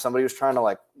anytime somebody was trying to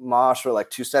like mosh or like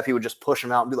 2-step, he would just push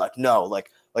him out and be like, no,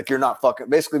 like Like you're not fucking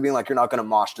basically being like you're not gonna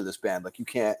mosh to this band. Like you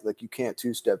can't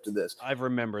two-step to this. I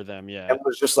remember them, yeah. And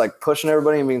was just like pushing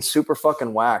everybody and being super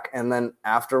fucking whack. And then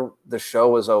after the show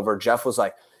was over, Jeff was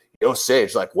like, yo,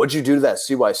 Sage, like, what'd you do to that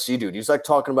CYC dude? He's like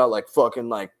talking about like fucking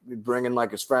like bringing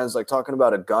like his friends, like talking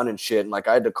about a gun and shit. And like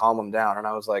I had to calm him down. And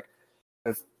I was like,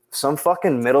 if some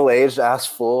fucking middle-aged ass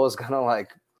fool is gonna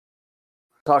like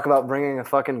talk about bringing a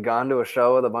fucking gun to a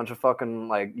show with a bunch of fucking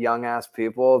like young ass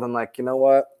people, then like, you know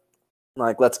what?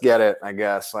 Like, let's get it, I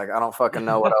guess. Like, I don't fucking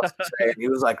know what else to say. And he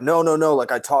was like, no.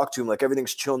 Like, I talked to him. Like,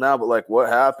 everything's chill now, but like, what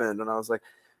happened? And I was like,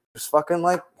 just fucking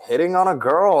like hitting on a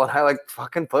girl. And I like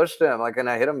fucking pushed him. Like, and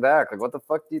I hit him back. Like, what the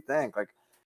fuck do you think? Like,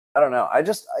 I don't know. I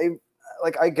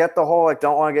get the whole like,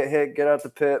 don't want to get hit, get out the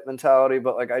pit mentality.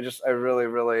 But like, I really,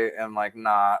 really am like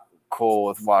not cool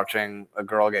with watching a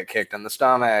girl get kicked in the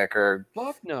stomach or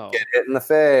Fuck no. get hit in the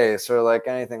face or like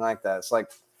anything like that. It's like,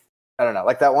 I don't know.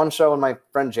 Like that one show when my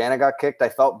friend Janet got kicked, I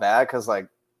felt bad because like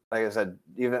I said,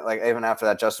 even after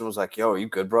that, Justin was like, "Yo, are you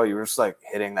good, bro? You were just like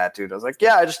hitting that dude." I was like,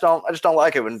 "Yeah, I just don't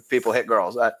like it when people hit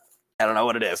girls. I don't know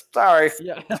what it is. Sorry,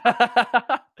 Yeah.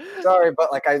 sorry."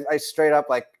 But like I straight up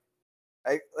like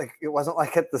it wasn't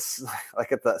like at the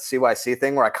CYC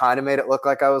thing where I kind of made it look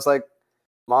like I was like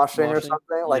moshing or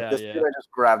something. Like this dude, I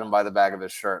just grabbed him by the back of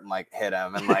his shirt and like hit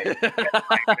him and like, it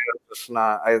was just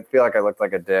not. I feel like I looked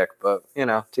like a dick, but you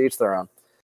know, to each their own.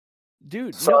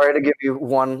 Dude, Sorry to give you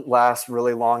one last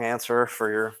really long answer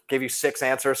gave you 6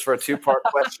 answers for a 2-part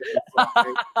question.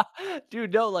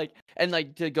 Dude, no, like, and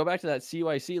like to go back to that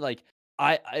CYC, like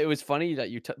it was funny that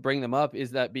you bring them up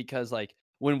is that because like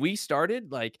when we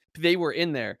started, like they were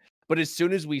in there, but as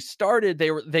soon as we started,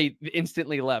 they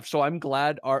instantly left. So I'm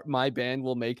glad my band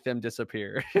will make them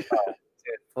disappear.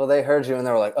 Well, they heard you and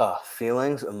they were like, "Oh,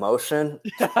 feelings, emotion,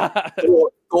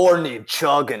 thorny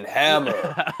chug and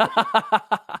hammer."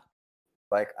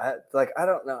 I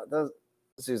don't know.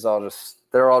 These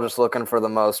they're all just looking for the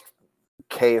most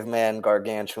caveman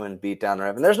gargantuan beatdown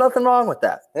riff, and there's nothing wrong with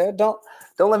that. Don't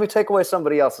let me take away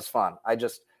somebody else's fun. I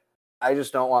just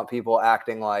don't want people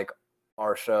acting like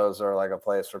our shows are like a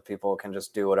place where people can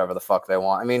just do whatever the fuck they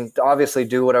want. I mean, obviously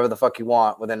do whatever the fuck you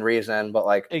want within reason, but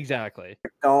like exactly,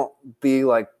 don't be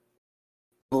like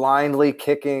blindly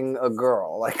kicking a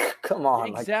girl. Like, come on.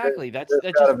 Exactly. Like, that's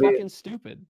just fucking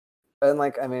stupid. And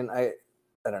like, I mean, I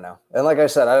don't know. And like I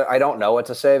said, I don't know what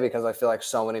to say because I feel like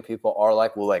so many people are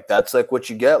like, well, like, that's like what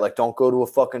you get. Like, don't go to a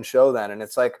fucking show then. And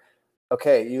it's like,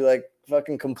 okay, you like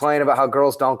fucking complain about how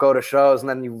girls don't go to shows and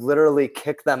then you literally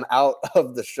kick them out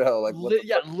of the show. Like,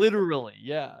 literally.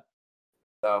 Yeah.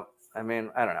 So, I mean,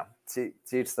 I don't know. To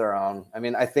each their own. I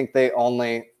mean, I think the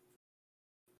only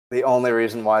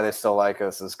reason why they still like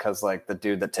us is because like the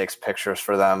dude that takes pictures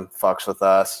for them fucks with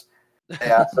us. They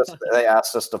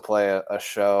asked us to play a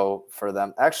show for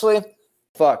them. Actually,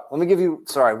 fuck. Let me give you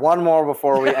one more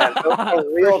before we end.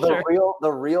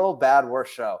 The real bad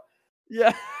worst show.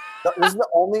 Yeah. This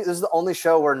is the only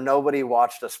show where nobody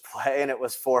watched us play, and it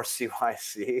was for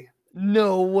CYC.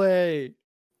 No way.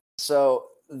 So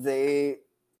this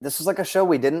was like a show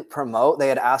we didn't promote. They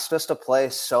had asked us to play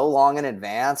so long in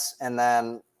advance, and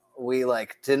then we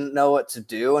like didn't know what to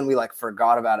do, and we like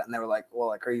forgot about it. And they were like, "Well,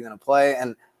 like, are you gonna play?"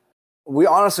 And we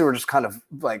honestly were just kind of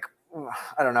like,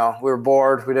 I don't know. We were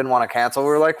bored. We didn't want to cancel. We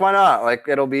were like, why not? Like,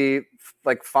 it'll be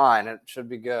like fine. It should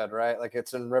be good, right? Like,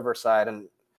 it's in Riverside, and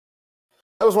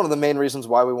that was one of the main reasons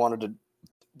why we wanted to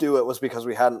do it was because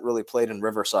we hadn't really played in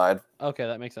Riverside. Okay,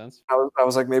 that makes sense. I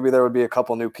was like, maybe there would be a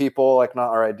couple new people, like not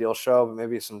our ideal show, but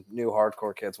maybe some new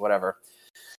hardcore kids, whatever.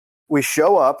 We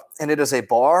show up, and it is a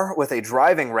bar with a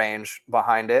driving range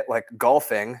behind it, like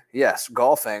golfing. Yes,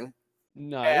 golfing.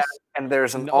 Nice. And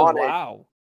there's an awning. Wow.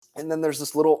 And then there's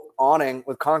this little awning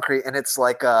with concrete, and it's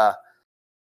like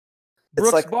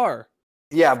Brooks Bar.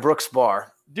 Yeah, Brooks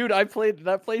Bar. Dude, I played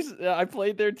that place. I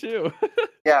played there too.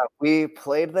 Yeah, we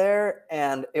played there,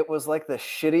 and it was like the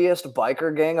shittiest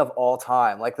biker gang of all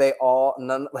time. Like they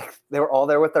were all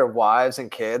there with their wives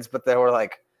and kids, but they were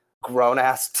like grown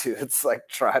ass dudes, like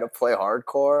trying to play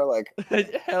hardcore. Like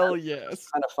hell yes.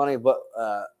 Kind of funny, but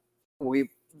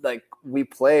we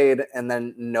played, and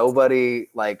then nobody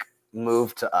like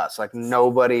moved to us. Like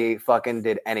nobody fucking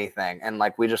did anything, and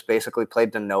like we just basically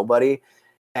played to nobody.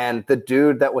 And the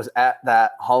dude that was at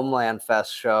that Homeland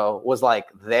Fest show was like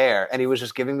there, and he was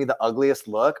just giving me the ugliest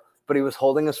look, but he was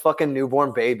holding his fucking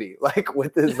newborn baby, like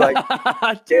with his like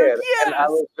dude, yes. And I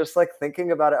was just like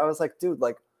thinking about it. I was like, dude,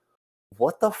 like,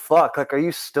 what the fuck? Like, are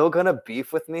you still gonna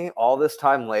beef with me all this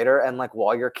time later? And like,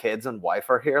 while your kids and wife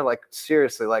are here, like,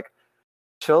 seriously, like,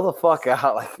 chill the fuck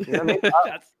out. Like, you know what I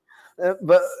mean?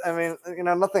 But I mean,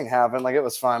 nothing happened. Like, it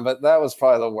was fine, but that was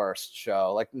probably the worst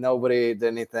show. Like, nobody did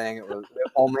anything. It was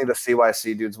only the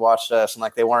CYC dudes watched us, and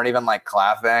like they weren't even like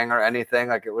clapping or anything.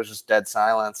 Like, it was just dead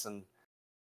silence. And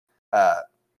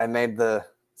I made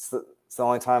it's the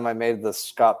only time I made the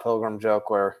Scott Pilgrim joke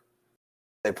where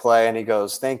they play and he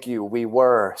goes, "Thank you, we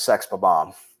were Sex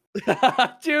Bomb."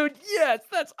 Dude, yes,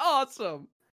 that's awesome.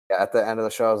 Yeah, at the end of the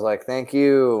show, I was like, "Thank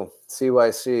you,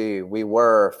 CYC, we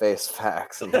were Face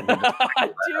Facts." And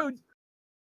dude,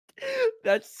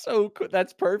 that's so cool.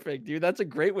 That's perfect, dude. That's a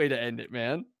great way to end it,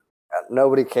 man.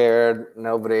 Nobody cared.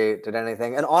 Nobody did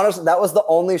anything. And honestly, that was the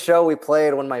only show we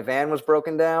played when my van was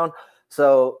broken down.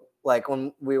 So, like,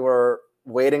 when we were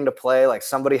waiting to play, like,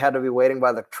 somebody had to be waiting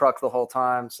by the truck the whole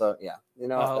time. So, yeah, that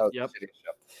was a shitty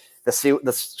show.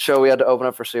 The show we had to open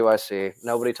up for CYC.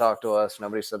 Nobody talked to us.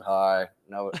 Nobody said hi.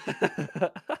 No,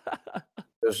 it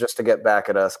was just to get back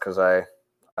at us because I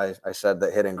said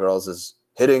that hitting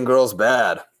girls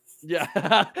bad.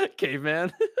 Yeah,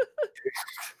 caveman.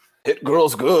 Hit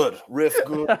girls good, riff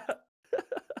good.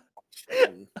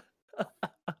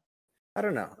 I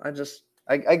don't know.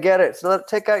 I get it. So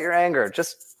take out your anger.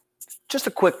 Just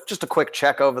a quick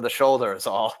check over the shoulder is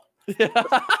all. Yeah.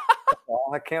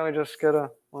 Why can't we just get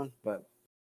one? But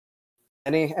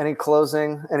any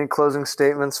closing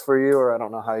statements for you, or I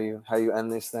don't know how you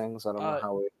end these things. I don't know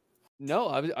how we. No,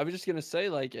 I was just gonna say,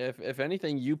 like, if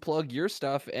anything, you plug your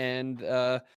stuff and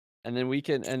then we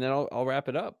can, and then I'll wrap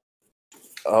it up.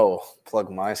 Oh, plug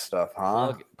my stuff,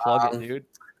 huh? Plug it, dude.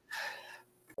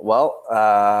 Well,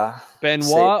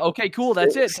 Benoit. Okay, cool.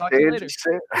 That's it. Talk to you later.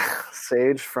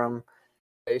 Sage from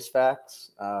Face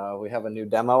Facts. We have a new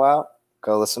demo out.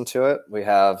 Go listen to it. We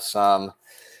have some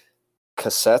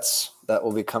cassettes that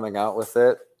will be coming out with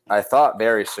it. I thought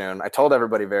very soon. I told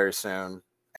everybody very soon.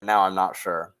 And now I'm not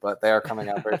sure, but they are coming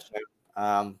out very soon.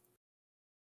 And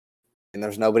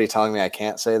there's nobody telling me I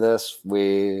can't say this.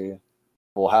 We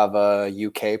will have a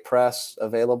UK press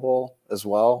available as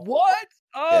well. What?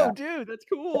 Oh, Yeah. Dude, that's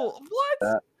cool.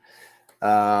 What?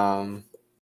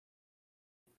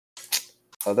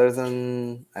 Other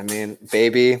than,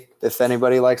 Baby, if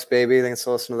anybody likes Baby, they can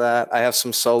still listen to that. I have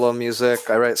some solo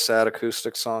music. I write sad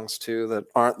acoustic songs too that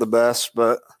aren't the best,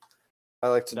 but I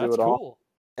like to do it all. Cool.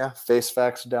 Yeah, Face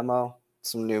Facts demo,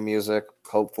 some new music,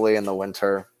 hopefully in the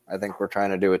winter. I think we're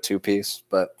trying to do a 2-piece,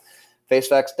 but Face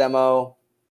Facts demo,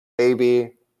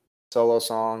 Baby, solo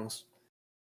songs,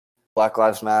 Black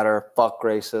Lives Matter, fuck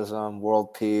racism,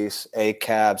 world peace,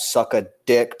 ACAB, suck a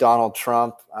dick, Donald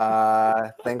Trump.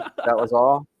 I think that was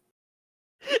all.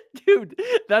 Dude,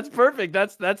 that's perfect.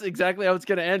 That's exactly how it's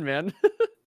gonna end, man.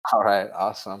 All right,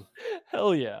 awesome.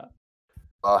 Hell yeah.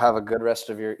 I'll have a good rest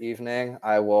of your evening.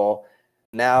 I will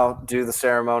now do the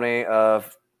ceremony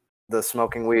of the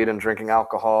smoking weed and drinking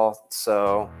alcohol.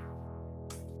 So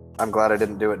I'm glad I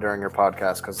didn't do it during your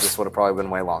podcast because this would have probably been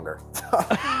way longer.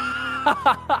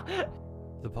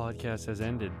 The podcast has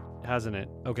ended, hasn't it?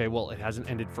 Okay, well, it hasn't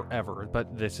ended forever,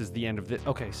 but this is the end of it.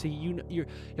 Okay, see, you're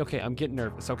okay. I'm getting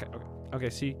nervous. Okay.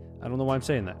 See, I don't know why I'm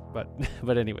saying that,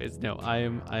 but anyways, no,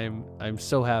 I'm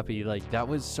so happy. Like, that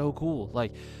was so cool.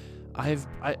 Like, I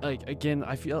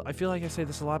feel like I say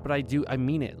this a lot, but I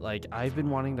mean it. Like, I've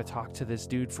been wanting to talk to this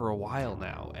dude for a while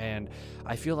now, and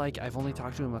I feel like I've only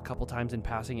talked to him a couple times in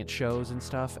passing at shows and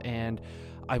stuff, and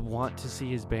I want to see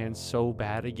his band so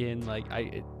bad again. Like,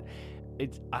 I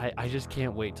just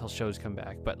can't wait till shows come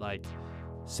back. But like,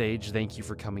 Sage, thank you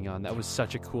for coming on. That was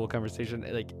such a cool conversation.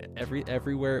 Like,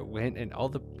 everywhere it went, and all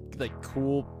the like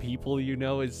cool people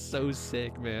is so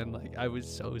sick, man. Like, I was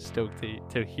so stoked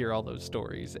to hear all those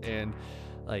stories, and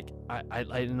like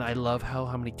I love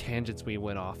how many tangents we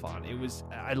went off on.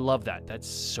 I love that. That's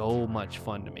so much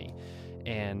fun to me,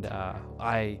 and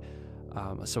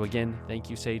so again, thank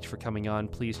you, Sage, for coming on.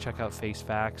 Please check out Face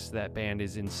Facts. That band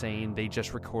is insane. They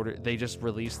just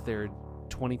released their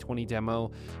 2020 demo.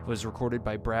 It was recorded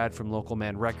by Brad from Local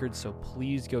Man Records, so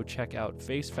please go check out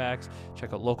Face Facts,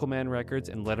 check out Local Man Records,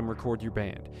 and let them record your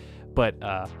band. But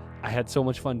I had so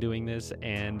much fun doing this,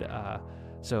 and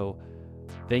so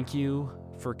thank you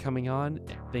for coming on.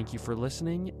 Thank you for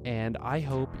listening, and I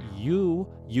hope you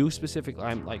specifically,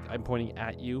 I'm pointing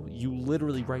at you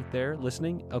literally right there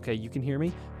listening. Okay, you can hear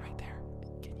me right there.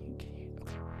 Can you?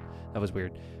 Okay, that was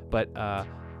weird, but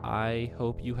I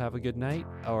hope you have a good night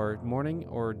or morning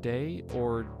or day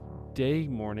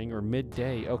morning or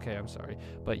midday. Okay, I'm sorry,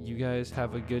 but you guys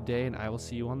have a good day, and I will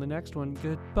see you on the next one.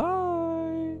 Goodbye.